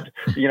had,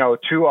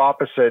 two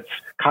opposites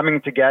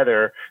coming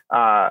together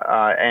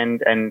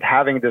and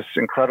having this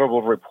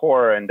incredible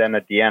rapport. And then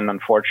at the end,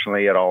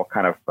 unfortunately, it all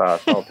kind of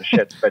fell to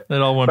shit. But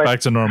it all went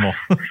back to normal.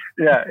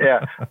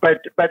 yeah.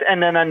 But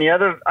and then on the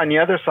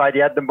other side,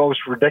 you had the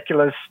most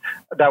ridiculous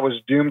that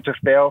was doomed to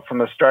fail from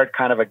the start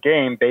kind of a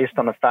game based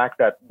on the fact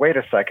that, wait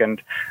a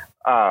second,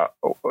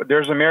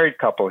 there's a married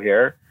couple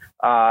here,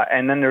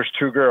 and then there's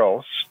two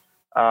girls,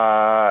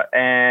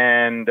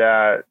 and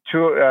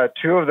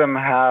two of them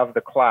have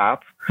the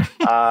clap,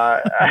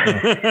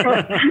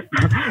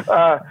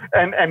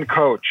 and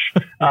coach.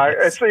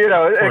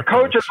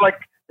 Coach is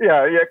like.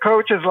 Yeah,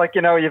 coach is like,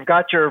 you've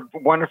got your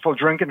wonderful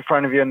drink in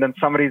front of you, and then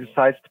somebody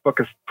decides to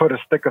put a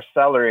stick of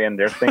celery in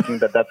there, thinking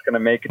that that's going to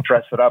make it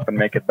dress it up and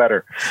make it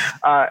better.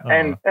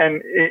 And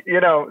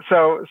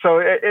so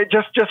it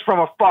just from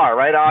afar,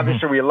 right?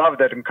 Obviously, we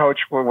loved it, and coach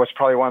was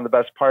probably one of the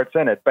best parts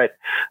in it. But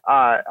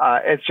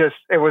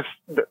the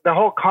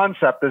whole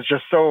concept is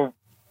just so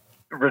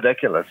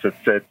ridiculous.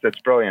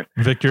 It's brilliant.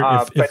 Victor,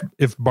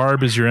 if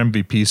Barb is your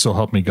MVP, so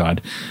help me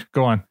God.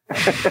 Go on.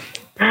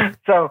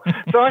 So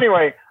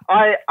anyway,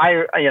 I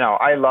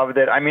loved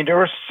it. I mean, there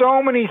were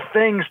so many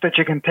things that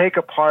you can take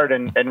apart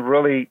and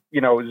really,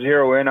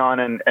 zero in on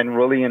and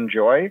really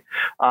enjoy.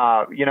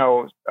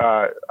 Squirrely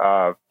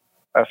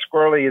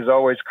is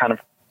always kind of,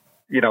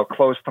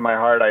 close to my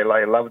heart.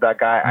 I love that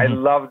guy. I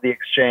love the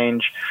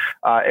exchange.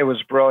 It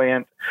was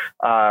brilliant.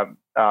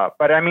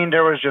 But I mean,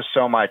 there was just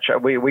so much.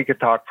 We could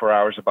talk for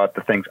hours about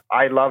the things.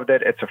 I loved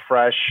it. It's a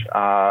fresh,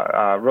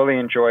 really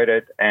enjoyed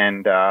it.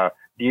 And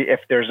if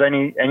there's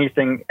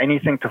anything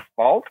to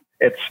fault,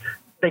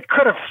 they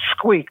could have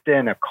squeaked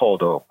in a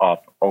cold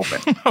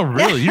open. Oh,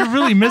 really? You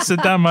really miss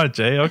it that much,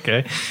 eh?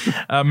 Okay.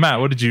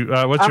 Matt, what did you,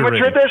 what's I'm your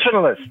rating? a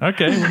traditionalist.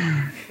 Okay.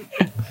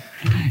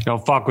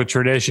 Don't fuck with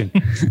tradition.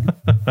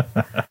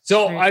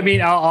 So, I mean,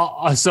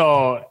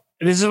 so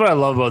this is what I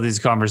love about these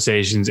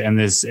conversations and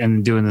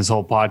doing this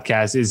whole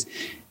podcast is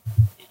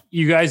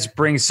you guys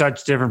bring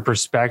such different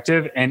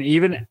perspective. And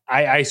even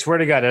I swear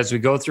to God, as we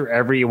go through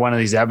every one of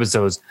these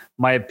episodes,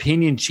 my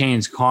opinion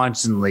changed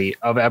constantly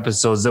of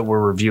episodes that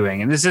we're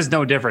reviewing. And this is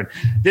no different.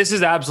 This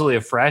is absolutely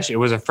a fresh. It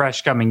was a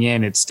fresh coming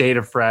in. It stayed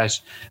a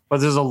fresh, but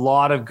there's a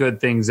lot of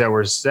good things that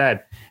were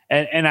said.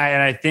 And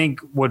I think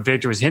what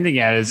Victor was hinting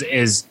at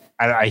is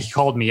he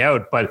called me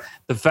out, but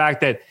the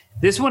fact that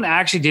this one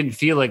actually didn't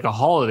feel like a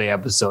holiday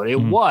episode. It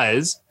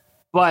was,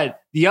 but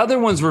the other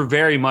ones were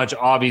very much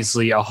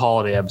obviously a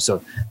holiday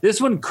episode.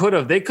 This one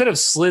they could have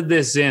slid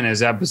this in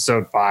as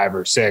episode 5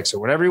 or 6 or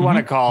whatever you want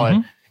to call it.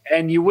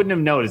 And you wouldn't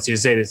have noticed. You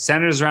say it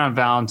centers around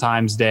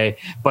Valentine's Day,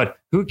 but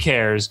who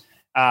cares?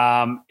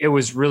 It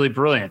was really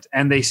brilliant.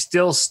 And they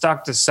still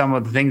stuck to some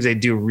of the things they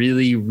do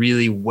really,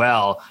 really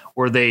well,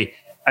 where they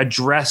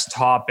address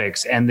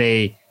topics and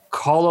they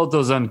call out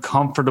those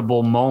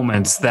uncomfortable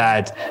moments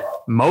that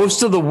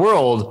most of the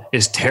world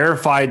is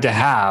terrified to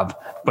have,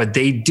 but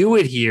they do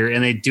it here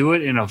and they do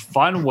it in a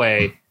fun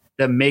way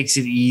that makes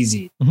it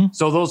easy.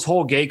 So those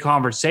whole gay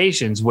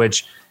conversations,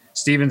 which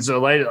Steven's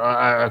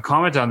a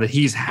comment on, that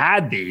he's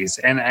had these,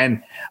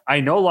 and I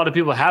know a lot of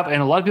people have, and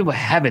a lot of people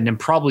haven't and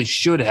probably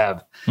should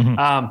have.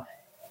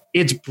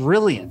 It's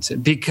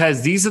brilliant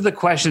because these are the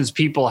questions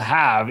people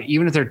have,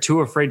 even if they're too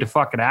afraid to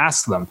fucking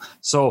ask them.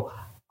 So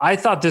I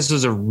thought this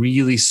was a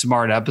really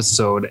smart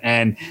episode,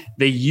 and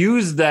they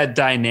used that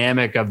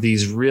dynamic of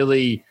these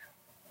really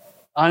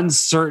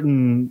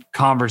uncertain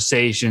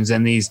conversations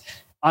and these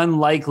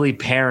unlikely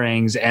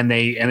pairings, and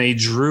they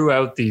drew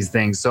out these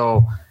things.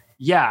 So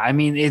yeah, I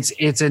mean,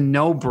 it's a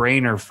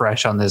no-brainer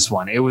fresh on this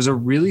one. It was a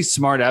really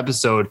smart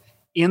episode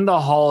in the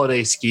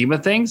holiday scheme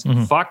of things.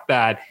 Fuck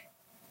that.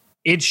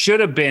 It should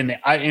have been,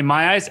 in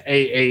my eyes,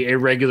 a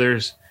regular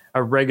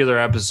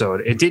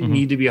episode. It didn't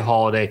need to be a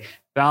holiday.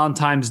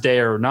 Valentine's Day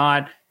or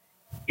not,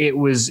 it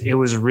was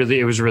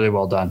really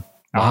well done.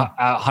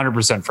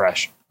 100%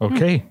 fresh.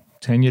 Okay,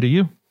 Tanya, to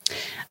you.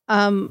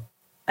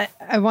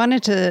 I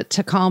wanted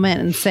to comment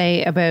and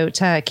say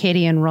about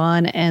Katie and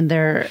Ron and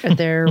their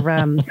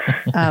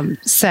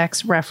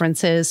sex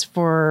references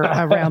for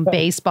around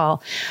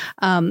baseball,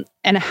 and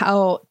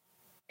how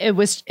it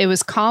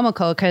was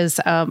comical because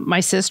my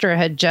sister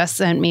had just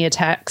sent me a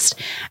text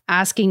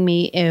asking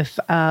me if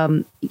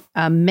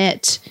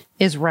mitt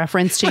is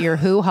reference to your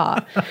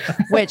hoo-ha,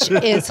 which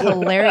is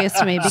hilarious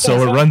to me.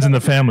 So it runs in the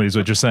family is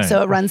what you're saying.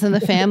 So it runs in the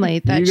family.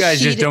 That you guys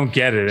just don't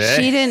get it, eh?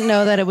 She didn't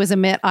know that it was a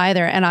mitt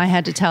either. And I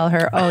had to tell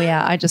her, oh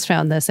yeah, I just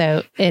found this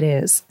out. It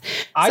is.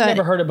 I've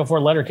never heard it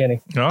before Letterkenny.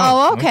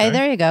 Oh, okay.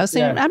 There you go.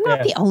 So I'm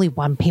not the only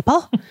one,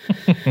 people.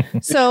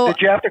 So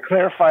did you have to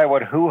clarify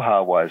what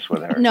hoo-ha was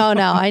with her? No,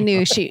 I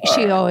knew she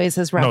always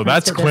has referenced. No,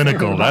 that's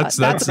clinical. That's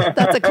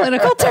a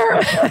clinical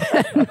term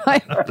in my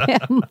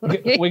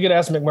family. We could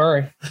ask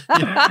McMurray.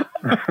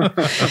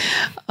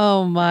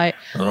 Oh my!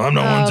 I'm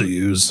not one to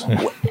use.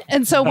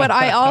 And so what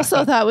I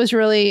also thought was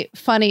really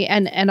funny,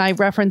 and I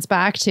reference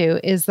back to,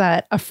 is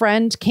that a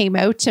friend came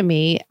out to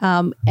me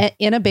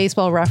in a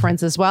baseball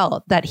reference as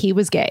well, that he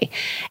was gay,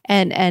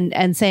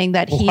 and saying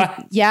that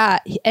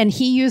and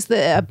he used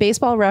a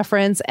baseball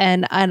reference,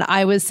 and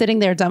I was sitting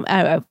there dumb.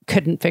 I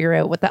couldn't figure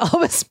out what the hell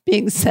was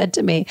being said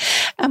to me.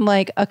 I'm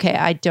like, okay,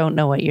 I don't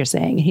know what you're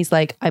saying. He's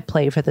like, I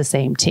play for the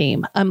same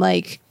team. I'm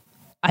like,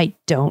 I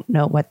don't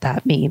know what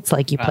that means.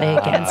 Like, you play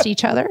against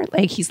each other?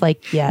 Like, he's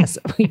like, yes,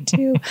 we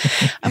do.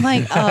 I'm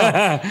like,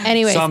 oh,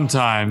 anyway.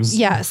 Sometimes.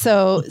 Yeah.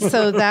 So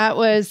that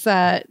was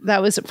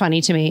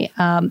funny to me.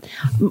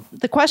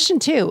 The question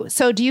too.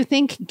 So do you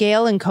think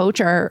Gail and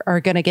Coach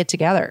are going to get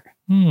together?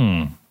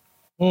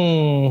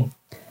 Oh,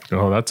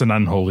 that's an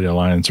unholy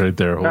alliance right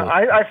there. No,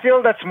 I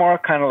feel that's more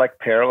kind of like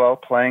parallel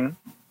playing.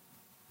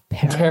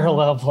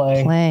 Parallel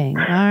playing.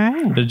 All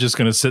right. They're just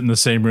going to sit in the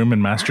same room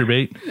and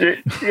masturbate.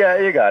 Yeah,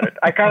 you got it.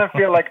 I kind of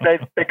feel like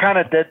they kind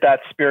of did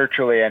that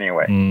spiritually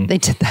anyway. They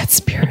did that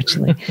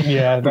spiritually.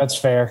 Yeah, that's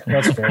fair.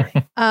 That's fair.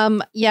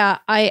 Yeah,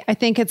 I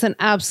think it's an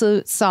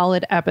absolute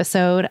solid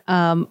episode.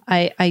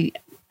 I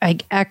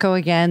echo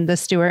again, the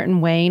Stuart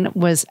and Wayne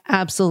was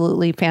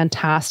absolutely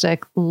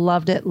fantastic.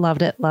 Loved it.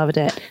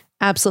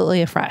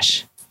 Absolutely a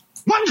fresh.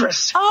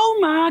 Wondrous. Oh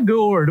my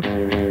gourd. All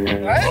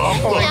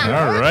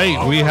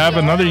right, we have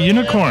another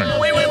unicorn.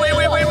 Wait. Oh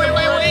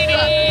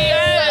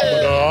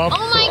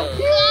my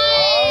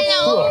god.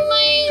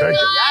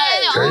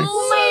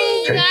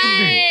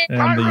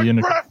 And the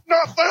unicorn.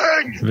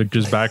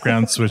 Victor's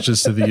background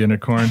switches to the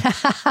unicorn.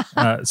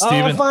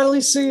 Steven. I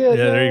finally see it.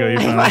 Yeah, there you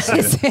go. You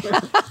finally see it.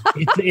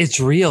 It's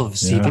real,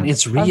 Steven. Yeah.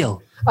 It's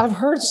real. I've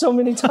heard so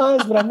many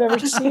times, but I've never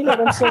seen it.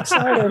 I'm so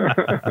excited.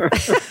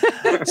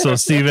 So,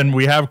 Steven,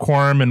 we have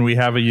quorum and we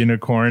have a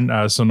unicorn.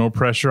 So no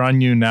pressure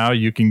on you now.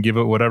 You can give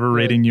it whatever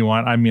rating you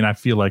want. I mean, I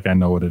feel like I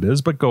know what it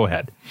is, but go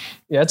ahead.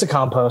 Yeah, it's a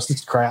compost.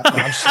 It's crap.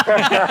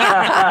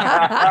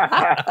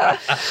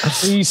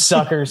 You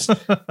suckers.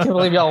 Can't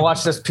believe y'all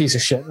watch this piece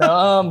of shit.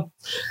 No,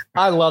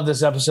 I love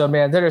this episode,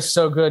 man. That is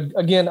so good.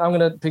 Again, I'm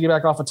going to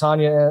piggyback off of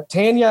Tanya.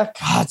 Tanya,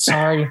 God,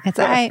 sorry. It's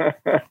all right.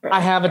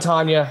 I have a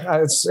Tanya.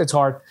 It's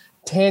hard.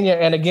 Tanya,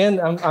 and again,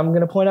 I'm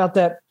going to point out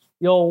that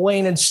the old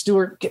Wayne and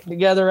Stuart getting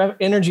together,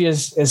 energy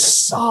is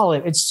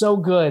solid. It's so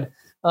good.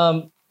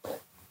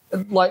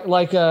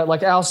 Like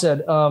Al said,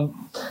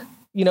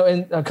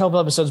 in a couple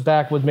episodes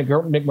back with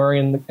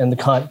McMurray and the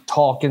cunt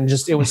talk, and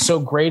just it was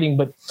so grating.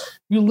 But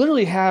you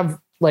literally have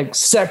like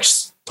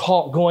sex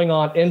talk going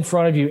on in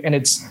front of you, and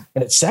it's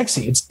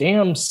sexy. It's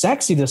damn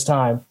sexy this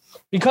time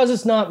because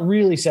it's not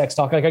really sex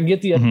talk. Like I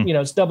get the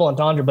it's double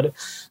entendre, but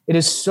it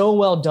is so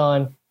well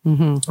done.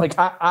 Mm-hmm. Like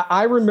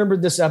I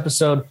remembered this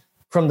episode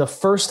from the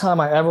first time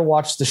I ever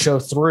watched the show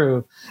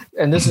through,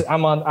 and this is I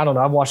don't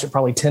know, I've watched it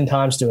probably 10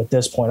 times through at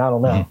this point. I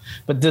don't know,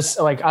 but this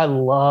I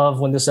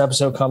love when this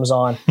episode comes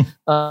on.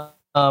 And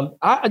kind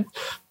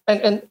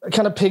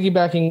of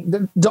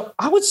piggybacking,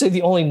 I would say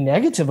the only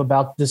negative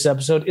about this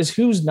episode is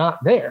who's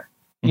not there.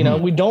 You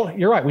know,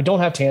 you're right. We don't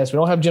have Tanis. We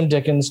don't have Jim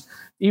Dickens.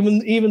 Even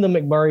the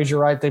McMurrays, you're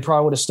right. They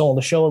probably would have stolen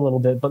the show a little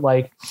bit, but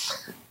like,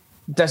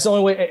 that's the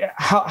only way.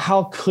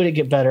 How could it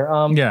get better?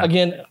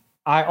 Again,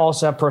 I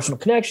also have personal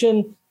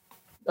connection.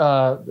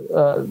 God,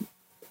 I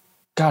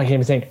can't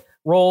even think.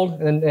 Rolled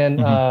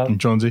and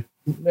Jonesy.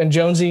 And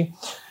Jonesy.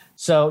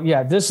 So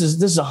yeah, this is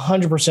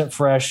 100%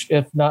 fresh.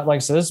 If not, like I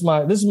said, this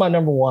is my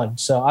number one.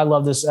 So I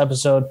love this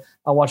episode.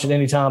 I'll watch it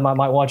anytime. I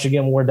might watch it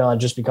again when we're done,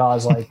 just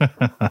because like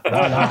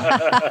why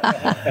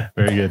not?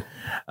 Very good.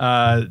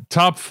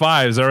 Top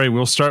fives. All right,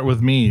 we'll start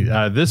with me.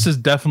 This is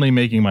definitely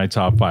making my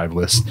top 5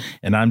 list,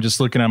 and I'm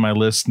just looking at my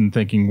list and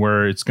thinking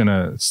where it's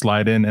gonna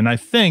slide in. And I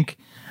think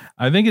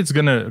it's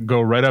gonna go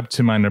right up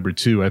to my number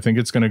 2. I think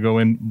it's gonna go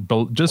in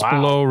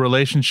below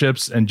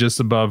relationships and just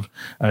above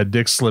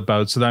Dick's Slip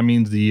Out. So that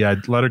means the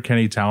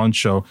Letterkenny Talent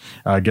Show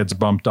gets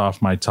bumped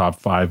off my top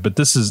 5. But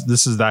this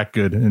is that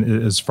good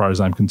as far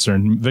as I'm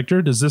concerned.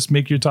 Victor, does this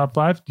make your top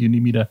 5? Do you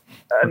need me to?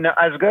 No,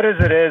 as good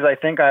as it is, I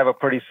think I have a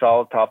pretty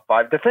solid top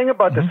 5. The thing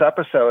about this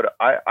episode,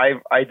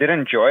 I did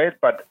enjoy it,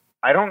 but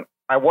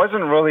I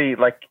wasn't really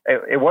like,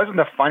 it wasn't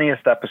the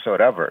funniest episode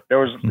ever. There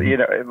was,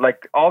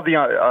 like all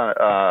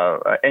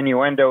the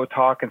innuendo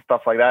talk and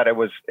stuff like that. It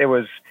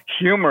was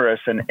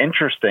humorous and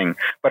interesting,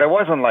 but it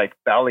wasn't like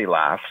belly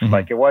laughs.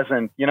 Like it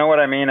wasn't, you know what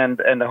I mean? And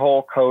the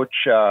whole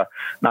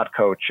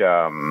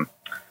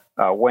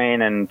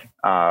Wayne and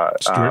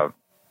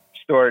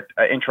Stuart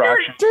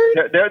interaction,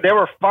 they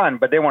were fun,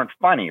 but they weren't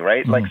funny,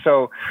 right? Like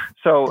so,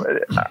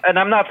 and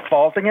I'm not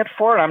faulting it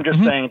for it. I'm just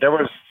saying there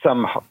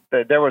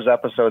was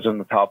episodes in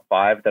the top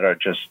 5 that are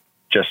just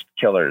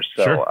killers.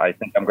 So I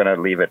think I'm going to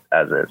leave it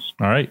as is.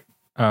 All right,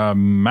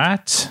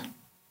 Matt.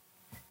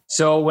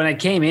 So when I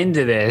came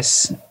into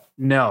this,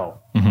 no.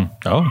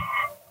 Oh,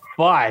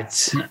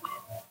 but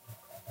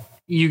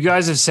you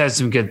guys have said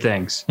some good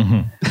things,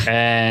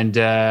 and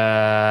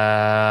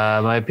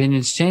my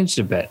opinion's changed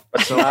a bit.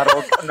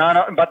 But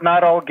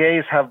not all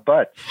gays have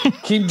butts.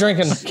 Keep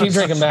drinking,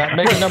 Matt.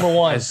 Make it number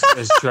 1.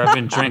 I've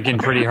been drinking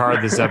pretty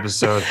hard this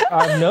episode.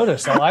 I've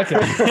noticed. I like it.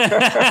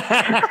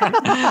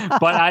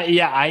 But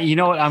I you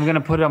know what? I'm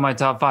gonna put it on my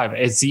top 5.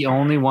 It's the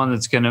only one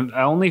that's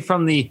only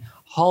from the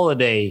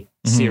holiday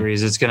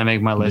series. It's gonna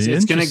make my list.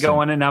 It's gonna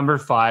go in at number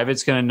 5.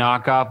 It's gonna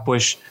knock off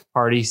Bush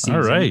Party Season.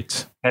 All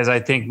right. As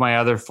I think my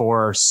other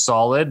 4 are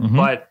solid,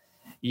 but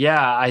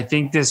yeah, I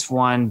think this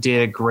one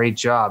did a great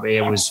job.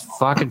 It was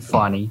fucking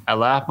funny. I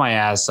laughed my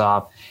ass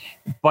off,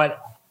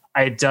 but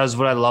it does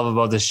what I love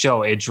about the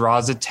show. It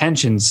draws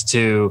attentions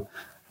to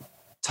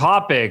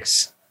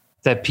topics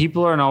that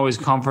people aren't always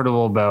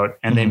comfortable about,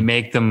 and they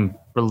make them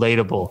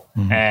relatable.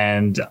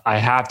 And I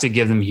have to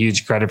give them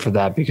huge credit for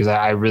that, because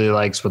I really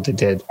likes what they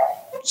did.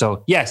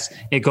 So yes,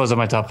 it goes on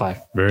my top 5.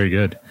 Very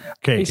good.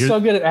 Okay, he's so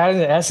good at adding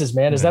the S's,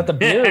 man. Is that the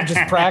beer or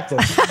just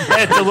practice?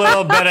 It's a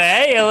little bit of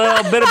A, a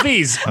little bit of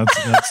B's.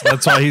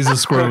 That's why he's a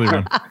squirrely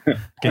one.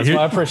 That's why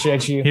I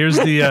appreciate you. Here's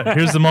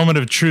the moment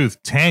of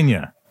truth.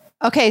 Tanya.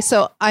 Okay,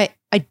 so I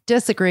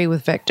disagree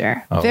with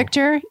Victor. Oh.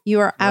 Victor, you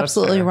are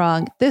absolutely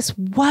wrong. This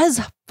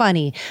was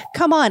funny.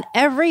 Come on,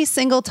 every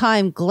single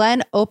time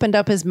Glenn opened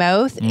up his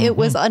mouth, it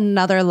was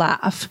another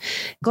laugh.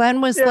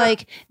 Glenn was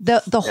like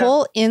the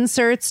whole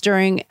inserts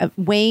during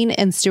Wayne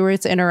and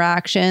Stuart's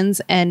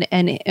interactions and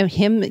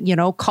him,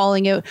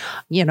 calling out,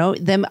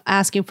 them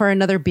asking for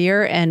another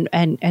beer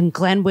and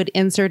Glenn would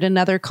insert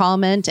another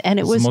comment and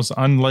it was the most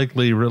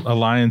unlikely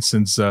alliance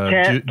since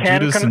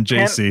Judas and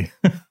JC.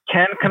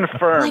 Can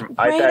confirm.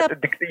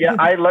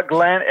 I look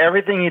Glenn.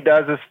 Everything he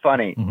does is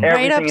funny.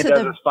 Right up Everything he to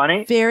does the is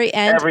funny. very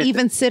end, Everything.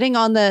 even sitting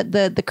on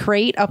the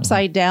crate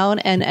upside down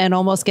and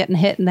almost getting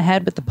hit in the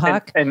head with the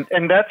puck. And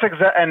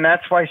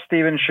that's why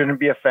Steven shouldn't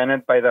be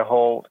offended by the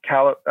whole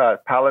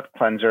palate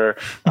cleanser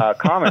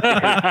comment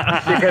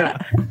because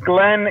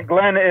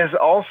Glenn is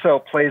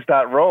also plays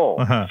that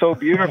role so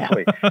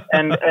beautifully.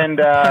 And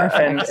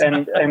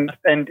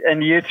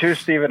you too,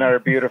 Steven, are a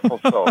beautiful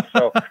soul.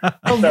 So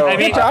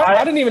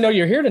I didn't even know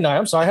you're here tonight.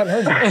 I'm sorry, I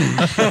hadn't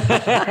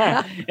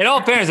heard you. In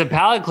all fairness, a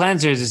palate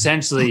cleanser is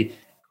essentially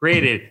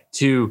created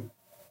to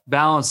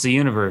balance the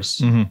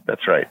universe.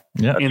 That's right.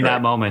 Yeah, in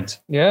that moment.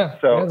 Yeah.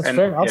 So that's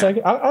fair. I'll take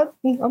it.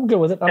 I'm good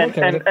with it. I'm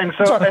okay with it.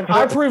 So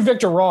I proved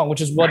Victor wrong,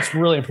 which is what's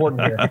really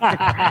important here.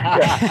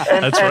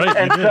 That's right.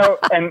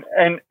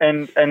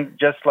 And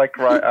just like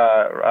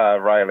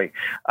Riley.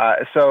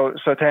 So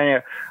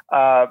Tanya,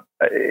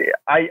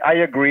 I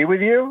agree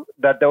with you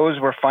that those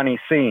were funny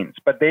scenes,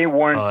 but they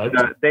weren't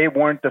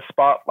the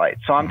spotlight.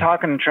 So I'm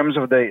talking in terms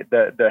of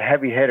the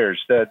heavy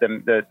hitters,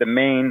 the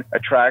main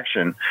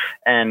attraction,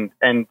 and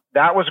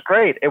that was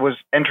great. It was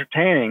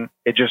entertaining.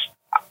 It just,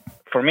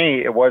 for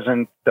me, it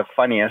wasn't the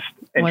funniest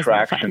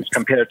interactions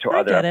compared to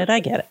other. I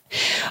get it.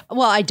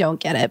 Well, I don't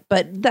get it,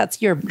 but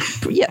that's your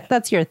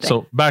thing.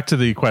 So back to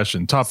the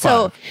question. Top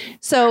 5.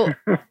 So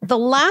the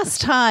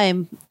last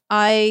time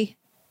I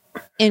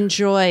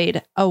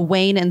enjoyed a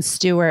Wayne and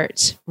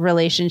Stuart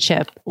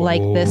relationship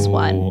like this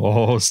one.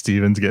 Oh,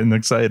 Steven's getting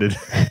excited.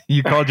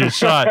 You called your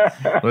shot.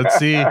 Let's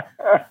see.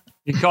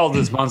 He called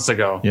this months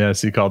ago.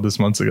 Yes, he called this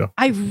months ago.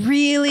 I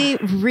really,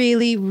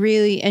 really,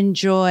 really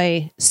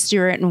enjoy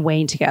Stuart and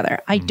Wayne together.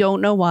 I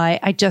don't know why.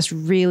 I just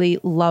really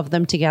love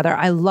them together.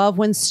 I love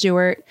when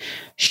Stuart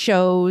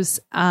shows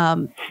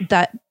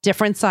that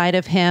different side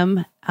of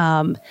him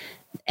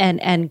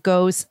and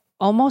goes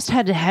almost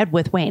head to head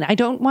with Wayne. I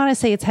don't want to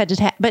say it's head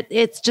to head, but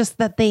it's just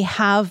that they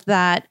have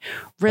that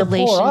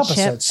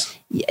relationship.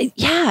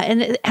 Yeah.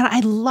 And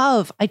I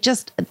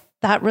just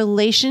that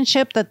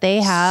relationship that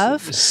they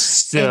have.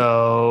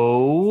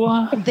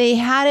 So they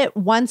had it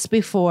once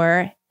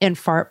before in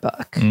Fart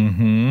Book.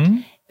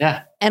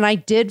 Yeah. And I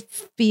did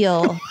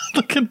feel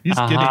look at he's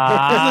kidding.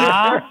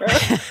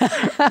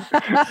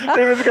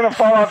 He was gonna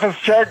fall off his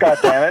chair,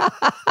 goddammit.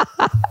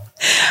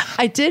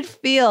 I did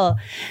feel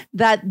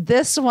that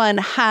this one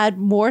had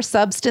more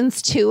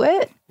substance to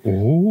it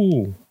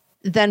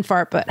than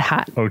Fart Book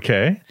had.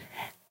 Okay.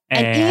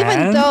 And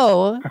even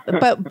though,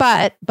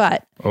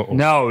 but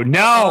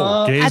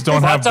no, gays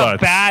don't have butts.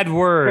 That's a bad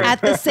word. At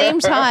the same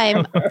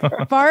time,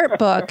 Fart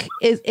Book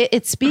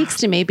it speaks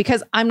to me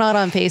because I'm not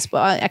on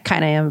Facebook. I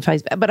kind of am on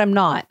Facebook, but I'm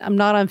not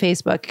on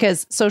Facebook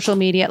because social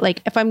media.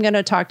 Like if I'm going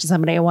to talk to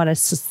somebody, I want to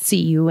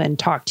see you and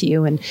talk to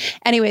you. And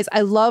anyways,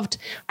 I loved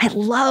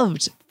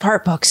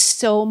Fart Book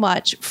so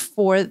much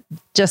for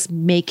just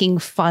making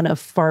fun of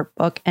Fart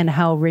Book and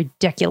how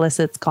ridiculous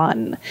it's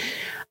gotten.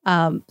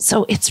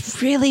 So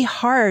it's really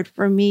hard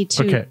for me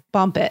to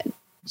bump it.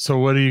 So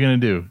what are you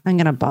going to do? I'm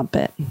going to bump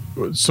it.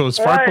 So is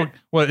Fart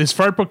Book, is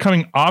Fart Book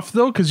coming off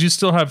though? Cause you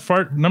still have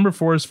number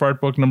 4 is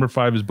Fart Book. Number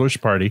 5 is Bush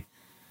Party.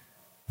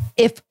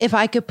 If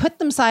I could put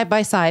them side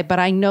by side, but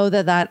I know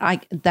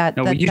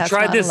you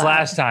tried this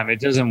last time. It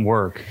doesn't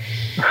work.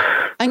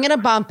 I'm going to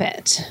bump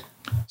it.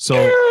 So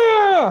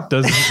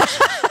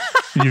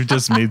you've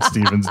just made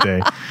Steven's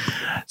day.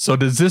 So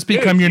does this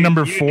become your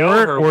number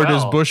 4 or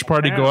does Bush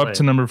Party go up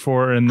to number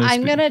 4? And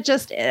I'm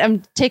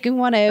taking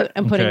one out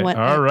and putting one.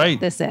 All right.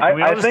 This in.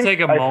 We all just take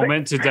a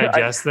moment to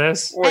digest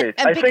this. Wait,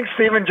 I think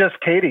Steven just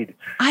Katie'd.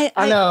 I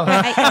know.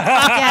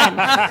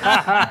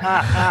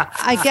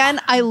 Again,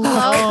 I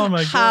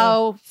love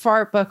how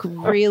Fart Book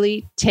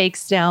really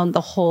takes down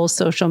the whole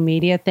social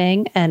media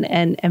thing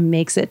and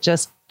makes it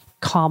just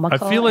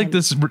comical. I feel like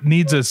this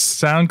needs a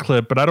sound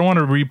clip, but I don't want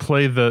to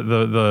replay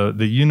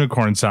the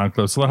unicorn sound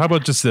clip. So how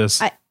about just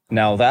this?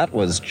 Now that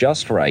was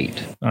just right.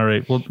 All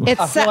right. Well,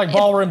 I feel like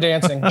ballroom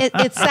dancing.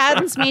 It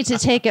saddens me to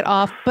take it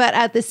off, but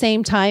at the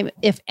same time,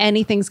 if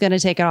anything's going to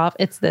take it off,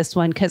 it's this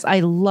one because I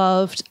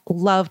loved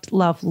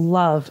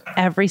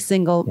every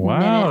single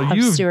minute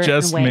of Stuart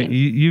and Wayne.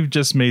 You've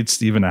just made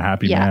Steven a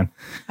happy man.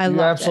 I love.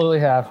 You absolutely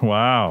have.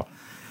 Wow.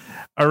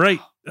 All right.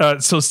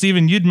 So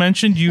Steven, you'd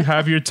mentioned you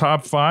have your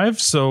top 5.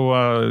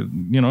 So,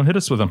 hit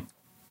us with them.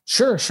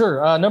 Sure.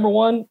 Number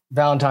 1,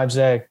 Valentine's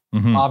Day,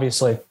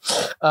 obviously.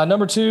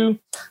 Number 2,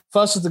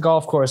 Fuss at the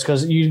Golf Course,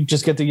 because you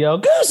just get to yell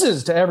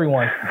gooses to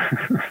everyone.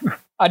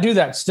 I do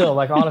that still.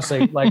 Like,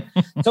 honestly, like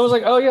someone's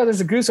like, oh yeah,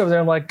 there's a goose over there.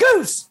 I'm like,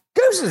 gooses.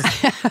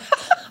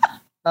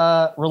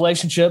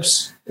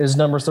 Relationships is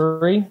number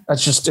 3.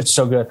 That's just, it's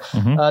so good.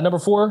 Number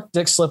 4,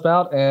 dick slip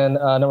out. And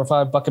number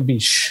 5, bucket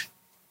beach.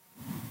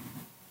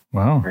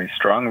 Wow. Very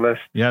strong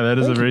list. Yeah, that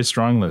is a very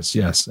strong list.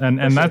 Yes.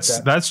 And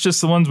that's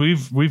just the ones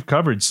we've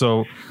covered.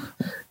 So,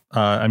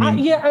 I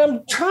mean, and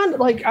I'm trying to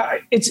like,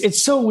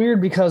 it's so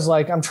weird because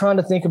like, I'm trying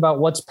to think about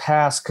what's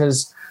past.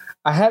 Cause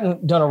I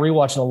hadn't done a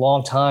rewatch in a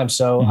long time.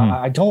 So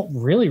I don't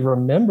really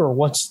remember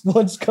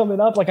what's coming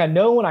up. Like I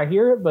know when I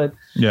hear it, but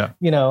yeah,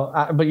 you know,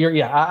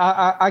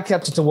 I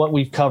kept it to what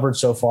we've covered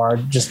so far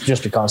just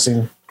because it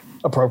seemed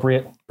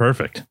appropriate.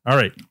 Perfect. All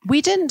right.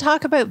 We didn't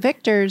talk about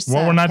Victor's.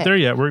 Well, we're not pick. there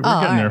yet. We're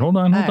getting there. Hold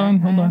on.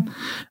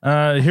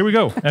 Here we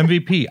go.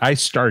 MVP. I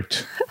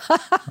start.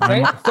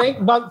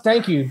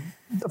 Thank you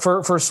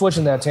for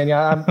switching that,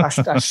 Tanya.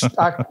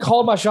 I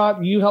called my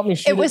shot. You helped me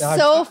shoot it. It was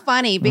so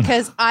funny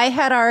because I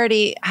had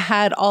already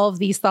had all of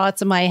these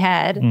thoughts in my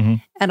head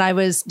and I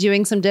was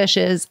doing some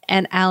dishes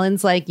and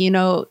Alan's like, you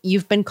know,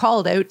 you've been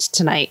called out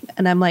tonight.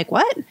 And I'm like,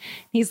 what?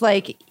 He's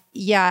like,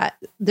 yeah,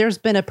 there's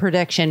been a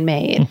prediction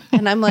made.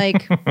 And I'm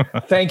like,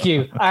 thank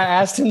you. I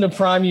asked him to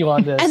prime you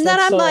on this. And then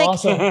I'm so like,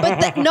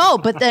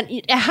 awesome. but then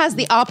it has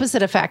the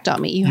opposite effect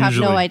on me. You have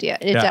no idea.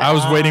 It does. I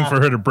was waiting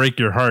for her to break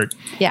your heart.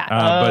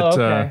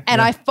 Yeah.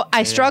 And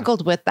I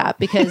struggled with that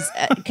because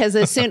I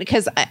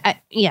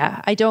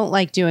don't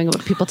like doing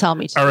what people tell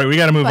me to. All right, we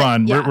got to move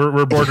on. Yeah.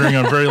 We're bordering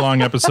on a very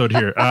long episode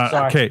here.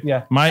 Okay,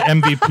 my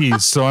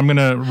MVPs. So I'm going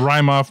to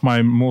rhyme off my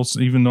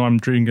Molson, even though I'm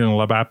drinking a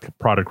Labatt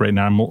product right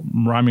now,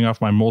 I'm rhyming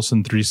off my Molson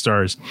 3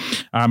 stars.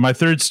 My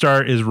 3rd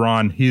star is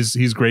Ron.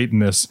 He's great in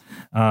this.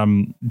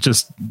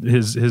 Just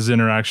his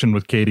interaction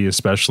with Katie,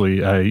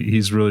 especially,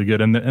 he's really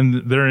good.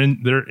 And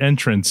their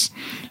entrance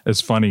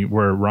is funny,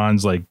 where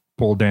Ron's like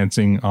pole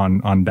dancing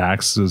on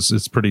Dax.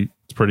 It's pretty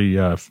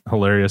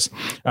hilarious.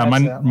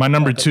 My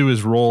number 2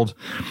 is Rolled.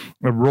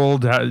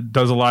 Rolled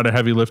does a lot of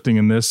heavy lifting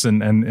in this,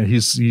 and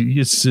he's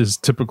his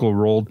typical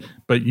Rolled.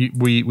 But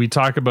we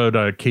talk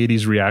about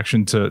Katie's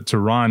reaction to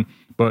Ron.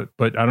 But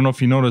I don't know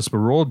if you noticed, but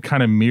Rolled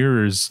kind of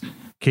mirrors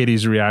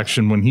Katie's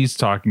reaction when he's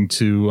talking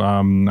to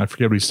I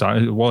forget what he's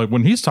talking. Well,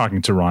 when he's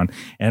talking to Ron,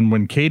 and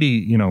when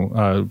Katie,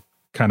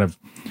 kind of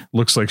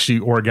looks like she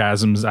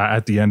orgasms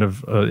at the end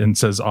of and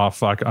says "oh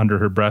fuck" under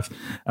her breath.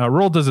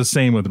 Rolled does the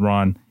same with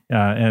Ron.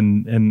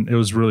 And it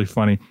was really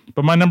funny.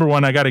 But my number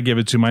 1, I got to give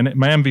it to my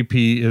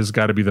MVP is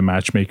got to be the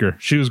matchmaker.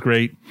 She was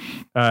great.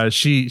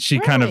 She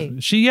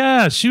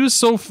was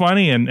so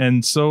funny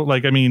and so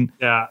like, I mean,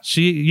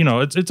 she,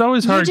 it's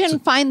always hard. You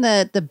didn't find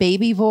the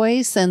baby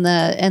voice and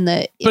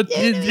the but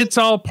it's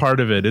all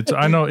part of it.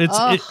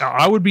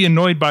 I would be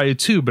annoyed by it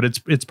too, but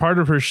it's part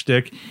of her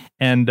shtick.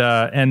 And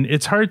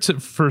it's hard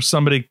for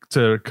somebody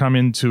to come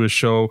into a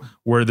show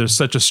where there's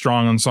such a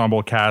strong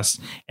ensemble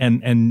cast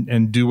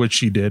and do what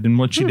she did. And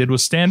what she did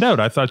was stand out.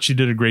 I thought she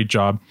did a great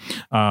job.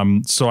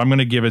 So I'm going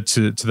to give it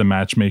to the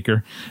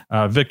matchmaker.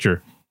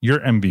 Victor, your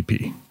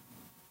MVP.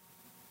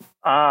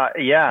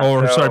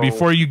 Sorry,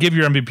 before you give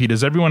your MVP,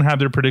 does everyone have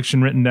their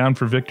prediction written down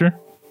for Victor?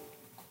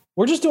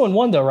 We're just doing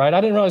 1 though, right?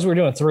 I didn't realize we were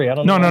doing 3. I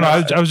don't know. No.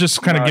 I was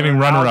just kind of giving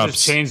runner-ups.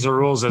 Just change the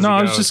rules as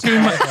I was just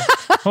giving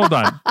hold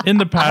on. In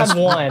the past,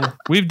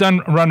 we've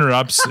done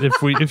runner-ups.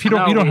 If you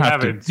don't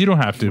have to. You don't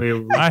have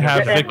to. I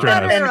have Victor.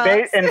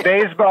 In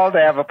baseball, they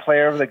have a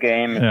player of the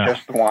game,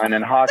 just 1.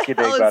 In hockey,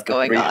 they got the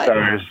 3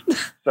 stars.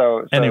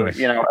 So anyway,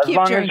 as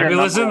long as you're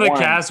listen to the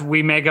cast,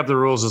 we make up the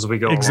rules as we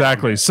go.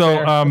 Exactly.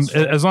 So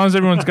as long as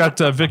everyone's got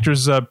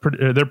Victor's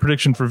their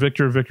prediction for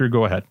Victor,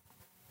 go ahead.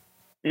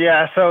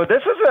 Yeah, so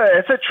this is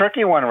it's a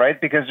tricky one,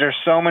 right? Because there's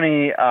so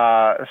many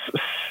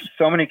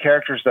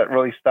characters that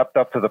really stepped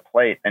up to the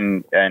plate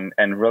and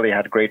really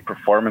had great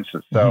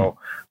performances. So,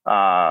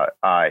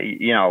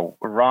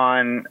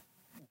 Ron,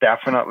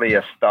 definitely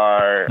a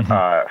star.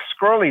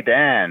 Squirrely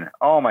Dan,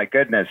 oh my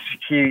goodness,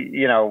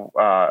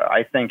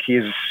 I think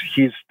he's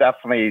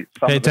definitely.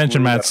 Pay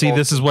attention, Matt. See,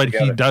 this is what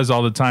he does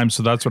all the time,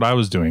 so that's what I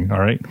was doing. All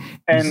right.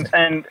 And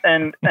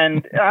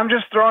I'm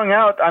just throwing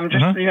out.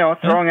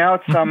 Throwing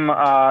out some.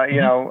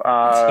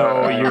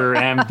 So your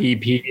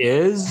MVP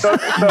is. So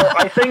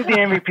I think the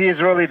MVP is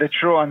really the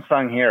true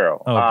unsung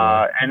hero.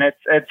 And it's.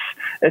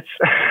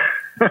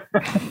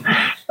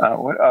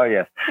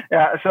 Yes.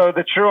 Yeah. So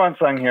the true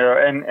unsung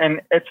hero,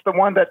 and it's the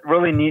one that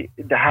really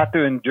had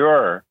to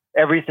endure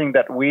everything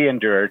that we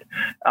endured,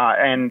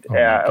 and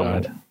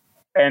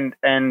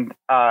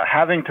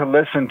having to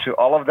listen to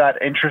all of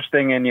that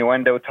interesting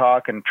innuendo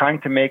talk and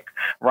trying to make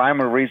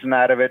rhyme or reason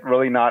out of it,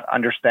 really not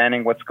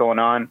understanding what's going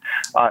on.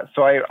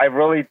 So I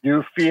really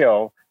do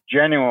feel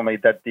genuinely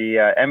that the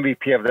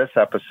MVP of this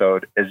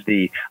episode is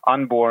the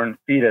unborn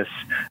fetus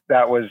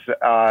that was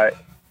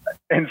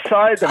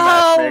inside the matchmaker.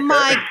 Oh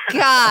my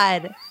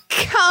God.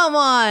 Come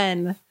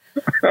on.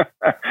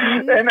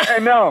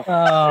 and no.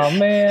 Oh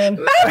man,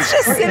 Matt's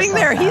just sitting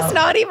there. He's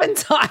not even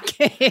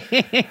talking.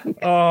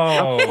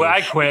 Oh, well,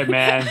 I quit,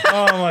 man.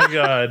 Oh my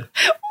God.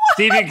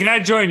 Steven, can I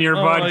join your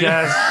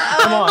podcast?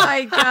 Come on. Oh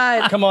my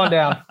God. Come on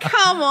down.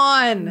 Come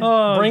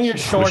on. Bring your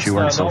shorts. you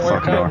weren't though. so Don't wear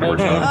fucking kind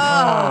of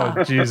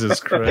awkward. Oh, Jesus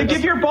Hey, Christ.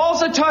 give your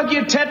balls a tug,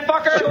 you tit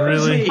fucker.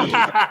 Really?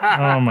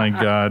 Oh my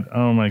God.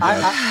 Oh my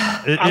God.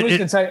 I'm just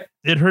gonna say,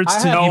 it hurts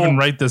I to have- even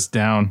write this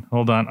down.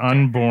 Hold on.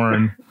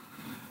 Unborn.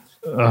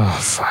 Oh,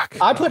 fuck.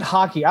 I put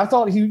hockey. I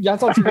thought you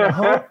were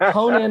gonna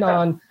hone in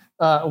on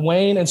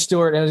Wayne and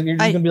Stuart, and you're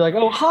just gonna be like,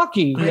 "Oh,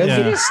 hockey."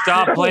 Yeah.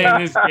 Stop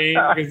playing this game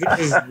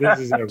because this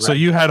is a So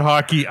you had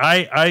hockey.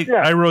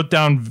 I wrote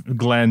down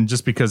Glenn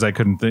just because I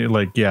couldn't think.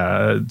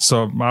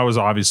 So I was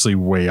obviously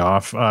way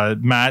off.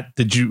 Matt,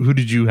 who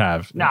did you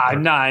have? Nah,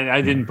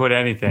 I didn't put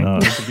anything.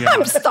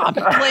 Stop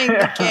playing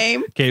the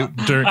game. Okay,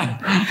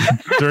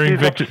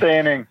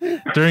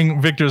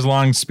 during Victor's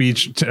long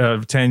speech,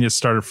 Tanya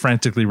started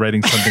frantically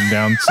writing something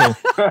down. So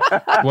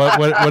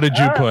what did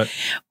you put?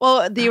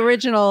 Well, the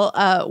original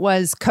was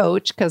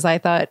Coach, because I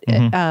thought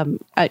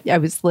I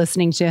was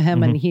listening to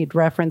him and he'd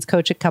referenced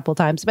Coach a couple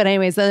times. But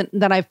anyways, then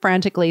I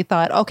frantically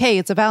thought, okay,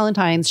 it's a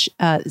Valentine's,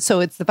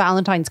 so it's the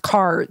Valentine's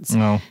cards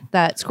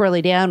that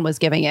Squirrely Dan was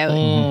giving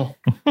out.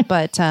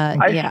 But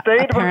I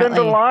stayed within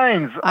the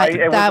lines.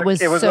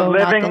 It was a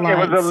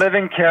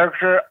living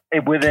character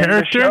within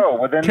the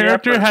show. Within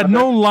character the had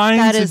no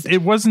lines.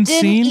 It wasn't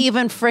didn't seen.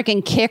 even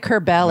freaking kick her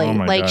belly. Oh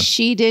my like God.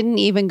 she didn't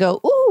even go,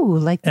 ooh,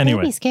 like the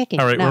Anyway, baby's kicking.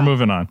 all right, No. we're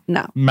moving on.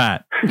 No.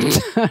 Matt.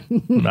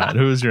 Matt,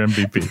 who is your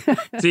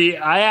MVP? See,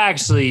 I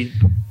actually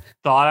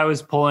thought I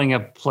was pulling a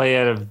play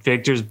out of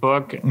Victor's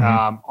book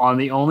on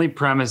the only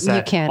premise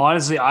that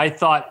honestly I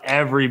thought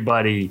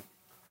everybody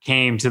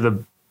came to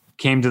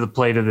the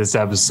plate of this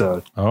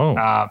episode.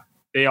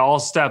 They all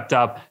stepped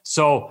up.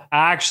 So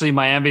actually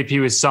my MVP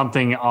was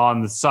something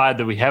on the side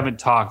that we haven't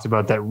talked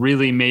about that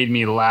really made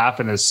me laugh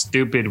in a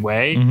stupid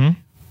way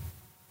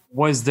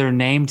was their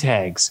name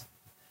tags.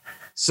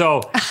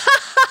 So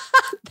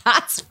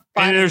that's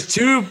and there's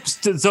two,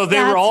 so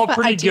they were all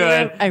pretty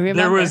good. I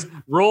remember. There was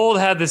Rold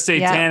had the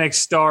satanic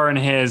star in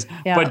his,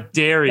 but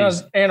Darius.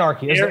 That was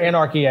Anarchy. It's the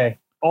Anarchy A.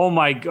 Oh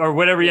my, or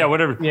whatever,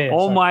 whatever.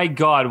 Oh my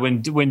God,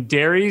 when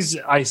Darius,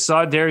 I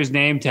saw Darius'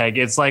 name tag.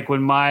 It's like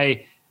when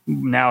my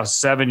now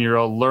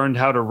 7-year-old learned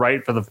how to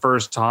write for the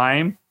first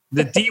time.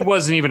 The D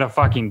wasn't even a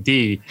fucking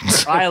D.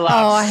 I laughed.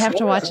 Oh, I have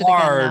to watch it again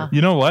now. You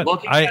know what?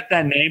 Looking at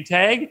that name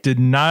tag. Did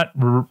not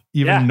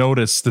even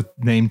notice the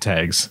name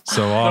tags.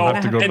 So I'll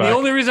have to go back. And the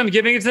only reason I'm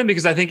giving it to them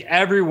because I think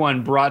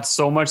everyone brought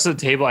so much to the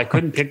table. I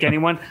couldn't pick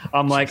anyone.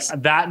 I'm like,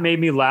 that made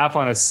me laugh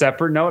on a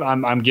separate note.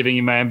 I'm giving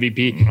you my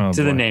MVP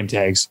to the name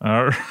tags.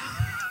 All right.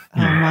 Oh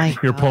my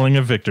You're pulling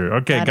a Victor.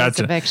 Okay, That is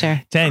gotcha. a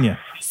Victor. Tanya.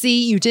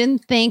 See, you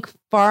didn't think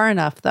far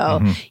enough,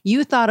 though.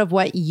 You thought of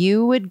what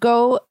you would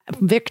go,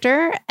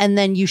 Victor, and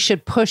then you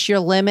should push your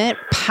limit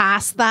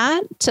past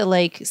that to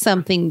like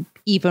something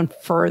even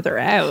further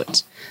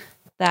out.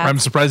 I'm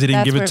surprised he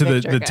didn't give it to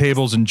that's where the Victor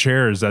tables and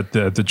chairs at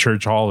the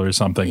church hall or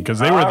something because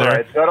they were All there.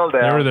 right, settle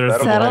down. They were there.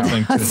 for the whole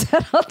thing, too.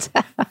 Settle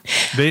down.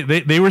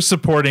 They were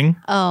supporting.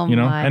 Oh,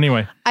 my.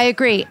 Anyway, I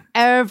agree.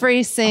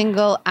 Every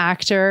single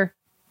actor,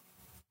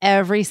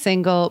 every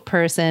single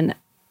person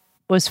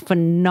was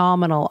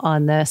phenomenal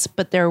on this,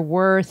 but there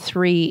were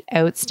 3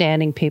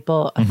 outstanding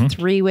people, a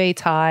 3-way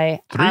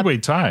tie. 3-way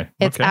tie.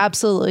 It's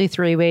absolutely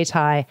 3-way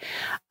tie.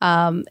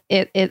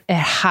 It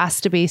has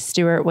to be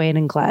Stuart, Wayne,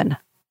 and Glenn.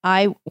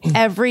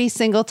 Every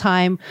single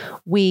time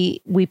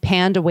we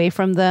panned away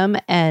from them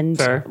and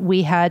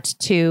we had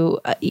to,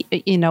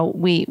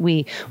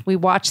 we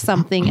watched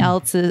something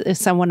else,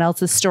 someone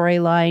else's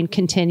storyline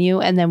continue,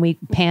 and then we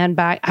pan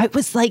back. I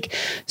was like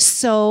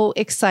so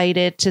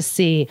excited to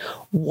see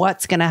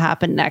what's going to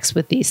happen next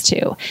with these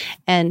two.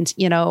 And,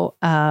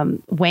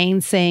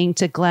 Wayne saying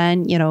to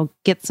Glenn,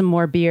 get some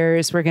more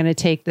beers. We're going to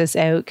take this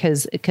out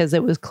because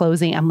it was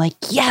closing. I'm like,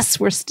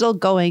 yes, we're still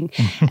going.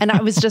 And I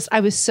was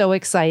so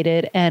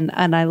excited. And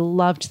I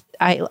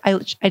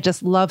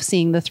just love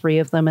seeing the 3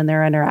 of them and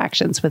their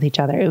interactions with each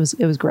other. It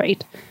was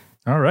great.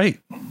 All right.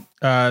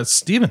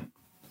 Steven.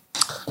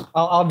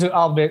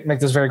 I'll make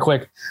this very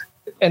quick.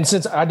 And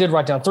since I did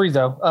write down 3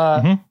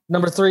 though,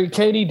 number 3,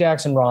 Katie,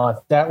 Dax, and Ron.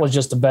 That was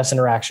just the best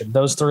interaction.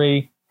 Those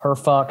 3, her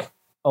fuck.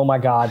 Oh my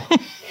God.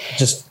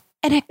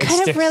 And it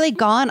could have really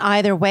gone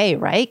either way,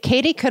 right?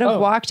 Katie could have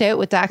walked out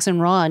with Dax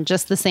and Ron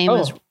just the same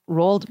as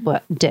Rold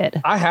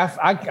did.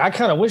 I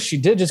kind of wish she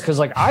did just because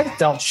like I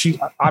felt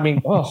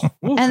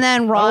and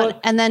then Ron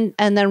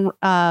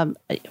oh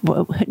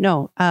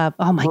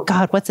my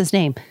God, what's his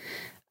name?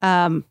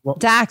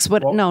 Dax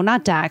would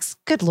not Dax.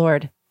 Good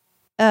Lord.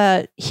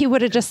 He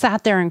would have just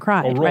sat there and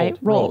cried, right?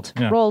 Rold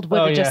would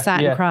have just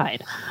sat and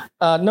cried.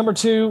 Number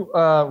 2,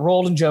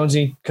 Rold and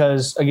Jonesy,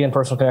 because again,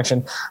 personal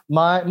connection.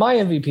 My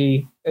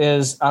MVP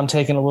is I'm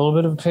taking a little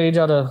bit of a page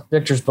out of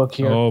Victor's book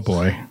here. Oh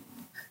boy.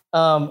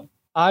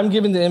 I'm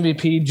giving the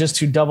MVP just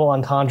to double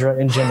entendre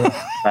in general.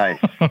 Nice.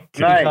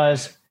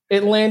 Because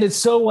it landed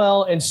so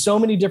well in so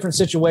many different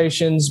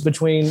situations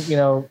between,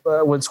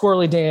 with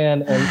Squirrely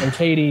Dan and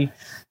Katie.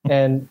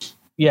 And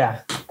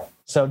yeah,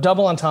 so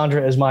double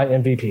entendre is my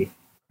MVP.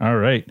 All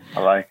right.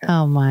 I like it.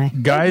 Oh my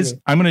guys,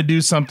 I'm going to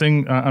do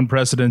something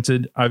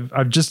unprecedented.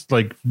 I've just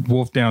like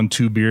wolfed down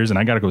 2 beers and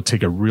I got to go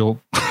take a real,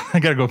 I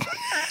got to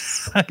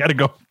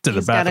go to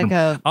the bathroom.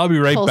 Go I'll be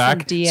right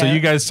back. So you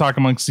guys talk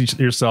amongst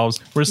yourselves.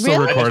 We're still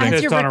recording.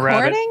 As you're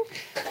recording?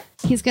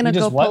 He's going to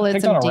go pull in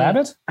some D.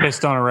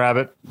 Pissed on a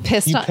rabbit.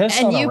 Pissed on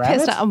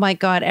oh my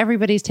God,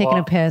 everybody's taking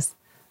a piss.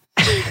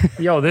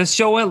 Yo, this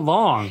show went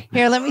long.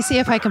 Here, let me see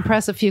if I can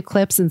press a few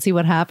clips and see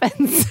what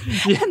happens.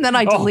 And then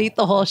I delete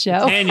the whole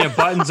show. Tanya,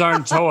 buttons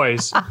aren't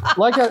toys.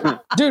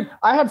 Dude,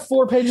 I had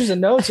 4 pages of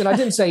notes and I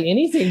didn't say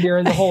anything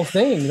during the whole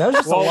thing. That was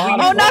just a lot.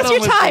 Oh, now's your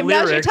time.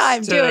 Now's your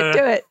time. Do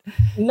it.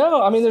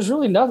 No, I mean, there's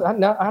really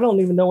nothing. I don't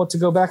even know what to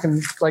go back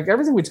and like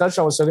everything we touched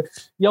on was so good.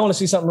 Y'all want to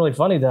see something really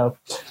funny though?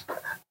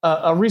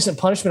 A recent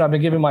punishment I've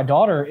been giving my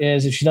daughter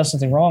is if she does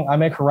something wrong, I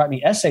make her write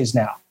me essays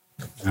now.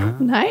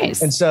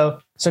 Nice. And so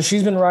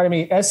she's been writing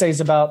me essays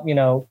about,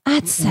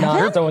 at 7?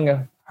 not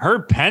throwing her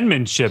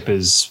penmanship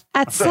is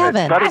at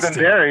 7. Better than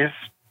Darius.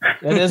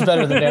 It is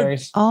better than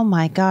Darius. Oh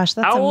my gosh,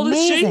 that's How old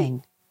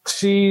amazing. Is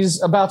she?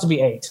 She's about to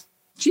be 8.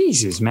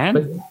 Jesus,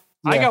 man.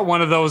 I got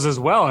one of those as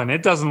well, and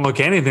it doesn't look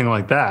anything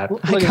like that.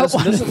 Look at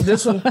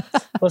this one.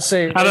 Let's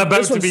see. I'm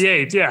about to be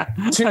 8. Yeah,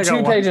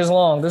 2 pages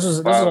long. This is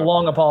a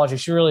long apology.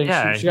 She really, she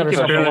got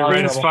herself barely a lot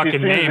read of his trouble.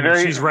 fucking name.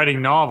 And she's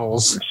writing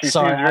novels. She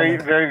seems very,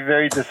 very,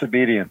 very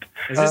disobedient.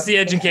 Is this the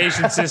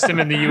education system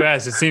in the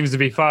U.S.? It seems to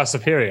be far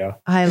superior.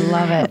 I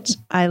love it.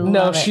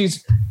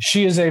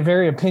 She is a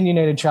very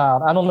opinionated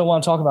child. I don't know why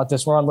I'm talking about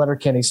this. We're on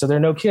Letterkenny, so there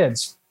are no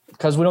kids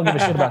because we don't give a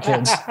shit about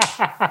kids.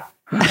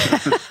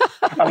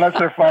 Unless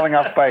they're falling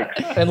off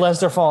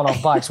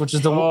bikes. Which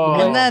is the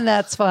and then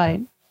that's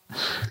fine.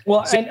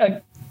 Well,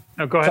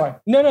 no, go ahead. Sorry.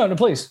 No,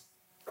 please.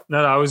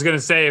 No, I was going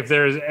to say I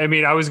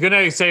was going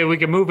to say we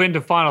can move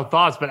into final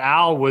thoughts, but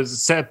Al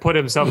put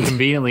himself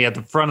conveniently at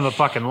the front of the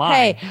fucking line.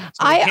 Hey, so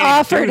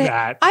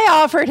I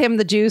offered him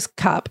the juice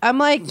cup. I'm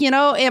like,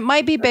 it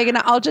might be big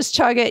enough. I'll just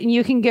chug it and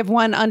you can give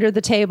one under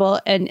the table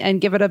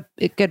and give it a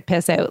good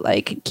piss out.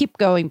 Like, keep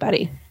going,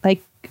 buddy.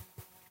 Like,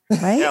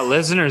 right? Yeah,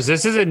 listeners,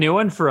 this is a new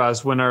one for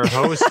us when our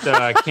host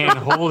can't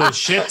hold his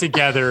shit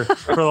together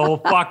for the whole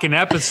fucking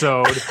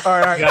episode. All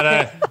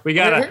right. We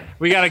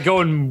gotta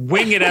go and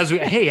wing it as we.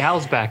 Hey,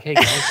 Al's back. Hey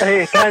guys.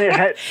 Hey, Tanya.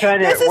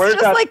 This is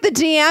just like the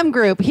DM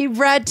group. He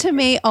read to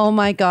me. Oh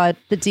my God,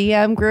 the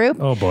DM group.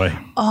 Oh boy.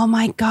 Oh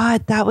my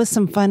God, that was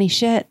some funny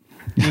shit.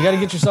 You got to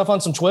get yourself on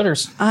some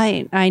Twitters.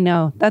 I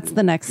know. That's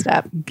the next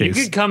step. You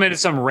could come into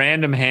some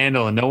random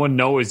handle and no one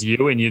knows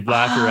you and you'd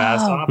laugh your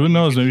ass off. Who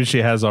knows? Maybe she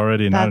has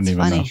already and I don't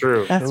even know.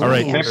 True. That's all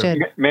right.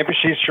 Maybe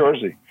she's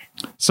Shorzy.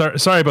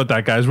 Sorry about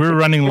that, guys. We were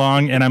running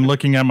long, and I'm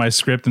looking at my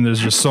script, and there's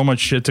just so much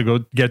shit to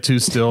go get to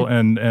still,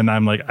 and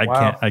I'm like,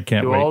 I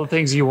can't do wait. all the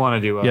things you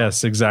want to do.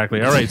 Yes,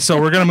 exactly. All right,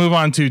 so we're gonna move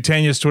on to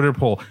Tanya's Twitter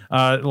poll.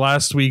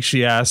 Last week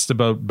she asked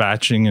about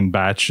batching and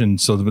batch, and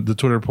so the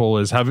Twitter poll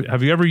is: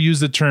 Have you ever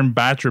used the term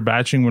batch or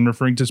batching when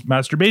referring to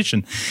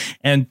masturbation?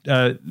 And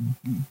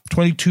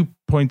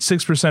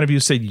 22.6% of you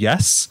said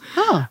yes.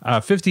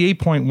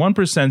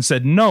 58.1%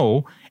 said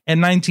no. And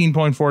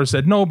 19.4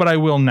 said no, but I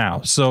will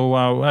now. So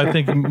I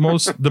think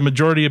the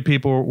majority of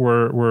people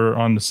were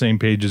on the same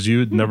page as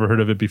you. Never heard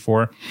of it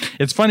before.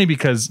 It's funny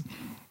because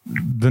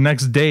the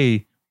next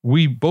day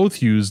we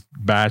both used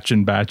batch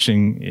and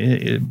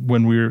batching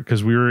when we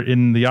were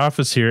in the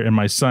office here, and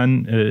my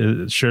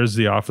son shares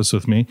the office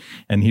with me,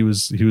 and he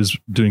was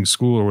doing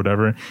school or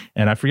whatever,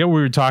 and I forget what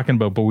we were talking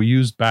about, but we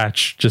used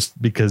batch just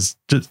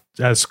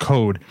as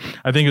code.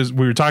 I think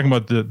we were talking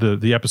about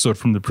the episode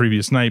from the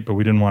previous night, but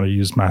we didn't want to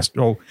use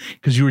master. Oh,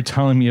 because you were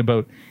telling me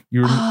about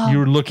you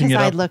were looking it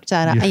up. I looked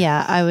at it.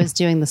 Yeah, I was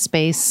doing the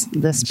space.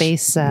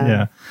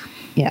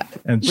 Yeah.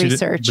 And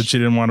research. But she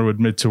didn't want to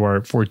admit to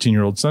our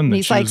 14-year-old son that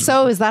he's like,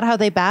 so is that how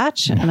they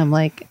batch? And I'm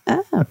like,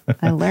 oh,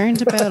 I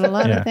learned about a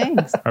lot of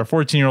things. Our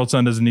 14-year-old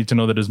son doesn't need to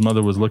know that his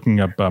mother was looking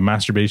up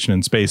masturbation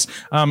in space.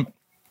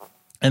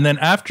 And then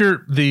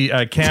after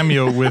the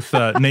cameo with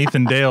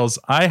Nathan Dales,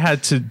 I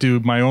had to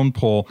do my own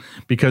poll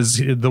because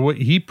the way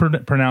he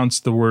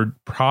pronounced the word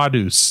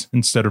produce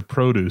instead of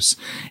produce,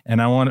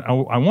 and I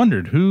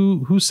wondered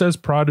who says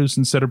produce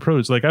instead of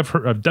produce. Like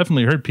I've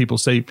definitely heard people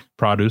say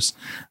produce,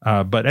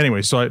 but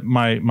anyway. So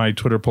my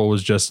Twitter poll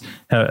was just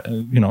have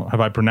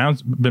I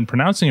been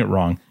pronouncing it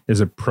wrong? Is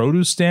it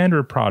produce stand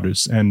or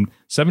produce? And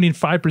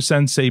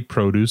 75% say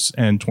produce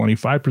and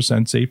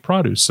 25% say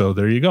produce. So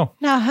there you go.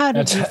 Now, how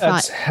did you find?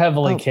 That's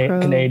heavily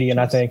Canadian,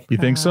 I think. You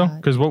think so?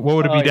 Because what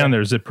would it be down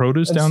there? Is it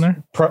produce down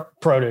there?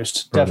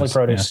 Produce. Definitely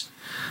produce. Yeah.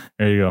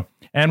 There you go.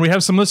 And we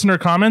have some listener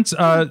comments.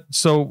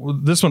 So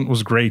this one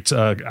was great.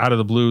 Out of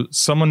the blue,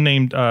 someone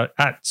named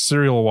at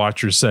Serial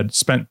Watcher said,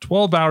 spent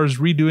 12 hours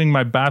redoing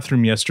my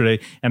bathroom yesterday,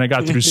 and I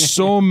got through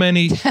so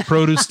many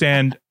Produce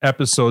Stand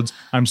episodes.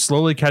 I'm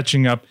slowly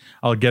catching up.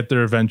 I'll get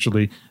there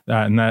eventually.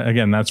 And that,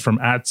 again, that's from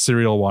at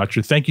Serial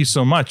Watcher. Thank you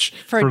so much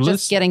for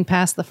just getting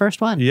past the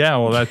first one. Yeah,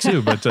 well, that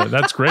too, but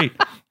that's great.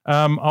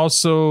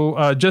 Also,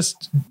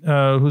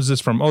 who's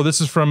this from? Oh,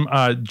 this is from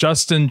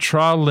Justin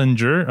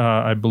Trollinger.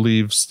 I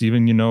believe,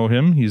 Steven, you know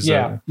him. He's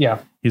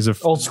he's a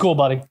old school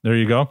buddy. There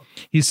you go.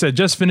 He said,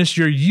 just finished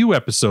your You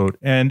episode,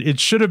 and it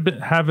should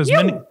have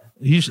many.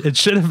 It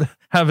should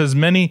have as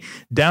many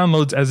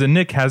downloads as a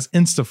Nick has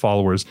Insta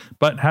followers.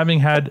 But having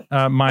had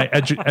my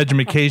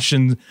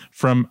education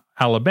from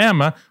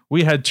Alabama,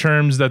 we had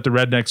terms that the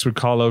rednecks would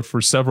call out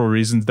for several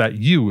reasons that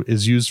you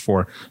is used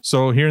for.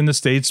 So here in the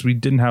States, we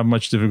didn't have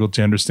much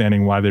difficulty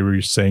understanding why they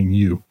were saying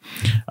you.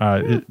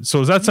 So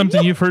is that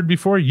something you've heard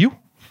before? You?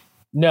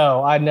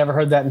 No, I'd never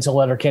heard that until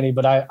Letterkenny,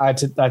 but I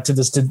to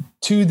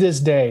this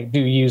day do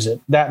use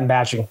it. That and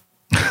batching.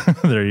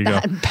 There you go.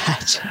 That and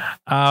batching.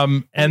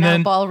 And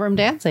then ballroom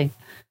dancing.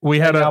 We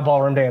had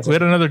ballroom dancing. We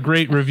had another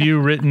great review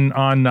written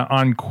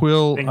on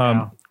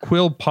Quill.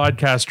 Quill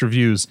podcast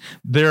reviews.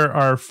 There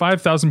are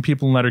 5,000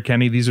 people in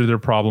Letterkenny. These are their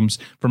problems.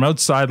 From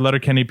outside,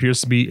 Letterkenny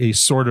appears to be a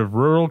sort of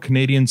rural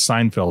Canadian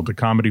Seinfeld, a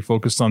comedy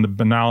focused on the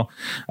banal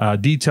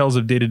details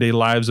of day-to-day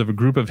lives of a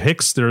group of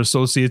hicks, their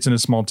associates in a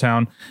small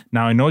town.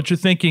 Now, I know what you're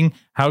thinking.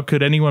 How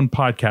could anyone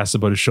podcast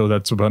about a show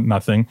that's about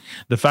nothing?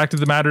 The fact of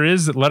the matter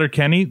is that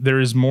Letterkenny, there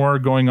is more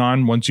going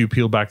on once you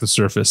peel back the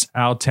surface.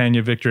 Al,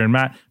 Tanya, Victor, and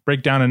Matt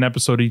break down an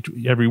episode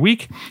every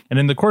week. And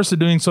in the course of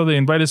doing so, they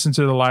invite us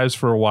into their lives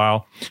for a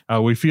while.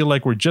 We feel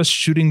like we're just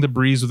shooting the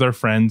breeze with our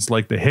friends,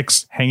 like the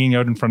hicks hanging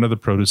out in front of the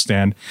produce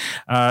stand.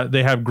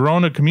 They have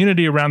grown a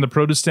community around the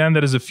produce stand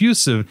that is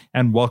effusive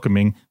and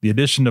welcoming. The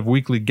addition of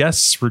weekly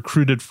guests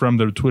recruited from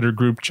the Twitter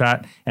group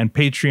chat and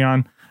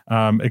Patreon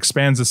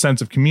expands the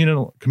sense of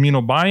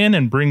communal buy-in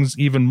and brings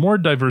even more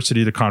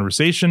diversity to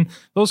conversation.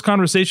 Those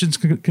conversations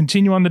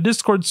continue on the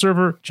Discord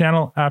server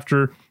channel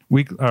after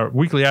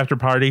weekly after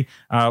party,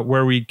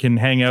 where we can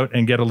hang out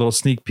and get a little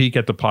sneak peek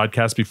at the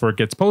podcast before it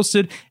gets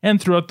posted, and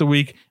throughout the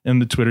week in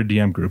the Twitter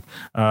DM group.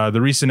 The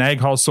recent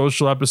Ag Hall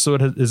Social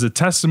episode is a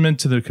testament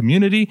to the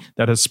community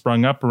that has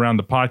sprung up around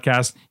the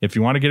podcast. If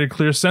you want to get a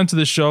clear sense of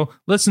the show,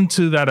 listen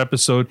to that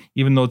episode.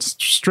 Even though it's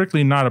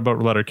strictly not about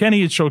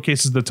Letterkenny, it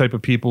showcases the type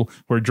of people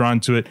who are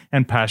drawn to it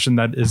and passion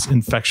that is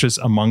infectious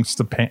amongst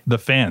the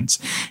fans.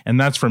 And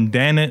that's from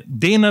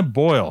Dana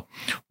Boyle.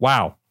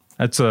 Wow.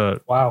 That's a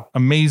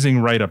amazing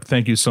write-up.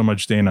 Thank you so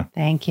much, Dana.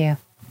 Thank you.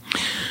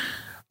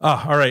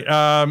 All right.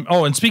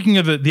 And speaking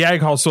of the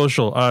Ag Hall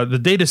Social, the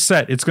date is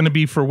set. It's going to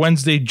be for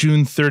Wednesday,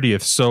 June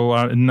 30th.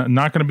 So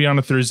not going to be on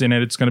a Thursday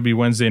night. It's going to be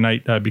Wednesday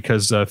night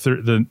because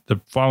the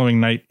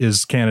following night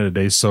is Canada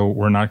Day. So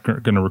we're not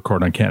going to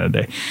record on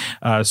Canada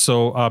Day.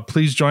 So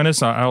please join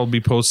us. I'll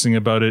be posting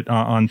about it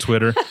on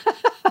Twitter.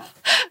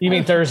 You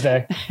mean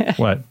Thursday?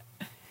 What?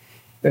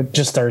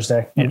 Just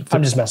Thursday.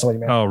 I'm just messing with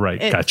you, man. Oh, right.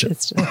 Gotcha.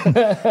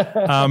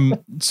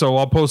 So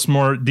I'll post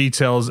more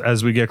details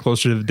as we get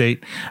closer to the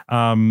date.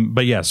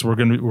 But yes, we're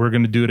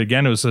gonna do it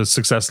again. It was a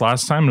success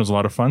last time. It was a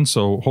lot of fun.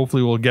 So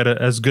hopefully we'll get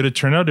as good a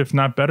turnout, if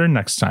not better,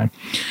 next time.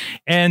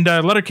 And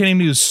Letterkenny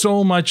news,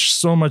 so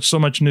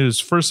much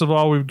news. First of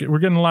all, we're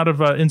getting a lot of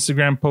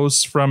Instagram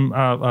posts from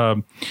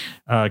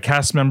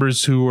cast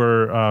members who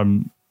are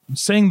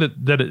saying that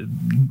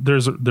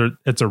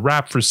it's a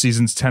wrap for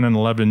seasons 10 and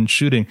 11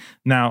 shooting.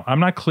 Now,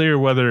 I'm not clear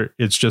whether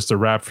it's just a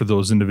wrap for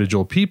those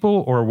individual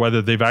people or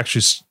whether they've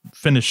actually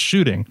finished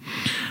shooting.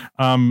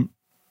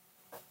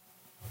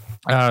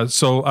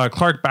 So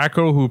Clark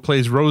Bacco, who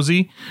plays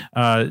Rosie,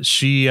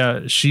 she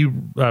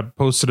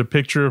posted a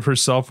picture of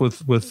herself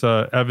with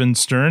Evan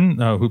Stern,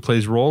 who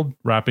plays Rold,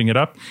 wrapping it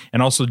up,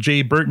 and also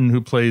Jay Burton,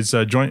 who plays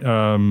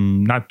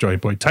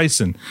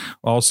Tyson,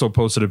 also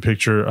posted a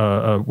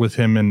picture with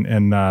him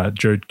and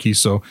Jared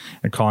Kiso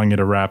and calling it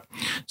a wrap.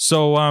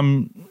 So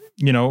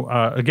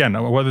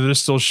again, whether they're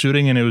still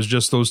shooting and it was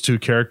just those two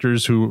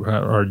characters who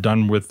are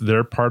done with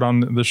their part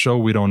on the show,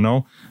 we don't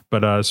know.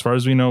 But as far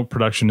as we know,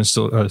 production is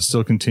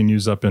still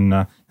continues up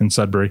in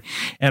Sudbury.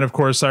 And of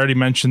course, I already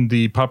mentioned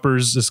the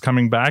Puppers is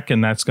coming back,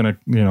 and that's going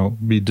to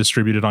be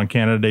distributed on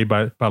Canada Day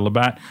by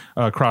Labatt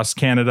across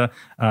Canada.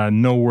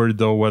 No word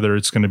though whether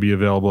it's going to be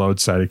available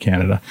outside of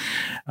Canada.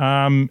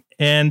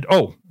 And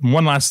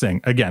one last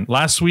thing. Again,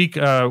 last week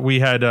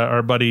we had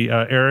our buddy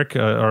Eric,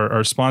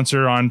 our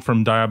sponsor, on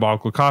from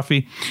Diabolical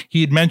Coffee.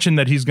 He had mentioned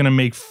that he's going to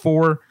make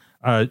 4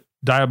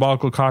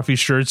 Diabolical Coffee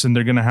shirts, and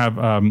they're going to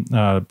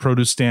have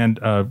Produce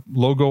Stand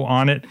logo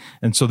on it.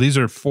 And so these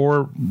are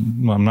 4,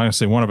 well, I'm not going to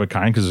say one of a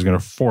kind because there's going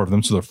to be 4 of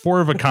them. So they're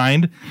 4 of a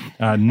kind.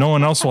 No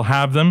one else will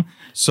have them.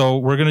 So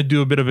we're going to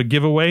do a bit of a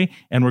giveaway,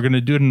 and we're going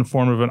to do it in the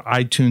form of an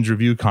iTunes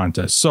review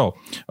contest. So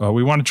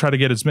we want to try to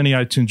get as many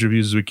iTunes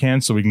reviews as we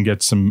can so we can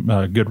get some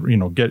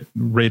good, get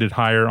rated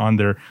higher on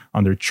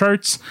their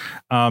charts.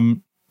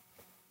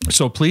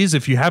 So please,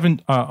 if you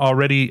haven't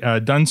already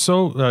done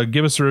so,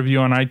 give us a review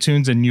on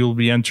iTunes and you'll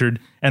be entered,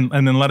 and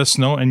then let us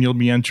know and you'll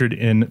be entered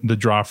in the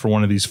draw for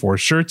one of these 4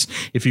 shirts.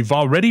 If you've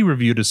already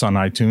reviewed us on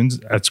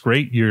iTunes, that's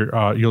great.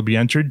 You'll be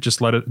entered.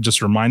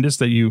 Just remind us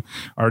that you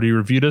already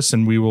reviewed us,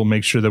 and we will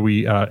make sure that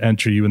we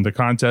enter you in the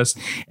contest.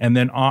 And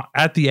then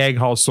at the Ag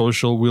Hall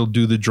Social, we'll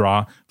do the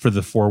draw for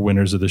the 4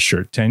 winners of the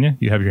shirt. Tanya,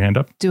 you have your hand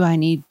up. Do I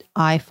need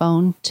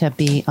iPhone to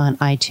be on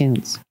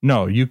iTunes?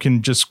 No, you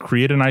can just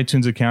create an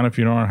iTunes account if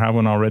you don't have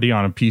one already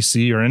on a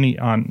PC or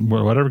on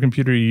whatever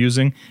computer you're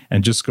using,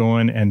 and just go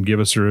in and give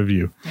us a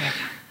review.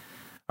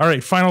 All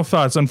right, final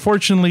thoughts.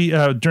 Unfortunately,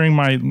 during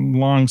my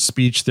long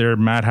speech there,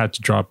 Matt had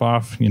to drop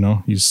off.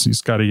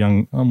 He's got a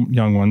young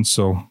one,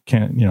 so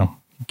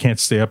can't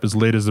stay up as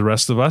late as the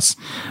rest of us.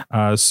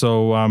 But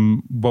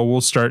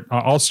we'll start.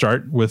 I'll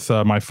start with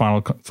my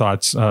final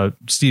thoughts.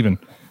 Stephen,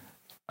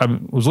 I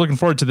was looking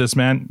forward to this,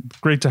 man.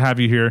 Great to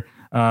have you here.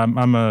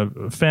 I'm a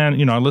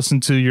fan. I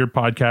listen to your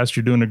podcast.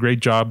 You're doing a great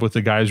job with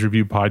the Guys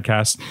Review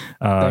podcast,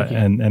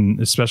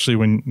 and especially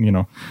when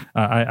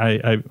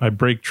I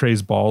break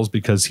Trey's balls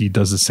because he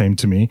does the same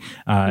to me.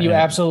 You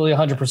absolutely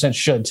 100%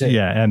 should too.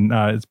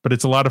 Yeah, but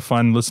it's a lot of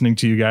fun listening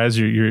to you guys.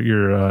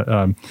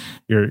 You're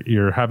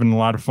having a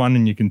lot of fun,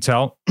 and you can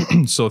tell.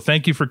 So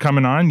thank you for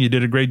coming on. You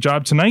did a great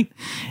job tonight,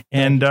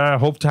 and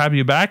hope to have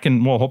you back,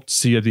 and we'll hope to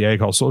see you at the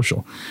Ag Hall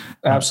Social.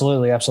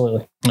 Absolutely.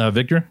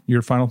 Victor,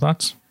 your final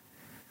thoughts?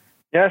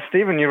 Yeah,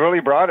 Stephen, you really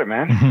brought it,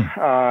 man.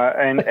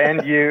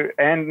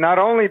 And not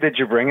only did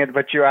you bring it,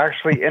 but you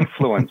actually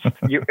influenced.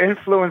 You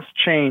influenced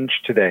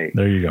change today.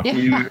 There you go.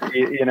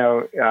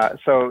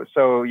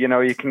 So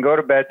you can go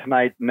to bed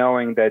tonight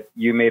knowing that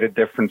you made a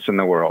difference in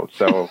the world.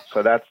 So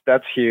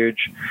that's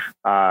huge,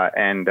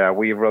 and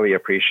we really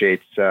appreciate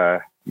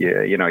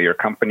your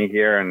company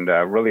here, and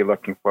really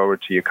looking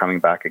forward to you coming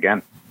back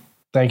again.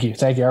 Thank you.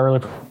 I really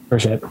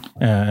appreciate it.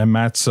 And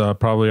Matt's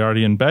probably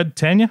already in bed.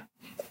 Tanya?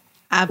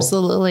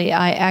 Absolutely.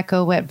 I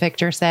echo what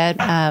Victor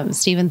said.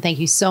 Stephen, thank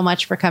you so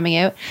much for coming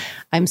out.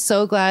 I'm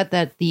so glad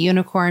that the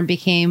unicorn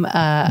became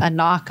a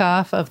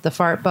knockoff of the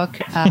fart book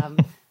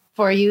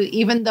for you.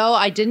 Even though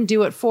I didn't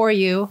do it for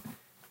you,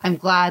 I'm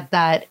glad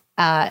that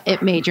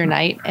it made your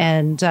night,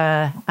 and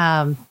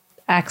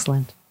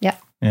excellent. Yeah.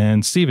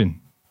 And Stephen?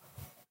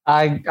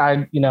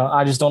 I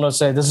just don't know what to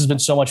say. This has been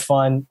so much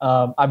fun.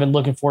 I've been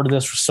looking forward to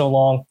this for so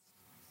long.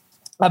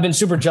 I've been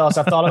super jealous.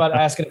 I've thought about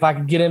asking if I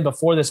could get in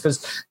before this,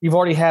 because you've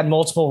already had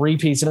multiple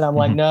repeats, and I'm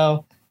like,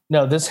 no,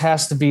 this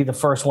has to be the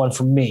first one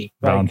for me.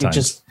 Right?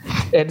 Valentimes.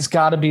 It's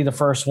got to be the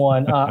first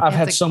one. I've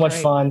had so much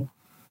fun.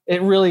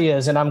 It really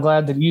is, and I'm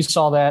glad that you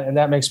saw that, and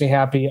that makes me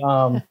happy.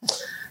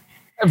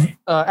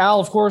 Al,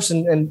 of course,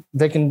 and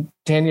they can,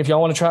 Tanya, if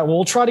y'all want to try,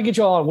 we'll try to get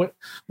y'all on.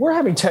 We're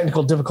having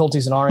technical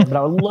difficulties in our end, but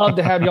I would love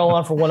to have y'all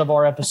on for one of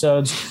our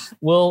episodes.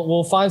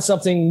 We'll find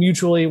something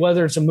mutually,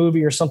 whether it's a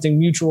movie or something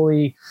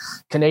mutually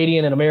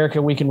Canadian and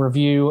American, we can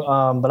review.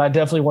 But I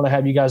definitely want to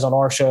have you guys on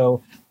our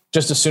show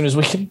just as soon as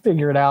we can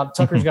figure it out.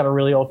 Tucker's got a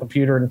really old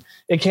computer, and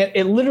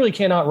it literally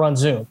cannot run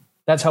Zoom.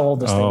 That's how old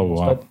this thing is.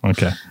 Wow.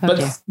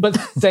 But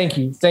thank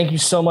you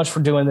so much for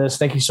doing this.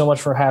 Thank you so much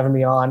for having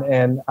me on.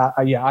 And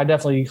I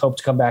definitely hope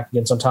to come back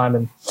again sometime.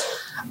 And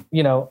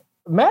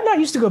Matt and I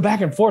used to go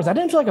back and forth. I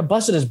didn't feel like I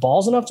busted his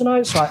balls enough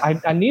tonight, so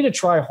I need to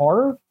try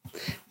harder.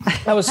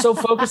 I was so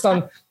focused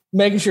on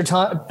making sure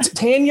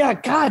Tanya,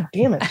 God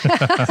damn it.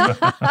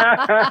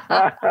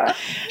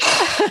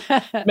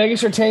 Making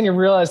sure Tanya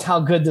realized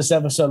how good this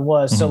episode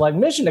was. So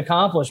mission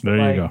accomplished. There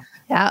you go.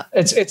 Yeah.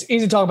 It's easy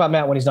to talk about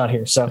Matt when he's not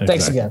here. So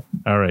Thanks again.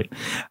 All right.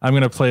 I'm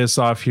going to play us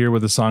off here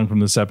with a song from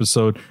this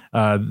episode.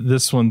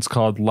 This one's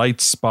called Light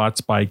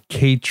Spots by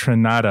K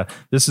Trinata.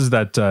 This is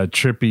that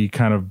trippy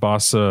kind of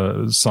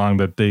bossa song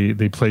that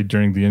they played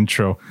during the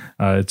intro.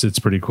 It's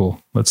pretty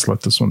cool. Let's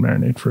let this one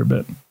marinate for a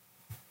bit.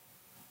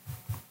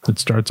 It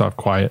starts off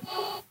quiet.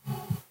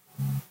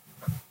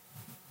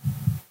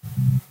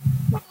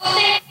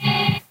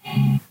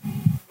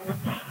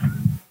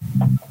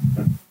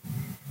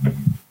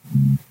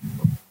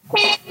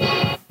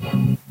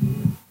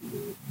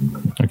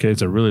 Okay,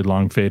 it's a really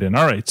long fade in.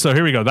 All right, so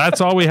here we go. That's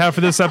all we have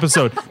for this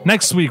episode.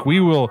 Next week, we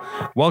will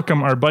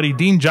welcome our buddy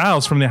Dean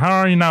Giles from the How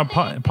Are You Now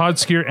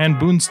Podskier and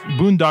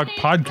Boondock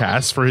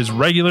podcast for his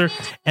regular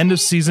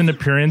end-of-season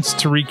appearance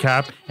to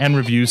recap and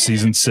review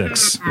Season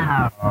 6.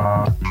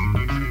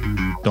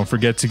 Don't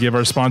forget to give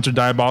our sponsor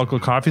Diabolical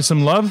Coffee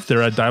some love.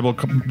 They're at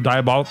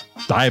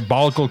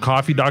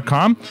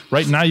diabolicalcoffee.com.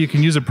 Right now, you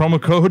can use a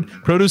promo code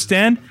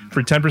ProduceStand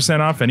for 10%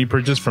 off any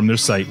purchase from their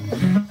site.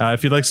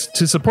 If you'd like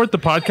to support the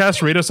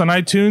podcast, rate us on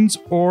iTunes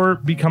or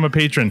become a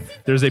patron.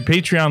 There's a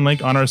Patreon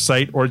link on our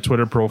site or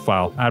Twitter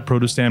profile at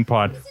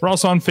ProduceStandPod. We're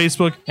also on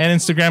Facebook and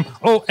Instagram.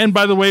 Oh, and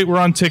by the way, we're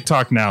on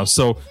TikTok now,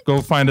 so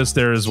go find us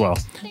there as well.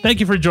 Thank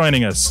you for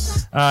joining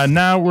us.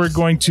 Now we're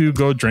going to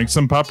go drink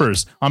some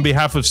puppers. On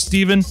behalf of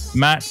Stephen,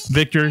 Matt,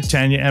 Victor,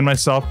 Tanya, and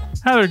myself,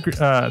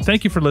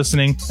 thank you for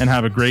listening and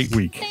have a great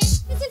week.